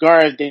how many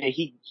guards that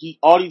he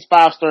all these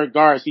 5-star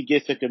guards he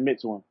gets to commit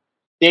to him.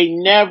 They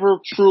never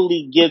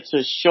truly get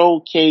to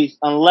showcase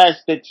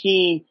unless the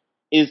team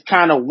is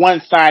kind of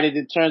one-sided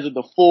in terms of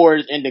the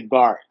forwards and the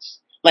guards.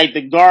 Like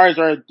the guards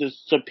are the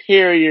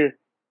superior,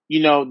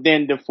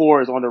 than the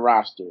forwards on the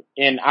roster.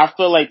 And I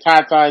feel like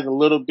Ty is a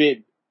little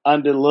bit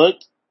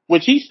underlooked,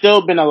 which he's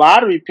still been a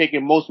lottery pick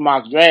in most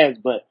mock drafts,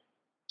 but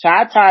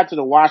Ty to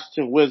the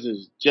Washington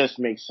Wizards just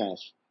makes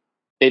sense.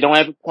 They don't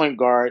have a point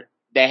guard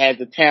that has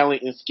the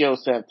talent and skill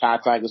set. Ty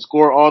can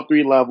score all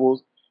 3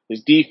 levels.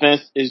 His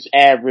defense is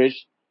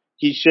average.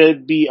 He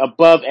should be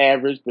above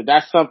average, but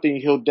that's something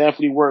he'll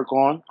definitely work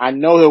on. I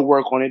know he'll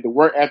work on it. The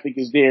work ethic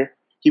is there.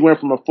 He went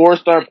from a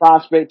 4-star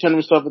prospect, turned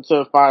himself into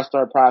a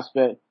 5-star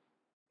prospect.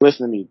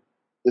 Listen to me.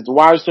 If the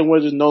Washington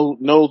Wizards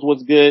knows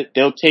what's good,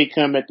 they'll take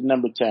him at the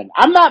number 10.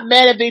 I'm not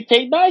mad if they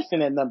take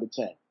Dyson at number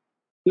 10.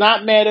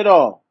 Not mad at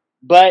all.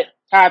 But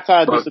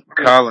Ty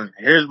disappeared. Colin,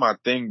 here's my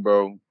thing,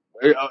 bro.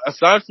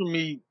 Aside from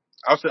me,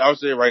 I'll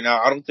say it right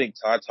now. I don't think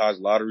Ty's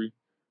lottery.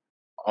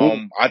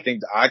 I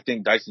think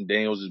Dyson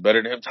Daniels is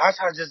better than him. Ty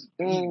just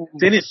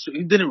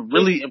he didn't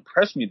really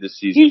impress me this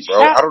season,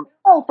 bro. I don't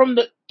know. From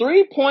the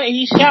 3-point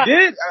he shot. He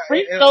did.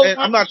 And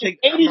I'm not taking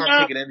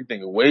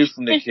anything away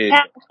from the kid.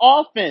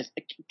 Cal's offense.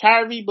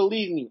 Kyrie,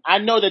 believe me, I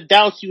know the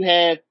doubts you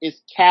have is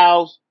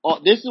Cal's.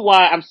 This is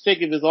why I'm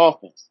sick of his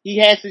offense. He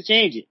has to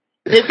change it.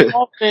 His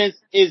offense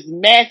is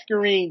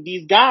masquerading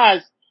these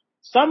guys.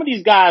 Some of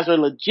these guys are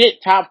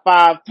legit top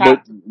 5.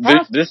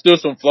 There's still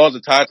some flaws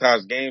of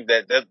Ty's game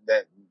that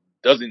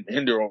doesn't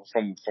hinder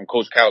from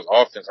Coach Cal's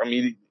offense. I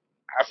mean,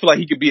 I feel like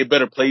he could be a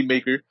better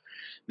playmaker.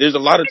 There's a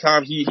lot of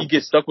times he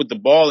gets stuck with the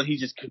ball and he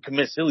just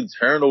commits silly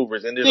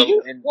turnovers. And at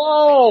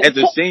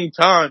the same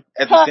time,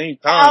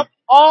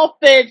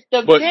 offense,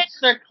 the bench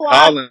are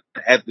Colin,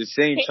 at the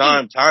same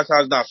time, Ty's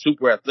not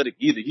super athletic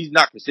either. He's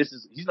not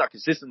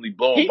consistently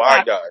blowing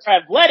by guys.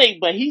 He's athletic,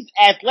 but he's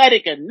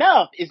athletic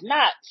enough. It's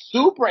not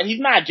super. He's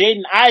not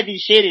Jaden Ivey,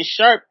 Shaden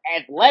Sharp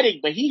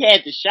athletic, but he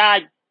has the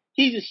shot.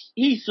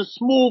 He's a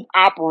smooth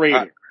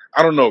operator.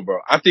 I don't know, bro.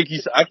 I think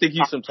he's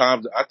some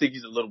time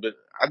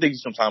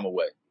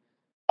away.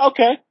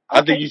 Okay.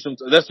 I think he's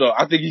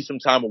some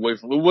time away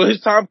from it. Will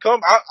his time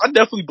come? I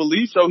definitely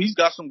believe so. He's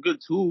got some good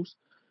tools.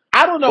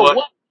 I don't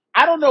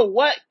know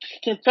what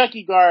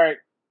Kentucky guard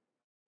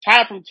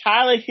from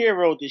Tyler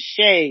Hero to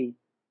Shea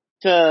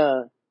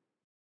to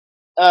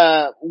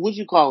what'd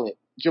you call it?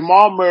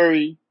 Jamal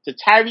Murray to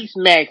Tyrese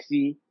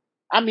Maxey.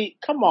 I mean,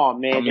 come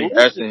on, man.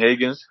 Ashton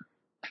Higgins.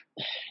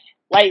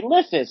 Like,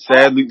 listen.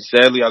 Sadly,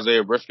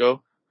 Isaiah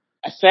Briscoe.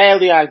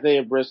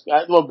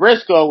 Well,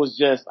 Briscoe was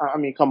just. I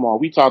mean, come on.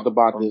 We talked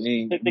about this.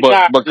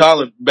 But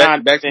Colin,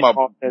 back to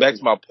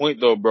my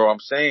point though, bro. I'm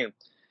saying,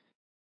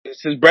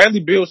 since Bradley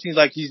Beal seems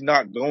like he's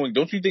not going,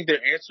 don't you think their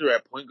answer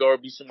at point guard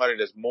would be somebody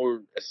that's more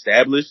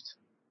established?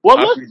 Well,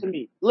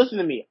 listen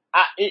to me.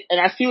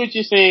 I see what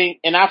you're saying,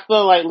 and I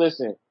feel like,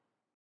 listen,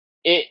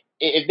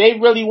 if they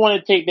really want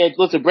to take that,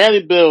 listen,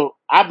 Bradley Beal,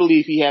 I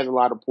believe he has a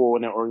lot of pull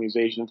in that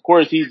organization. Of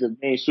course, he's the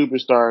main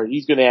superstar.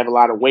 He's going to have a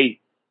lot of weight.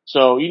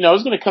 So,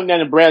 it's going to come down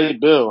to Bradley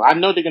Beal. I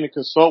know they're going to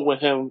consult with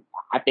him.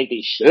 I think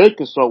they should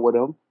consult with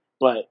him.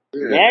 But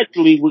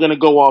naturally, we're going to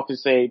go off and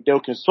say they'll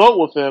consult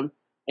with him.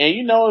 And,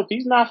 if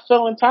he's not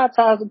filling Ty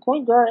as a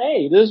point guard,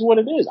 hey, this is what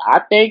it is.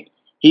 I think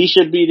he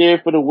should be there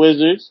for the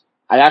Wizards.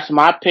 That's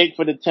my pick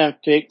for the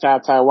 10th pick,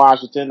 Ty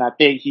Washington. I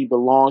think he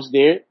belongs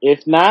there.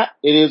 If not,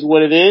 it is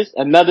what it is.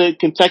 Another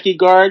Kentucky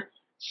guard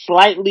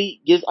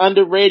slightly gets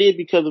underrated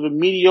because of a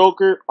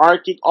mediocre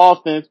Arctic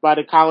offense by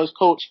the college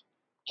coach.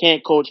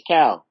 Can't coach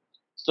Cal.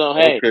 So,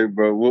 hey. Okay,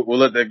 bro. We'll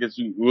let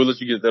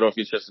you get that off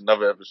your chest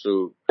another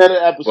episode. But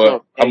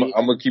I'm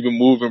going to keep it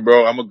moving,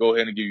 bro. I'm going to go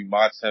ahead and give you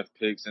my 10th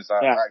pick since I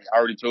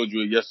already told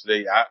you it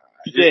yesterday. I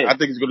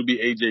think it's going to be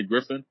AJ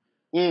Griffin.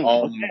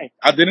 Okay.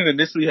 I didn't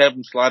initially have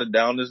him slotted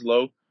down this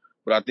low,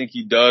 but I think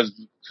he does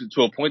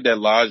to a point that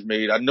Lodge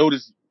made. I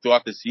noticed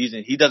throughout the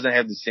season, he doesn't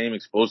have the same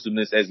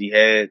explosiveness as he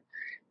had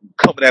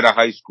coming out of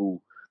high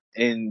school.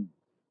 And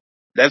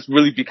that's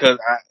really because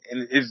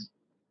his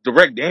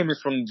direct damage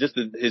from just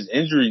his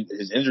injury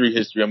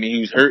history. I mean,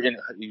 he was hurt in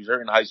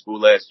high school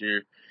last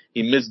year.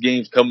 He missed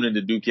games coming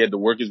into Duke. He had to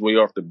work his way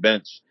off the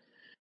bench.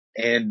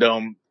 And,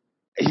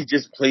 he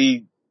just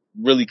played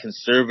really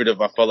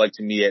conservative, I felt like,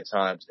 to me at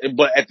times.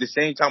 But at the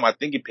same time, I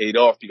think it paid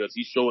off because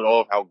he showed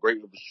off how great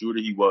of a shooter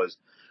he was.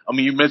 I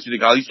mean, you mentioned the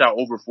guy, he shot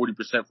over 40%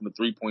 from the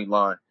 3-point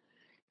line.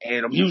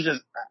 And he was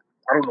just,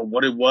 I don't know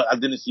what it was. I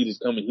didn't see this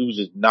coming. He was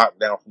just knocked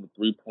down from the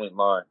 3-point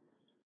line.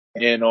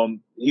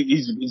 And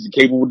he's a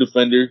capable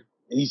defender.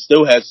 He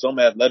still has some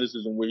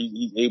athleticism where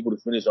he's able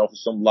to finish off of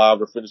some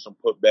lobs or finish some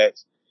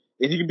putbacks.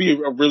 And he can be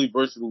a really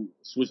versatile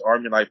Swiss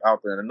Army knife out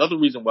there. And another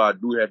reason why I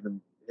do have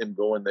him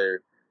going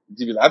there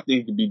I think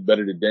he could be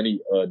better than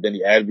Denny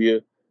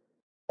Advia.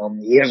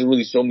 He hasn't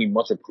really shown me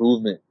much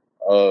improvement.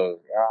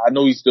 I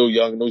know he's still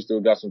young. I know he's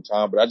still got some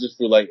time, but I just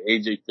feel like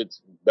AJ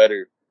fits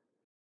better.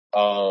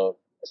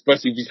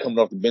 Especially if he's coming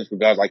off the bench with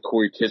guys like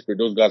Corey Kispert.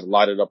 Those guys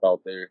light it up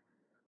out there.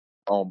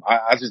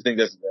 I just think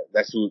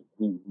that's who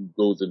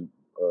goes to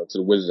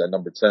the Wizards at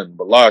number 10.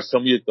 But Lars, tell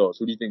me your thoughts.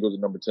 Who do you think goes at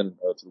number 10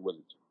 to the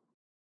Wizards?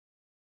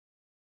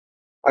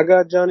 I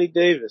got Johnny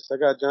Davis. I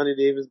got Johnny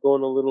Davis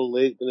going a little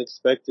late than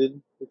expected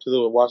to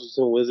the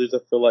Washington Wizards. I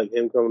feel like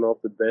him coming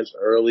off the bench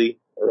early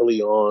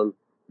on,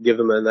 give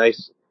them a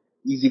nice,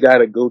 easy guy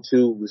to go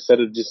to instead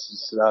of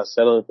just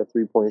settling for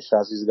 3-point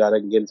shots. He's a guy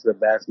that can get into the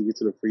basket, get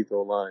to the free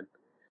throw line,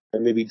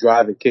 and maybe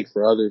drive and kick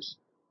for others.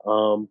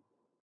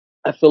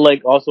 I feel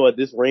like also at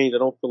this range, I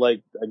don't feel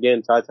like,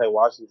 again, Ty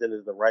Washington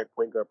is the right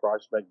point guard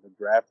prospect to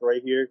draft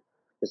right here,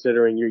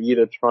 considering you're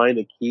either trying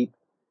to keep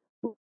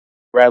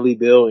Bradley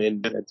Beal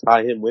and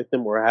tie him with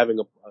him, or having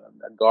a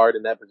guard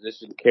in that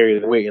position to carry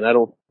the weight. And I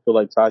don't feel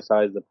like Ty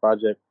is the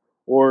project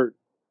worth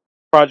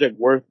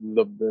worth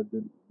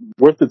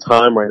the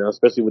time right now,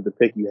 especially with the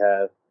pick you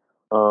have.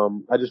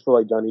 I just feel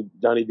like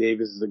Johnny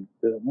Davis is a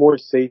more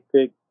safe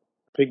pick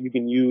you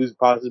can use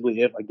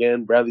possibly if,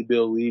 again, Bradley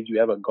Beal leaves. You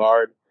have a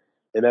guard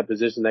in that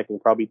position that can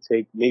probably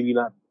take, maybe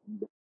not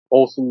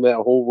wholesome that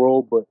whole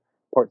role, but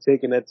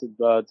taking that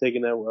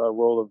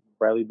role of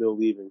Bradley Beal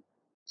leaving.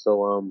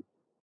 So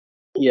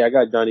yeah, I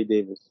got Johnny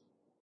Davis.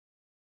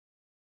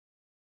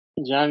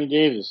 Johnny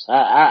Davis.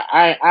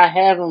 I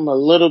have him a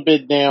little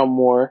bit down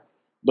more,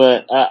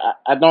 but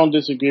I don't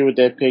disagree with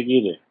that pick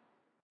either.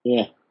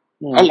 Yeah.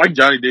 I like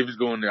Johnny Davis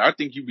going there. I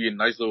think he'd be a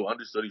nice little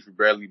understudy for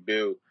Bradley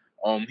Beal.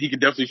 He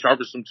could definitely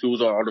sharpen some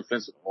tools on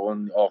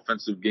the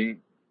offensive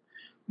game.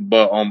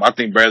 But I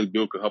think Bradley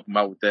Beal could help him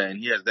out with that, and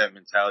he has that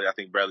mentality. I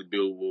think Bradley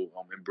Beal will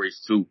embrace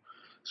too.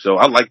 So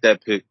I like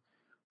that pick.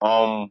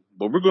 But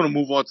we're gonna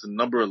move on to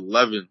number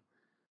 11.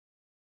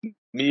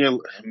 Me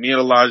and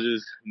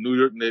Elijah's New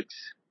York Knicks.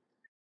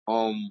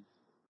 Um,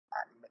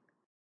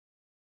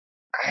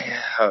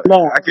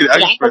 No, I could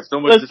express so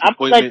much I'm gonna let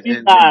disappointment you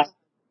and guys.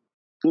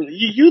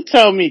 You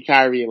tell me,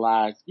 Kyrie and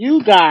Lies.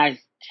 You guys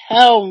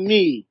tell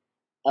me.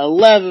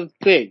 11th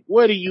pick.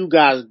 What are you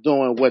guys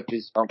doing with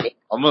this pick?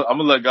 I'm gonna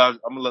let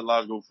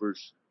Lodge go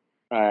first.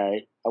 All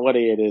right, I want to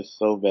hear this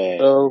so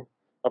bad. So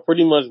I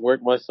pretty much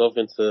worked myself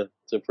into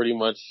pretty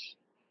much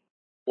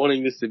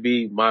wanting this to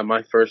be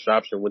my first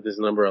option with this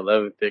number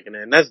 11 pick,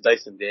 and that's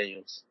Dyson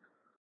Daniels.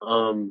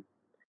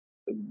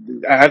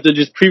 After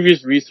just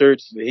previous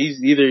research,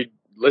 he's either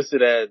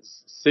listed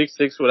as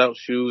 6'6" without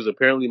shoes.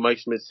 Apparently, Mike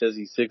Schmidt says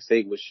he's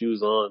 6'8" with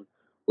shoes on,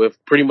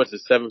 with pretty much a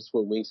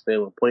 7-foot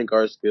wingspan with point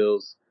guard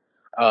skills,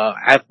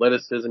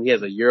 athleticism. He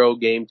has a Euro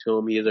game to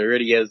him.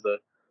 Already has the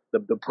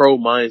pro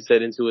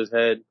mindset into his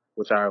head,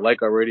 which I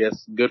like already.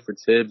 That's good for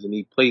Tibbs, and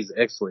he plays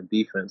excellent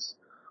defense.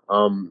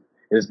 And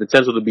his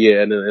potential to be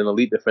an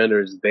elite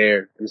defender is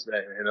there.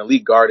 An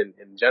elite guard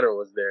in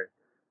general is there,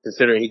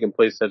 considering he can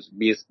play such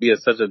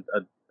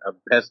a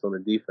pest on the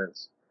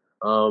defense.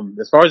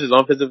 As far as his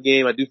offensive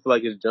game, I do feel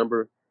like his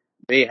jumper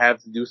may have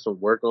to do some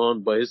work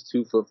on, but his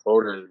 2-foot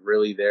floater is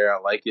really there. I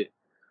like it.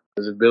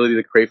 His ability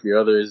to create for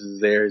others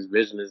is there. His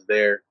vision is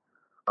there.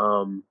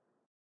 I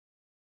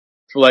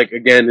feel like,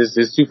 again,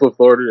 his 2-foot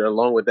floater,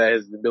 along with that,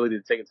 his ability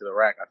to take it to the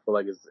rack, I feel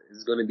like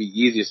is going to be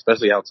easy,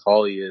 especially how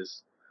tall he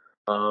is.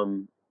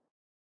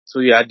 So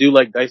yeah, I do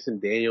like Dyson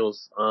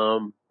Daniels.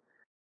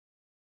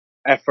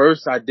 At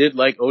first, I did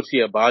like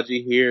Ochai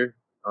Agbaji here.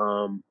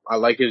 I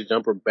like his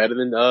jumper better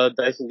than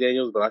Dyson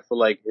Daniels, but I feel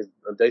like his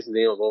Dyson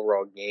Daniels'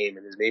 overall game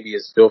and his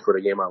feel for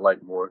the game I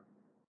like more.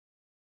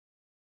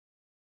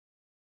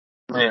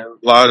 Man,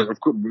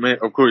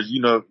 of course,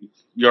 you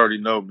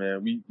already know,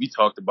 man. We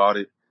talked about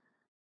it.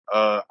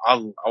 I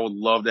would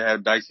love to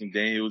have Dyson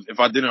Daniels if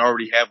I didn't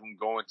already have him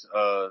going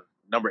to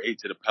number 8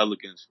 to the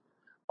Pelicans.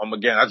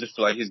 Again, I just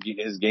feel like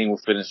his game will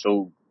fit in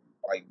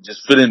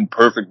just fit in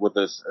perfect with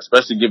us,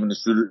 especially given the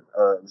shooters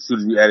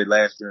we added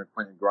last year in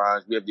Quentin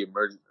Grimes. We have the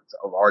emergence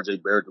of R.J.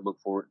 Barrett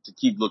to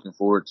keep looking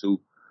forward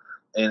to.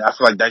 And I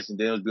feel like Dyson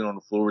Daniels being on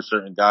the floor with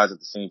certain guys at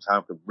the same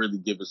time could really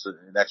give us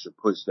an extra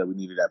push that we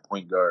needed at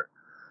point guard.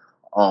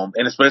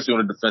 And especially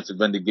on the defensive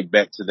end to get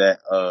back to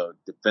that,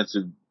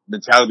 defensive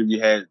mentality we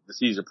had the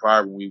season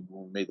prior when we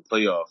made the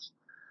playoffs.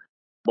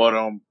 But,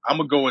 I'm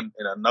gonna go in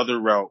another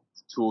route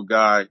to a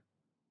guy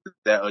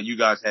that, you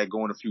guys had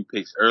going a few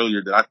picks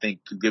earlier that I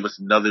think could give us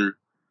another,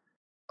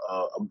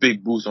 a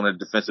big boost on the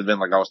defensive end,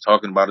 like I was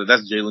talking about it.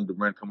 That's Jalen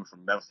Duren coming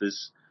from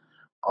Memphis.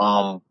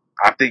 I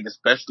think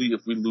especially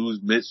if we lose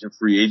Mitch in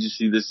free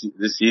agency this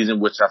season,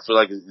 which I feel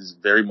like is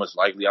very much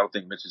likely. I don't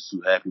think Mitch is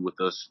too happy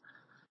with us.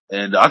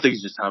 And I think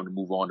it's just time to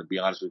move on, to be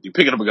honest with you.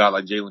 Picking up a guy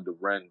like Jalen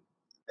Duren,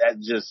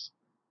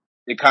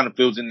 it kind of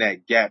fills in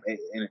that gap in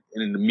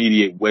an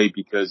immediate way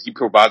because he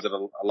provides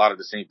a lot of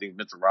the same things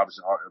Mitchell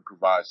Robinson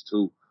provides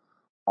too.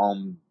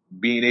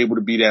 Being able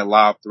to be that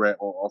live threat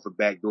off of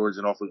backdoors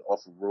and off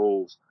of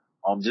rolls.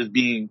 Just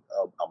being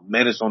a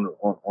menace on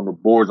the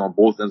boards on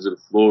both ends of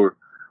the floor.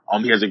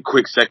 He has a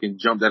quick second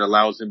jump that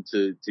allows him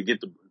to get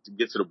to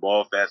get to the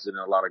ball faster than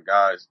a lot of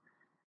guys.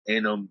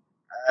 And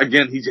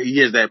again, he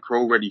has that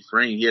pro ready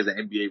frame. He has an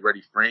NBA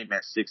ready frame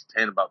at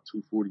 6'10", about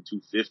 240,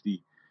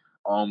 250.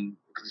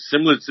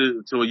 Similar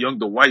to a young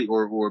Dwight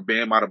or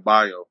Bam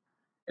Adebayo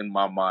in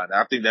my mind.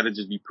 I think that'd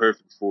just be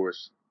perfect for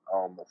us,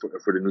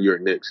 for the New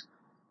York Knicks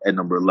at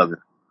number 11.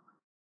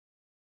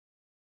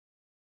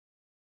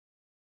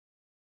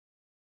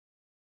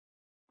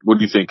 What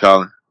do you think,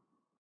 Colin?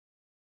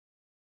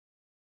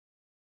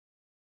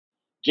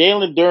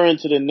 Jalen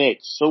Duren to the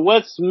Knicks. So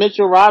what's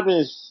Mitchell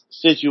Robbins'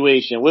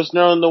 situation? What's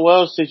Nerlens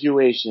Noel's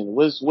situation?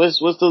 What's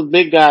the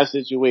big guy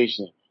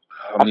situation?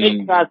 I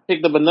think you guys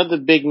picked up another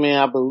big man.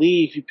 I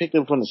believe he picked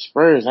him from the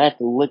Spurs. I have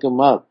to look him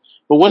up.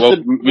 But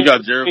what's we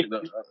got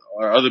Jericho,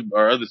 our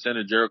other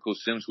center, Jericho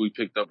Sims, who we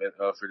picked up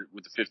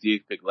with the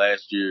 58th pick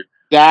last year.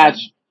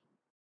 Gotcha.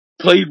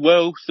 Played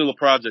well, still a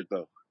project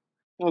though.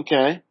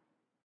 Okay.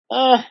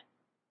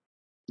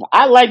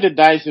 I like the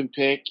Dyson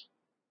pick.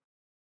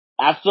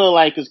 I feel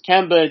like because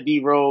Kemba and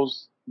D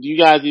Rose, do you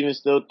guys even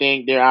still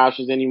think they're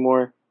options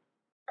anymore?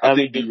 I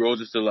think D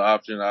Rose is still an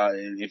option.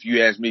 If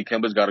you ask me,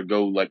 Kemba's got to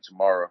go like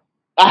tomorrow.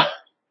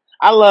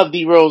 I love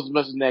D Rose as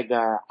much as that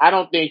guy. I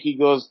don't think he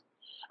goes.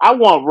 I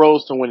want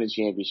Rose to win a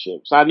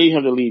championship, so I need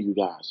him to leave you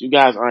guys. You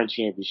guys aren't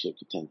championship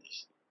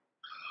contenders.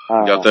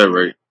 Got that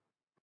right.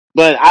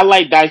 But I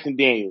like Dyson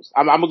Daniels.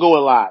 I'm gonna go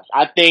with Lodge.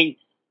 I think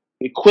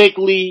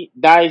quickly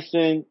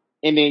Dyson,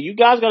 and then you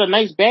guys got a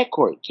nice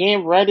backcourt.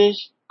 Cam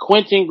Reddish,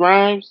 Quentin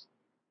Grimes.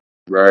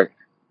 Right.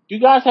 You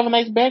guys have a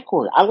nice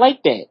backcourt. I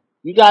like that.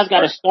 You guys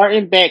got a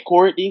starting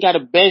backcourt. Then you got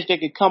a bench that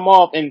can come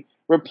off and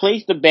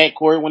replace the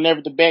backcourt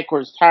whenever the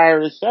backcourt's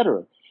tired,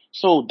 etc.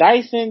 So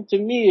Dyson, to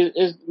me,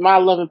 is my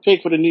 11th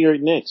pick for the New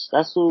York Knicks.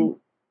 That's who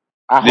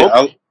I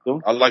hope.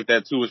 I like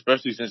that too,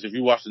 especially since if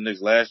you watched the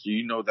Knicks last year,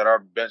 you know that our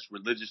bench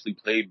religiously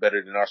played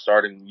better than our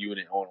starting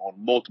unit on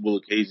multiple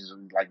occasions,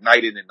 like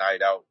night in and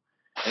night out.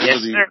 And yes, it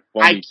was even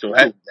funny. So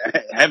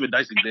having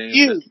Dyson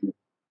Daniels,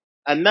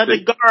 another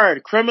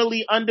guard,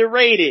 criminally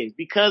underrated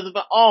because of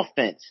the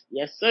offense.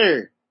 Yes,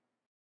 sir.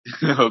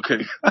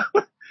 Okay.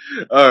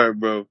 All right,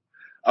 bro.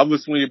 I'm gonna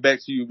swing it back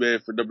to you, man,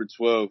 for number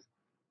 12.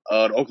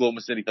 The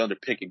Oklahoma City Thunder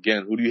pick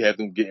again. Who do you have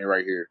them getting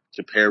right here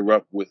to pair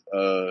up with?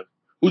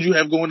 Who'd you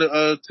have going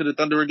to the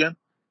Thunder again?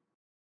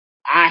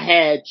 I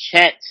had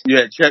Chet. You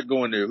had Chet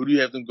going there. Who do you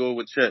have them going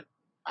with Chet?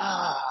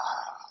 I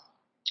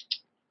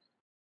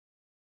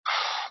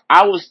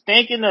was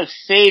thinking of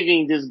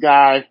saving this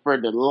guy for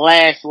the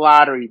last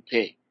lottery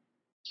pick.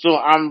 So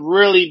I'm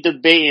really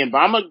debating, but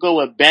I'm going to go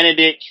with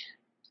Benedict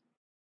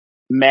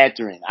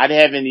Mathurin. I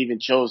haven't even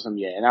chose him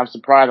yet, and I'm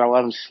surprised I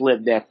let him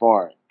slip that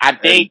far. I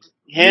think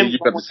him. You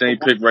got the same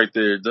pick right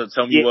there.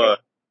 Tell me why.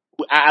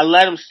 I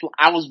let him.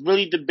 I was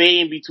really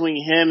debating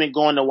between him and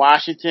going to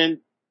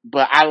Washington,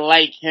 but I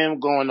like him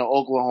going to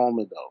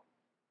Oklahoma though.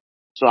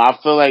 So I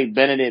feel like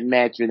Benedict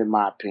Mathurin, in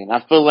my opinion. I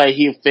feel like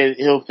he'll fit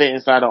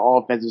inside the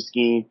offensive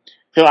scheme.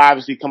 He'll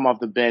obviously come off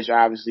the bench,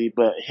 obviously,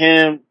 but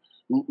him,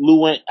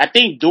 Lewin, I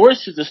think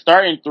Doris is the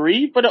starting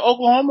 3 for the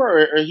Oklahoma,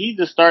 or he's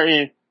the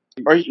starting,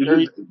 or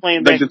he's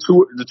playing like back.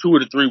 the 2 or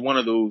the 3, one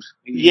of those.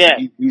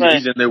 He's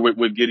in there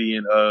with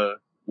Gideon,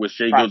 with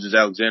Shai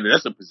Gilgeous-Alexander.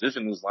 That's a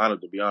positionless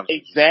lineup, to be honest.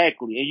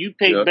 Exactly. And you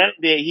pick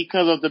Benedict, he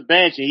comes off the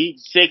bench and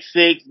he's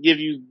 6'6", give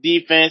you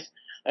defense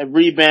and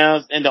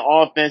rebounds, and the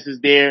offense is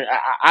there.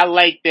 I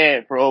like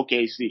that for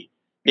OKC.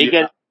 They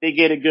get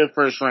a good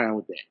first round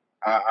with that.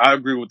 I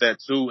agree with that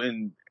too.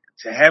 And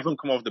to have him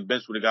come off the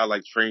bench with a guy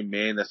like Trey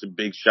Mann, that's a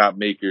big shot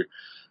maker.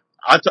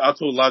 I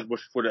told Lodge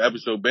before the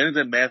episode,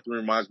 Benedict Mathurin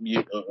reminds me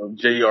of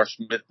J.R.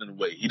 Smith in a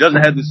way. He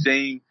doesn't have the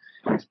same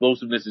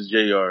explosiveness as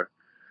J.R.,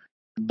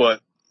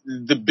 but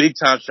the big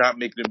time shot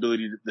making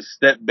ability, the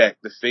step back,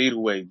 the fade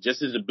away, just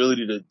his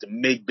ability to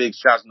make big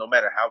shots no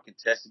matter how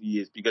contested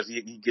he is, because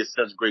he gets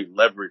such great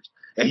leverage.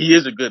 And he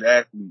is a good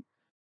athlete.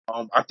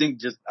 I think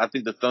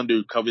the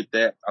Thunder covered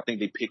that. I think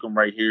they pick him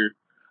right here.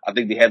 I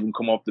think they have him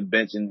come off the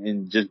bench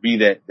and just be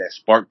that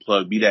spark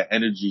plug, be that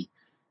energy,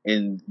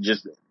 and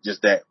just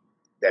that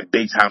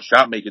big time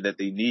shot maker that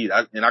they need.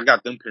 I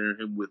got them pairing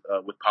him with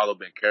Paolo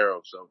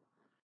Banchero. So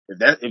if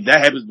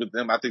that happens with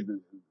them, I think the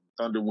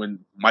Thunder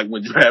might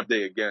win draft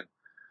day again.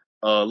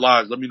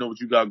 Lodge, let me know what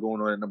you got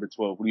going on at number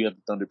 12. Who do you have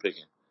the Thunder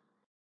picking?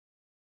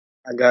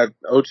 I got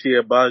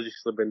Ochai Agbaji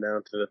slipping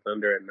down to the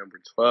Thunder at number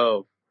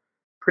 12.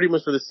 Pretty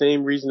much for the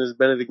same reason as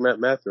Benedict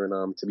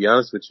Mathurin. To be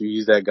honest with you,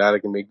 he's that guy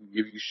that can give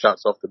you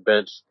shots off the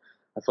bench.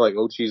 I feel like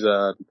Ochai's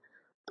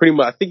pretty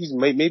much. I think he's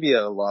maybe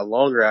a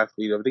longer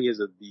athlete. I think he has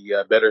the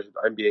better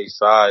NBA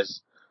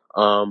size.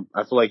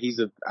 I feel like he's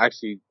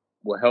actually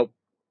will help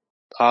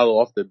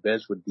Paolo off the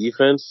bench with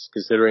defense,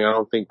 considering I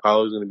don't think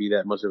Paolo's going to be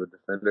that much of a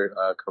defender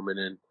coming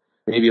in.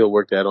 Maybe he'll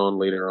work that on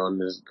later on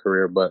in his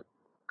career, but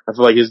I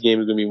feel like his game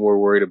is going to be more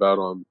worried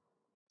about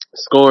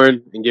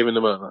scoring and giving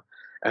them a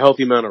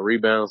healthy amount of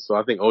rebounds. So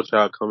I think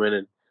Ochai will come in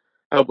and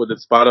help with the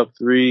spot up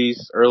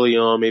threes early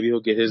on. Maybe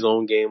he'll get his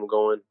own game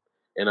going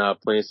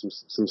and playing some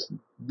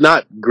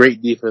not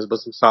great defense, but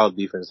some solid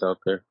defense out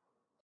there.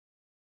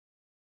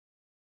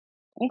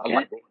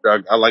 Okay.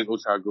 I like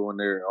Ochai going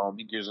there.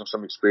 He gives them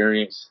some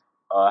experience.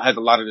 Has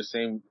a lot of the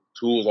same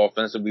tools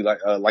offensively,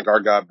 like our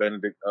guy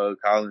Benedict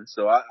Collins.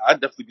 So I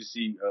definitely could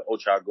see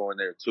Ochai going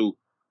there too.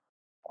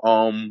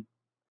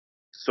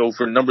 So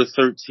for number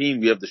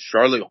 13, we have the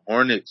Charlotte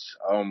Hornets.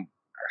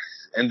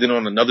 Ending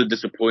on another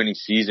disappointing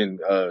season,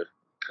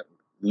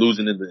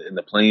 losing in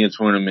the play-in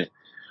tournament.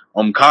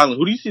 Colin,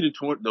 who do you see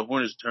the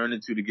Hornets turn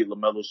into to get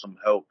LaMelo some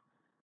help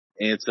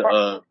and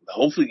to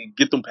hopefully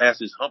get them past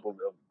this hump of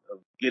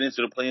getting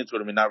into the play-in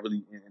tournament,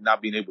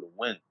 not being able to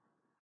win?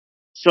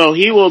 So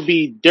he will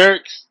be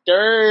Duke's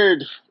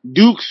third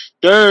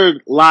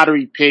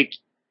lottery pick,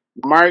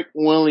 Mark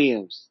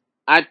Williams.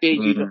 I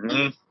think he's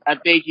Mm-hmm. an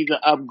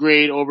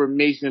upgrade over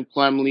Mason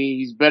Plumlee.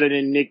 He's better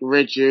than Nick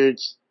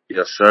Richards.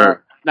 Yes,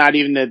 sir. Not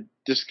even a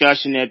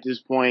discussion at this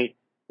point.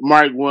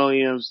 Mark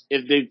Williams.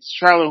 If the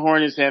Charlotte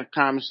Hornets have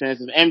common sense,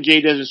 if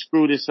MJ doesn't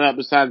screw this up,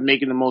 besides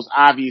making the most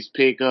obvious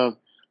pick of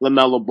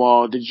LaMelo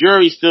Ball, the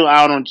jury's still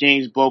out on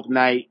James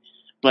Bouknight,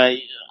 but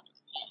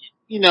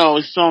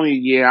it's only a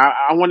year.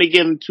 I want to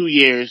give him 2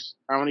 years.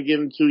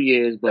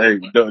 But Hey,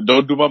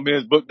 don't do my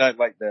man's book night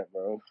like that,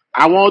 bro.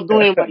 I won't do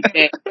him like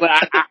that.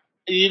 But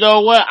you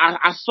know what?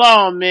 I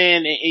saw him,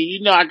 man,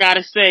 and I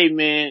gotta say,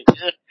 man,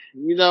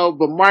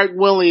 but Mark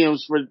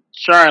Williams for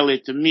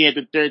Charlotte, to me, at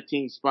the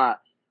 13th spot,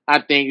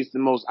 I think it's the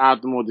most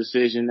optimal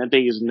decision. I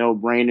think it's a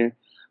no-brainer.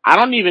 I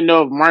don't even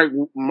know if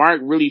Mark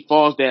really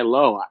falls that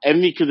low. I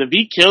mean, because if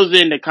he kills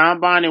it in the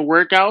combine and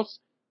workouts,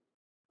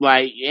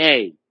 like,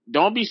 hey,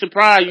 don't be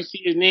surprised you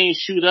see his name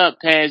shoot up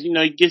past,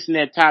 he gets in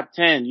that top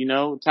 10,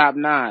 top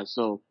 9.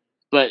 So,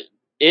 but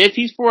if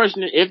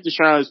the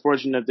Charlotte's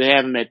fortunate enough to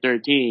have him at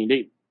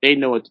 13, they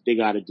know what they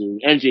got to do.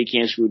 MJ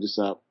can't screw this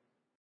up.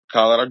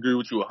 Colin, I agree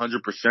with you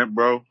 100%,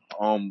 bro.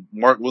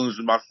 Mark Williams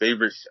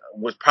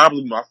was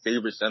probably my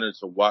favorite center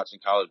to watch in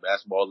college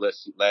basketball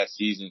last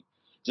season,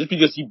 just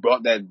because he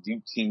brought that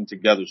Duke team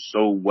together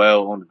so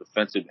well on the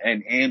defensive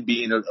end and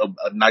being a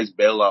nice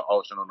bailout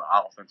option on the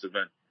offensive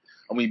end.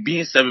 I mean,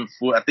 being 7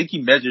 foot, I think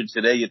he measured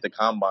today at the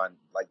combine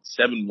like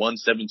 7'1",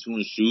 7'2"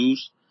 in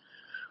shoes,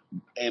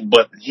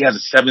 but he has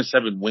a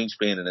 7'7"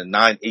 wingspan and a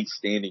 9'8"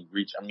 standing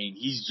reach. I mean,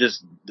 he's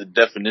just the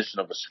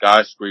definition of a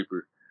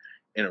skyscraper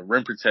and a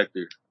rim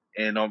protector.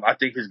 And I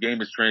think his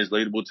game is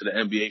translatable to the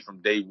NBA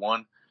from day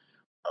one.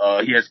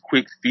 He has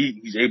quick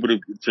feet. He's able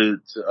to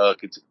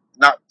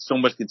not so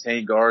much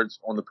contain guards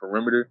on the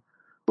perimeter,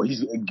 but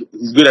he's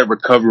good at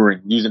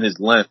recovering using his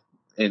length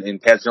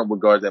and catching up with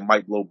guards that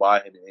might blow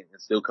by him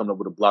and still coming up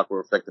with a block or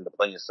affecting the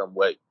play in some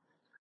way.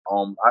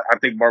 I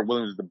think Mark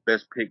Williams is the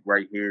best pick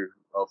right here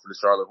for the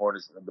Charlotte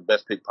Hornets, the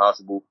best pick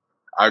possible.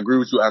 I agree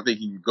with you. I think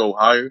he could go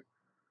higher,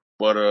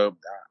 but I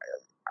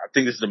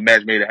think this is a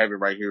match made in heaven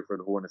right here for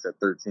the Hornets at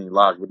 13.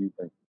 Lodge, what do you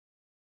think?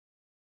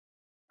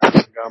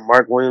 Got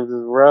Mark Williams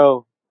as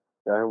well.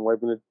 Got him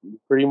wiping it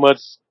pretty much.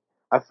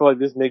 I feel like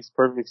this makes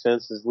perfect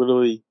sense. It's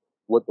literally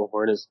what the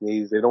Hornets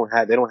needs. They don't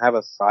have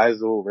a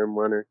sizable rim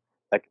runner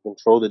that can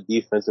control the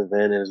defensive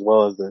end as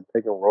well as the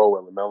pick and roll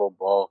with LaMelo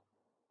Ball.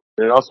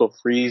 And it also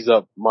frees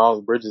up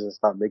Miles Bridges and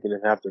stop making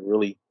him have to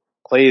really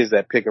play as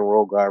that pick and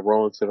roll guy,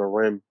 rolling to the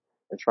rim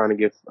and trying to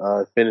get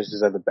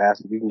finishes at the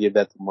basket. You can give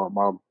that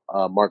to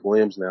Mark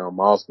Williams now.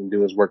 Miles can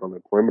do his work on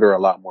the perimeter a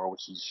lot more,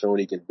 which he's shown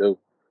he can do.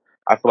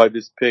 I feel like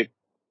this pick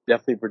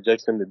definitely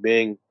projects him to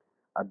being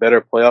a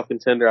better playoff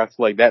contender. I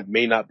feel like that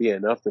may not be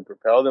enough to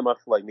propel them. I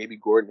feel like maybe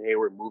Gordon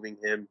Hayward moving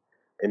him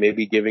and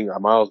maybe giving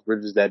Miles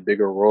Bridges that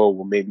bigger role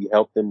will maybe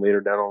help them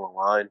later down on the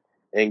line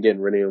and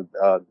getting rid of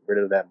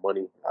that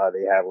money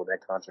they have on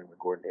that contract with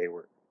Gordon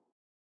Hayward.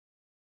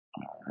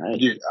 Right.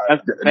 Yeah, I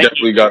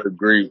definitely got to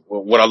agree.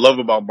 What I love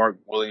about Mark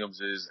Williams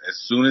is as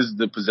soon as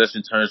the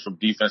possession turns from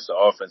defense to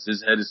offense,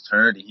 his head is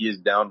turned and he is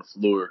down the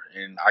floor.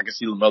 And I can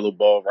see LaMelo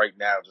Ball right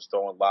now just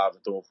throwing lobs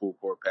and throwing full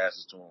court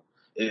passes to him.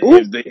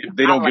 If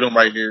they don't get him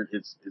right here,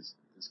 it's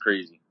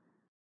crazy.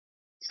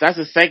 So that's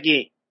the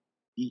second.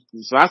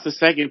 So that's the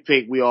second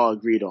pick we all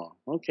agreed on.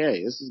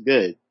 Okay, this is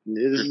good.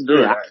 This is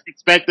good. I didn't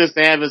expect us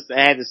to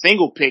have a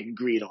single pick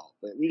agreed on,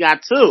 but we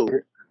got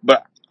two.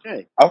 But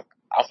okay.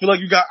 I feel like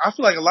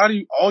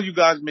all you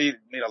guys made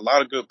a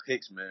lot of good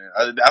picks, man.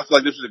 I feel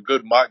like this was a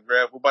good mock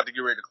draft. We're about to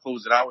get ready to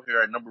close it out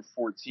here at number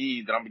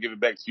 14. Then I'm gonna give it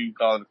back to you,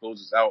 Colin, to close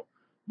this out.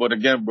 But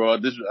again, bro, I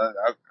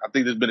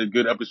think this has been a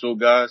good episode,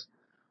 guys.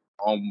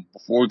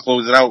 Before we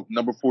close it out,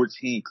 number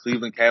 14,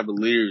 Cleveland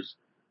Cavaliers.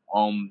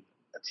 A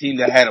team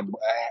that had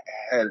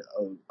it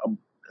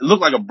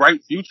looked like a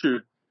bright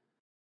future,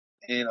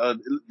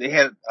 and they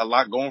had a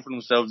lot going for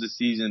themselves this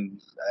season.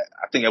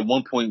 I think at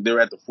one point they were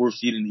at the 4th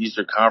seed in the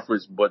Eastern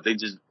Conference, but they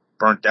just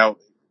burnt out.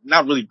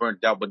 Not really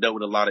burnt out, but dealt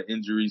with a lot of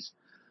injuries.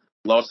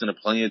 Lost in a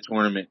play-in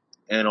tournament,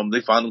 and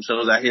they found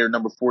themselves out here at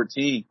number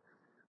 14.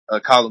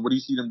 Colin, what do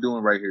you see them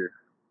doing right here?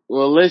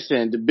 Well,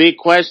 listen, the big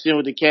question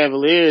with the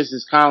Cavaliers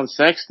is Colin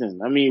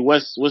Sexton. I mean,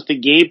 what's the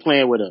game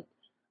plan with him?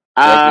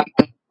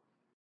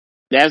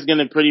 That's going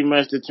to pretty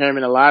much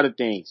determine a lot of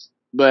things.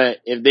 But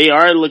if they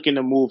are looking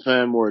to move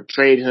him or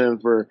trade him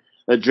for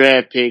a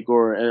draft pick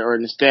or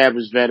an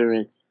established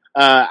veteran,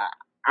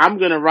 I'm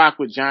gonna rock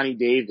with Johnny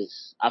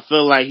Davis. I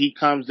feel like he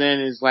comes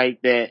in as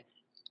like that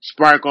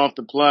spark off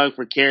the plug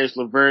for Karis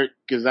LeVert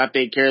because I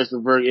think Karis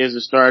LeVert is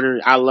a starter.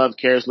 I love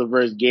Karis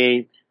LeVert's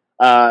game.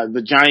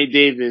 The Johnny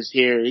Davis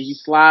here, he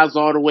slides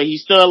all the way.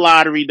 He's still a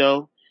lottery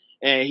though,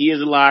 and he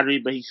is a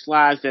lottery, but he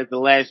slides at the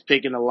last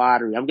pick in the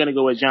lottery. I'm gonna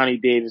go with Johnny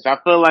Davis. I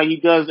feel like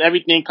he does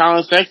everything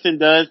Colin Sexton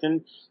does,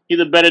 and he's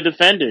a better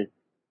defender.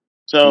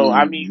 So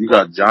I mean, You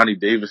got Johnny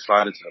Davis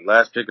sliding to the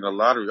last pick in the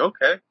lottery.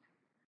 Okay.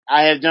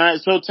 I have John.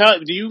 So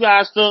do you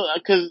guys feel?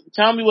 Because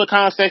tell me what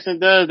Colin Sexton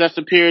does that's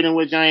superior than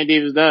what Johnny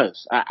Davis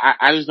does.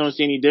 I just don't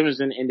see any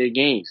difference in their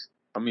games.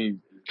 I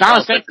mean, Colin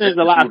Colin Sexton Sexton is a is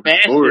more lot of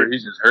a scorer. faster.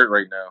 He's just hurt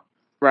right now.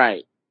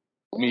 Right.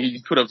 I mean,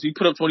 he put up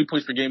 20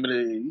 points per game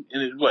in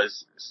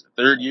his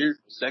third year,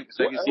 second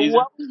season.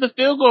 What was the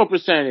field goal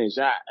percentage?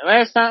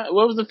 Last time,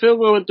 what was the field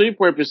goal and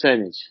 3-point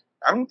percentage?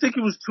 I don't think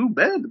it was too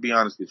bad, to be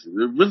honest with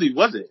you. It really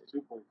wasn't.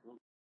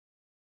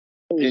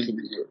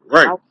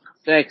 Right.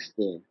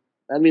 Sexton.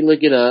 Let me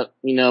look it up.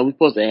 You know, we're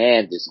supposed to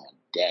have this on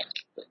deck,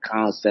 but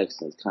Colin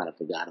Sexton's kind of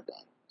forgot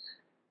about it.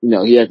 You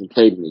know, he hasn't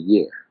played in a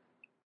year.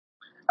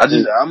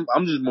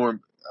 I'm just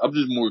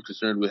more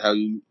concerned with how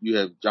you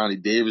have Johnny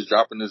Davis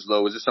dropping this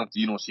low. Is this something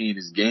you don't see in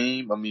his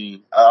game? I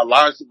mean,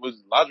 Lodge was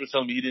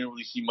telling me he didn't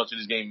really see much in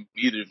his game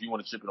either. If you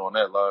want to chip it on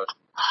that, Lodge.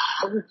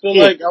 I just feel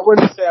like, I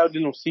wouldn't say I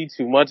didn't see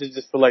too much. I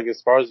just feel like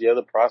as far as the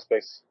other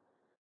prospects,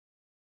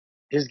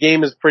 his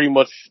game is pretty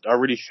much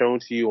already shown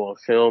to you on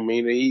film.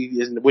 I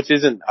mean, which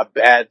isn't a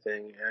bad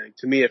thing.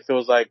 To me, it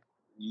feels like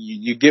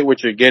you get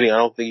what you're getting. I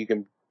don't think you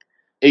can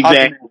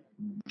Exactly.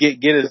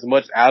 get as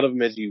much out of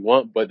him as you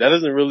want, but that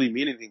doesn't really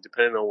mean anything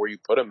depending on where you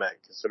put him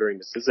at, considering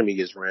the system he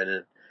gets ran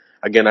in.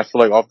 Again, I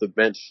feel like off the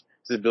bench,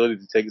 his ability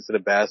to take it to the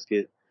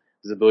basket,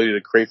 his ability to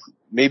create,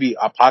 maybe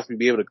I'll possibly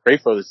be able to create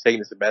for others,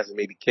 taking it to the basket,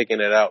 maybe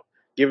kicking it out,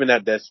 giving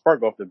that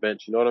spark off the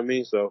bench. You know what I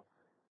mean? So,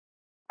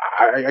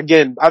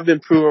 I've been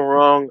proven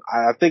wrong.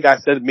 I think I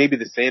said maybe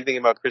the same thing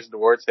about Chris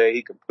Duarte.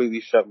 He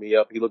completely shut me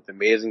up. He looked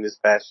amazing this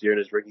past year in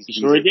his rookie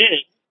season. Sure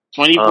did.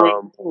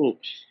 24.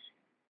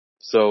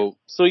 So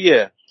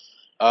yeah.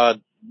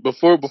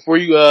 Before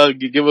you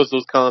give us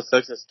those Colin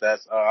Sexton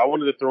stats, I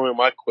wanted to throw in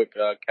my quick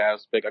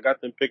Cavs pick. I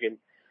got them picking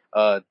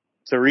Tariq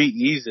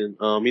Eason.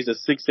 He's a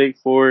 6'8"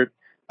 forward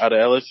out of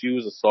LSU.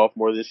 He's a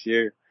sophomore this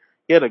year.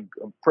 He had a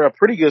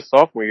pretty good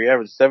sophomore year. He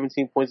averaged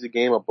 17 points a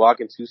game, a block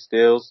and 2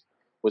 steals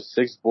with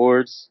 6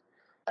 boards.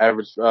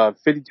 Averaged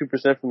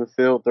 52% from the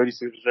field,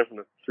 36% from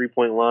the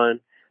 3-point line.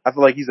 I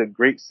feel like he's a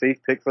great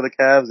safe pick for the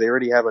Cavs. They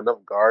already have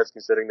enough guards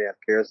considering they have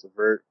Karis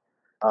LeVert.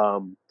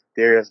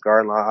 Darius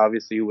Garland,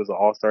 obviously, who was an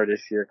all-star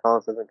this year.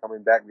 Colin Sexton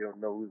coming back. We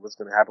don't know what's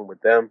going to happen with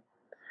them.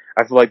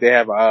 I feel like they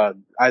have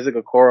Isaac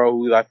Okoro,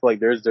 who I feel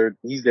like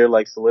he's their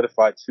like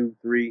solidified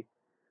 2-3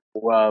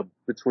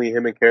 between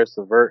him and Karis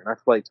LeVert. And I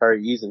feel like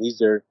Tariq Eason, he's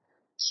their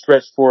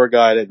stretch four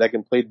guy that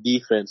can play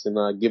defense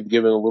and give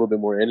him a little bit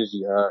more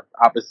energy.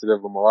 Opposite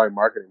of Malari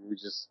Marketing,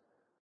 who's just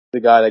the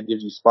guy that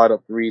gives you spot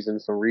up threes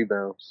and some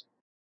rebounds.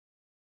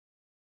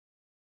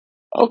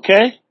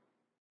 Okay.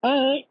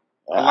 All right.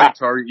 I like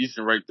Tariq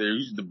Eason right there.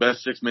 He's the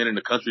best 6 man in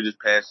the country this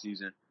past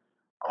season.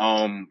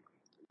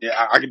 Yeah,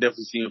 I can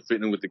definitely see him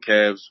fitting in with the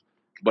Cavs.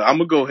 But I'm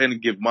gonna go ahead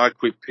and give my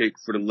quick pick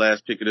for the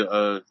last pick of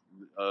the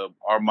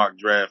our mock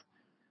draft.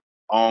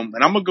 And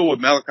I'm gonna go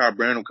with Malachi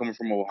Branham coming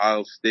from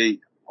Ohio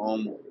State.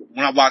 When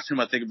I watch him,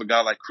 I think of a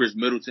guy like Chris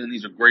Middleton.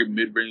 He's a great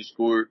mid-range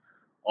scorer.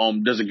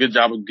 Does a good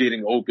job of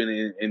getting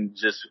open and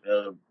just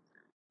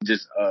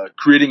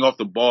creating off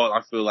the ball.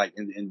 I feel like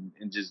and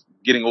just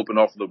getting open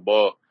off of the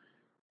ball.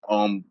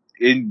 When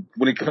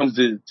it comes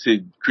to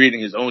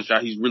creating his own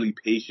shot, he's really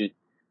patient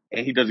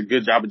and he does a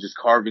good job of just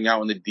carving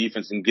out in the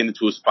defense and getting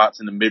to his spots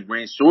in the mid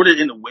range, sort of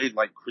in a way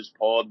like Chris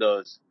Paul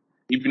does,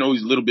 even though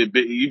he's a little bit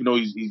big, even though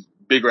he's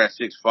bigger at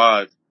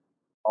 6'5".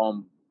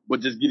 But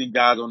just getting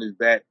guys on his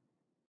back,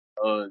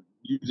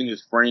 using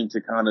his frame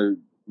to kind of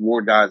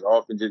ward guys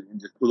off and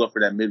just pull up for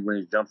that mid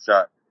range jump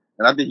shot.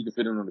 And I think he can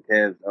fit in on the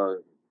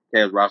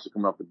Cavs roster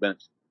coming off the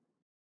bench.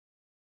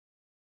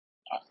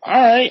 All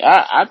right.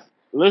 I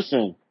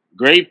listen.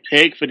 Great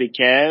pick for the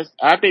Cavs.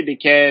 I think the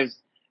Cavs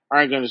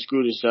aren't going to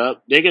screw this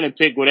up. They're going to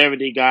pick whatever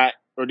they got,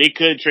 or they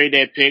could trade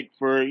that pick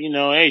for,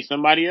 hey,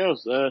 somebody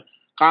else.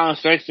 Colin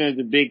Sexton is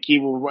the big key.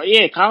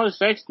 Yeah, Colin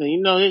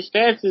Sexton, his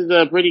stats is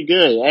pretty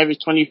good. Average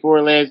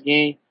 24 last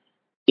game.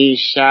 He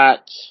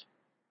shot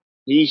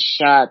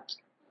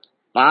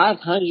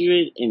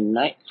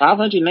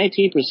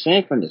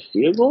 519% from the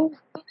field goal.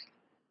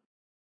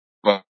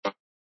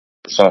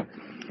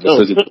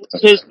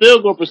 His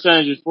field goal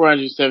percentage was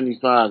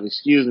 475.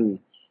 Excuse me.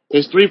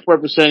 His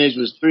 3-point percentage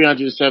was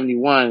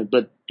 371,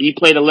 but he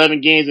played 11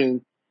 games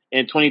in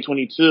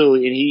 2022,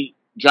 and he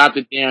dropped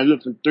it down. He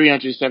went from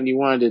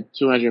 371 to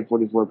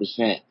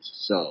 244%.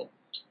 So,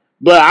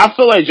 but I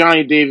feel like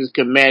Johnny Davis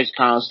could match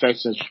Colin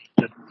Sexton's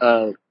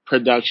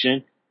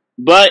production.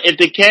 But if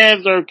the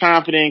Cavs are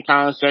confident in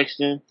Colin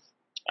Sexton,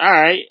 all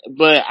right.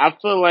 But I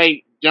feel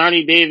like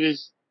Johnny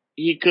Davis,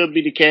 he could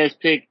be the Cavs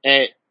pick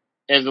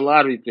as a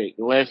lottery pick,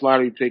 the last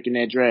lottery pick in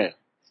that draft.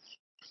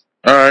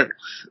 All right.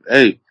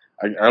 Hey,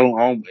 I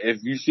don't.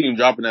 If you see him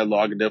dropping that low,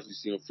 I can definitely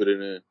see him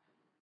fitting in.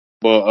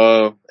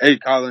 But hey,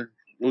 Colin,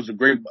 it was a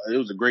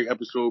great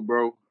episode,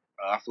 bro.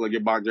 I feel like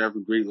your mock draft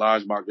was great.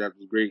 Lodge mock draft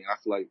was great. I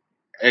feel like,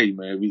 hey,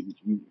 man,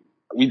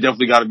 we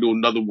definitely got to do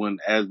another one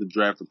as the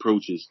draft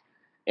approaches,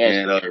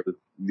 and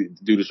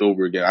do this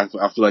over again. I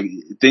feel like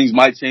things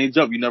might change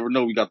up. You never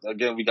know. We got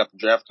the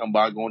draft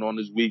combine going on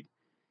this week,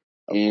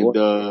 and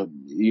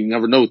you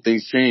never know.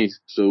 Things change,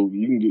 so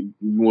you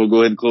want to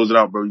go ahead and close it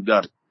out, bro. You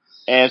got it.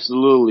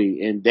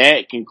 Absolutely. And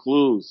that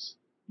concludes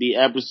the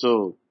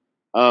episode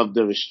of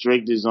the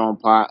Restricted Zone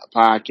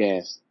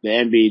podcast, the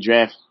NBA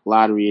Draft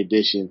Lottery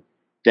edition.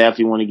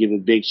 Definitely want to give a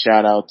big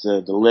shout out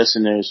to the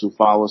listeners who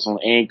follow us on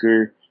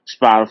Anchor,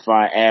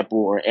 Spotify, Apple,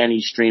 or any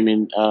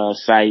streaming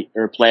site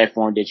or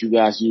platform that you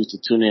guys use to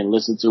tune in and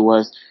listen to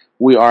us.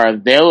 We are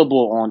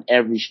available on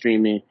every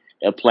streaming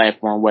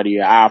platform, whether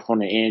you're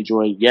iPhone or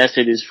Android. Yes,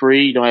 it is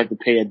free. You don't have to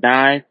pay a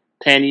dime,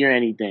 penny, or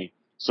anything.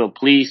 So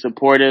please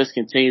support us,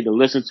 continue to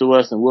listen to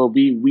us, and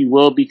we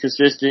will be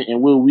consistent,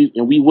 and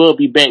we will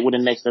be back with the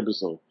next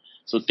episode.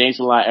 So thanks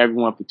a lot,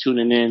 everyone, for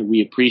tuning in.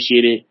 We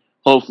appreciate it.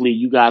 Hopefully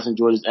you guys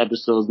enjoyed this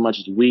episode as much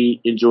as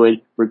we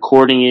enjoyed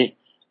recording it.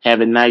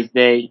 Have a nice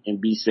day and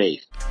be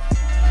safe.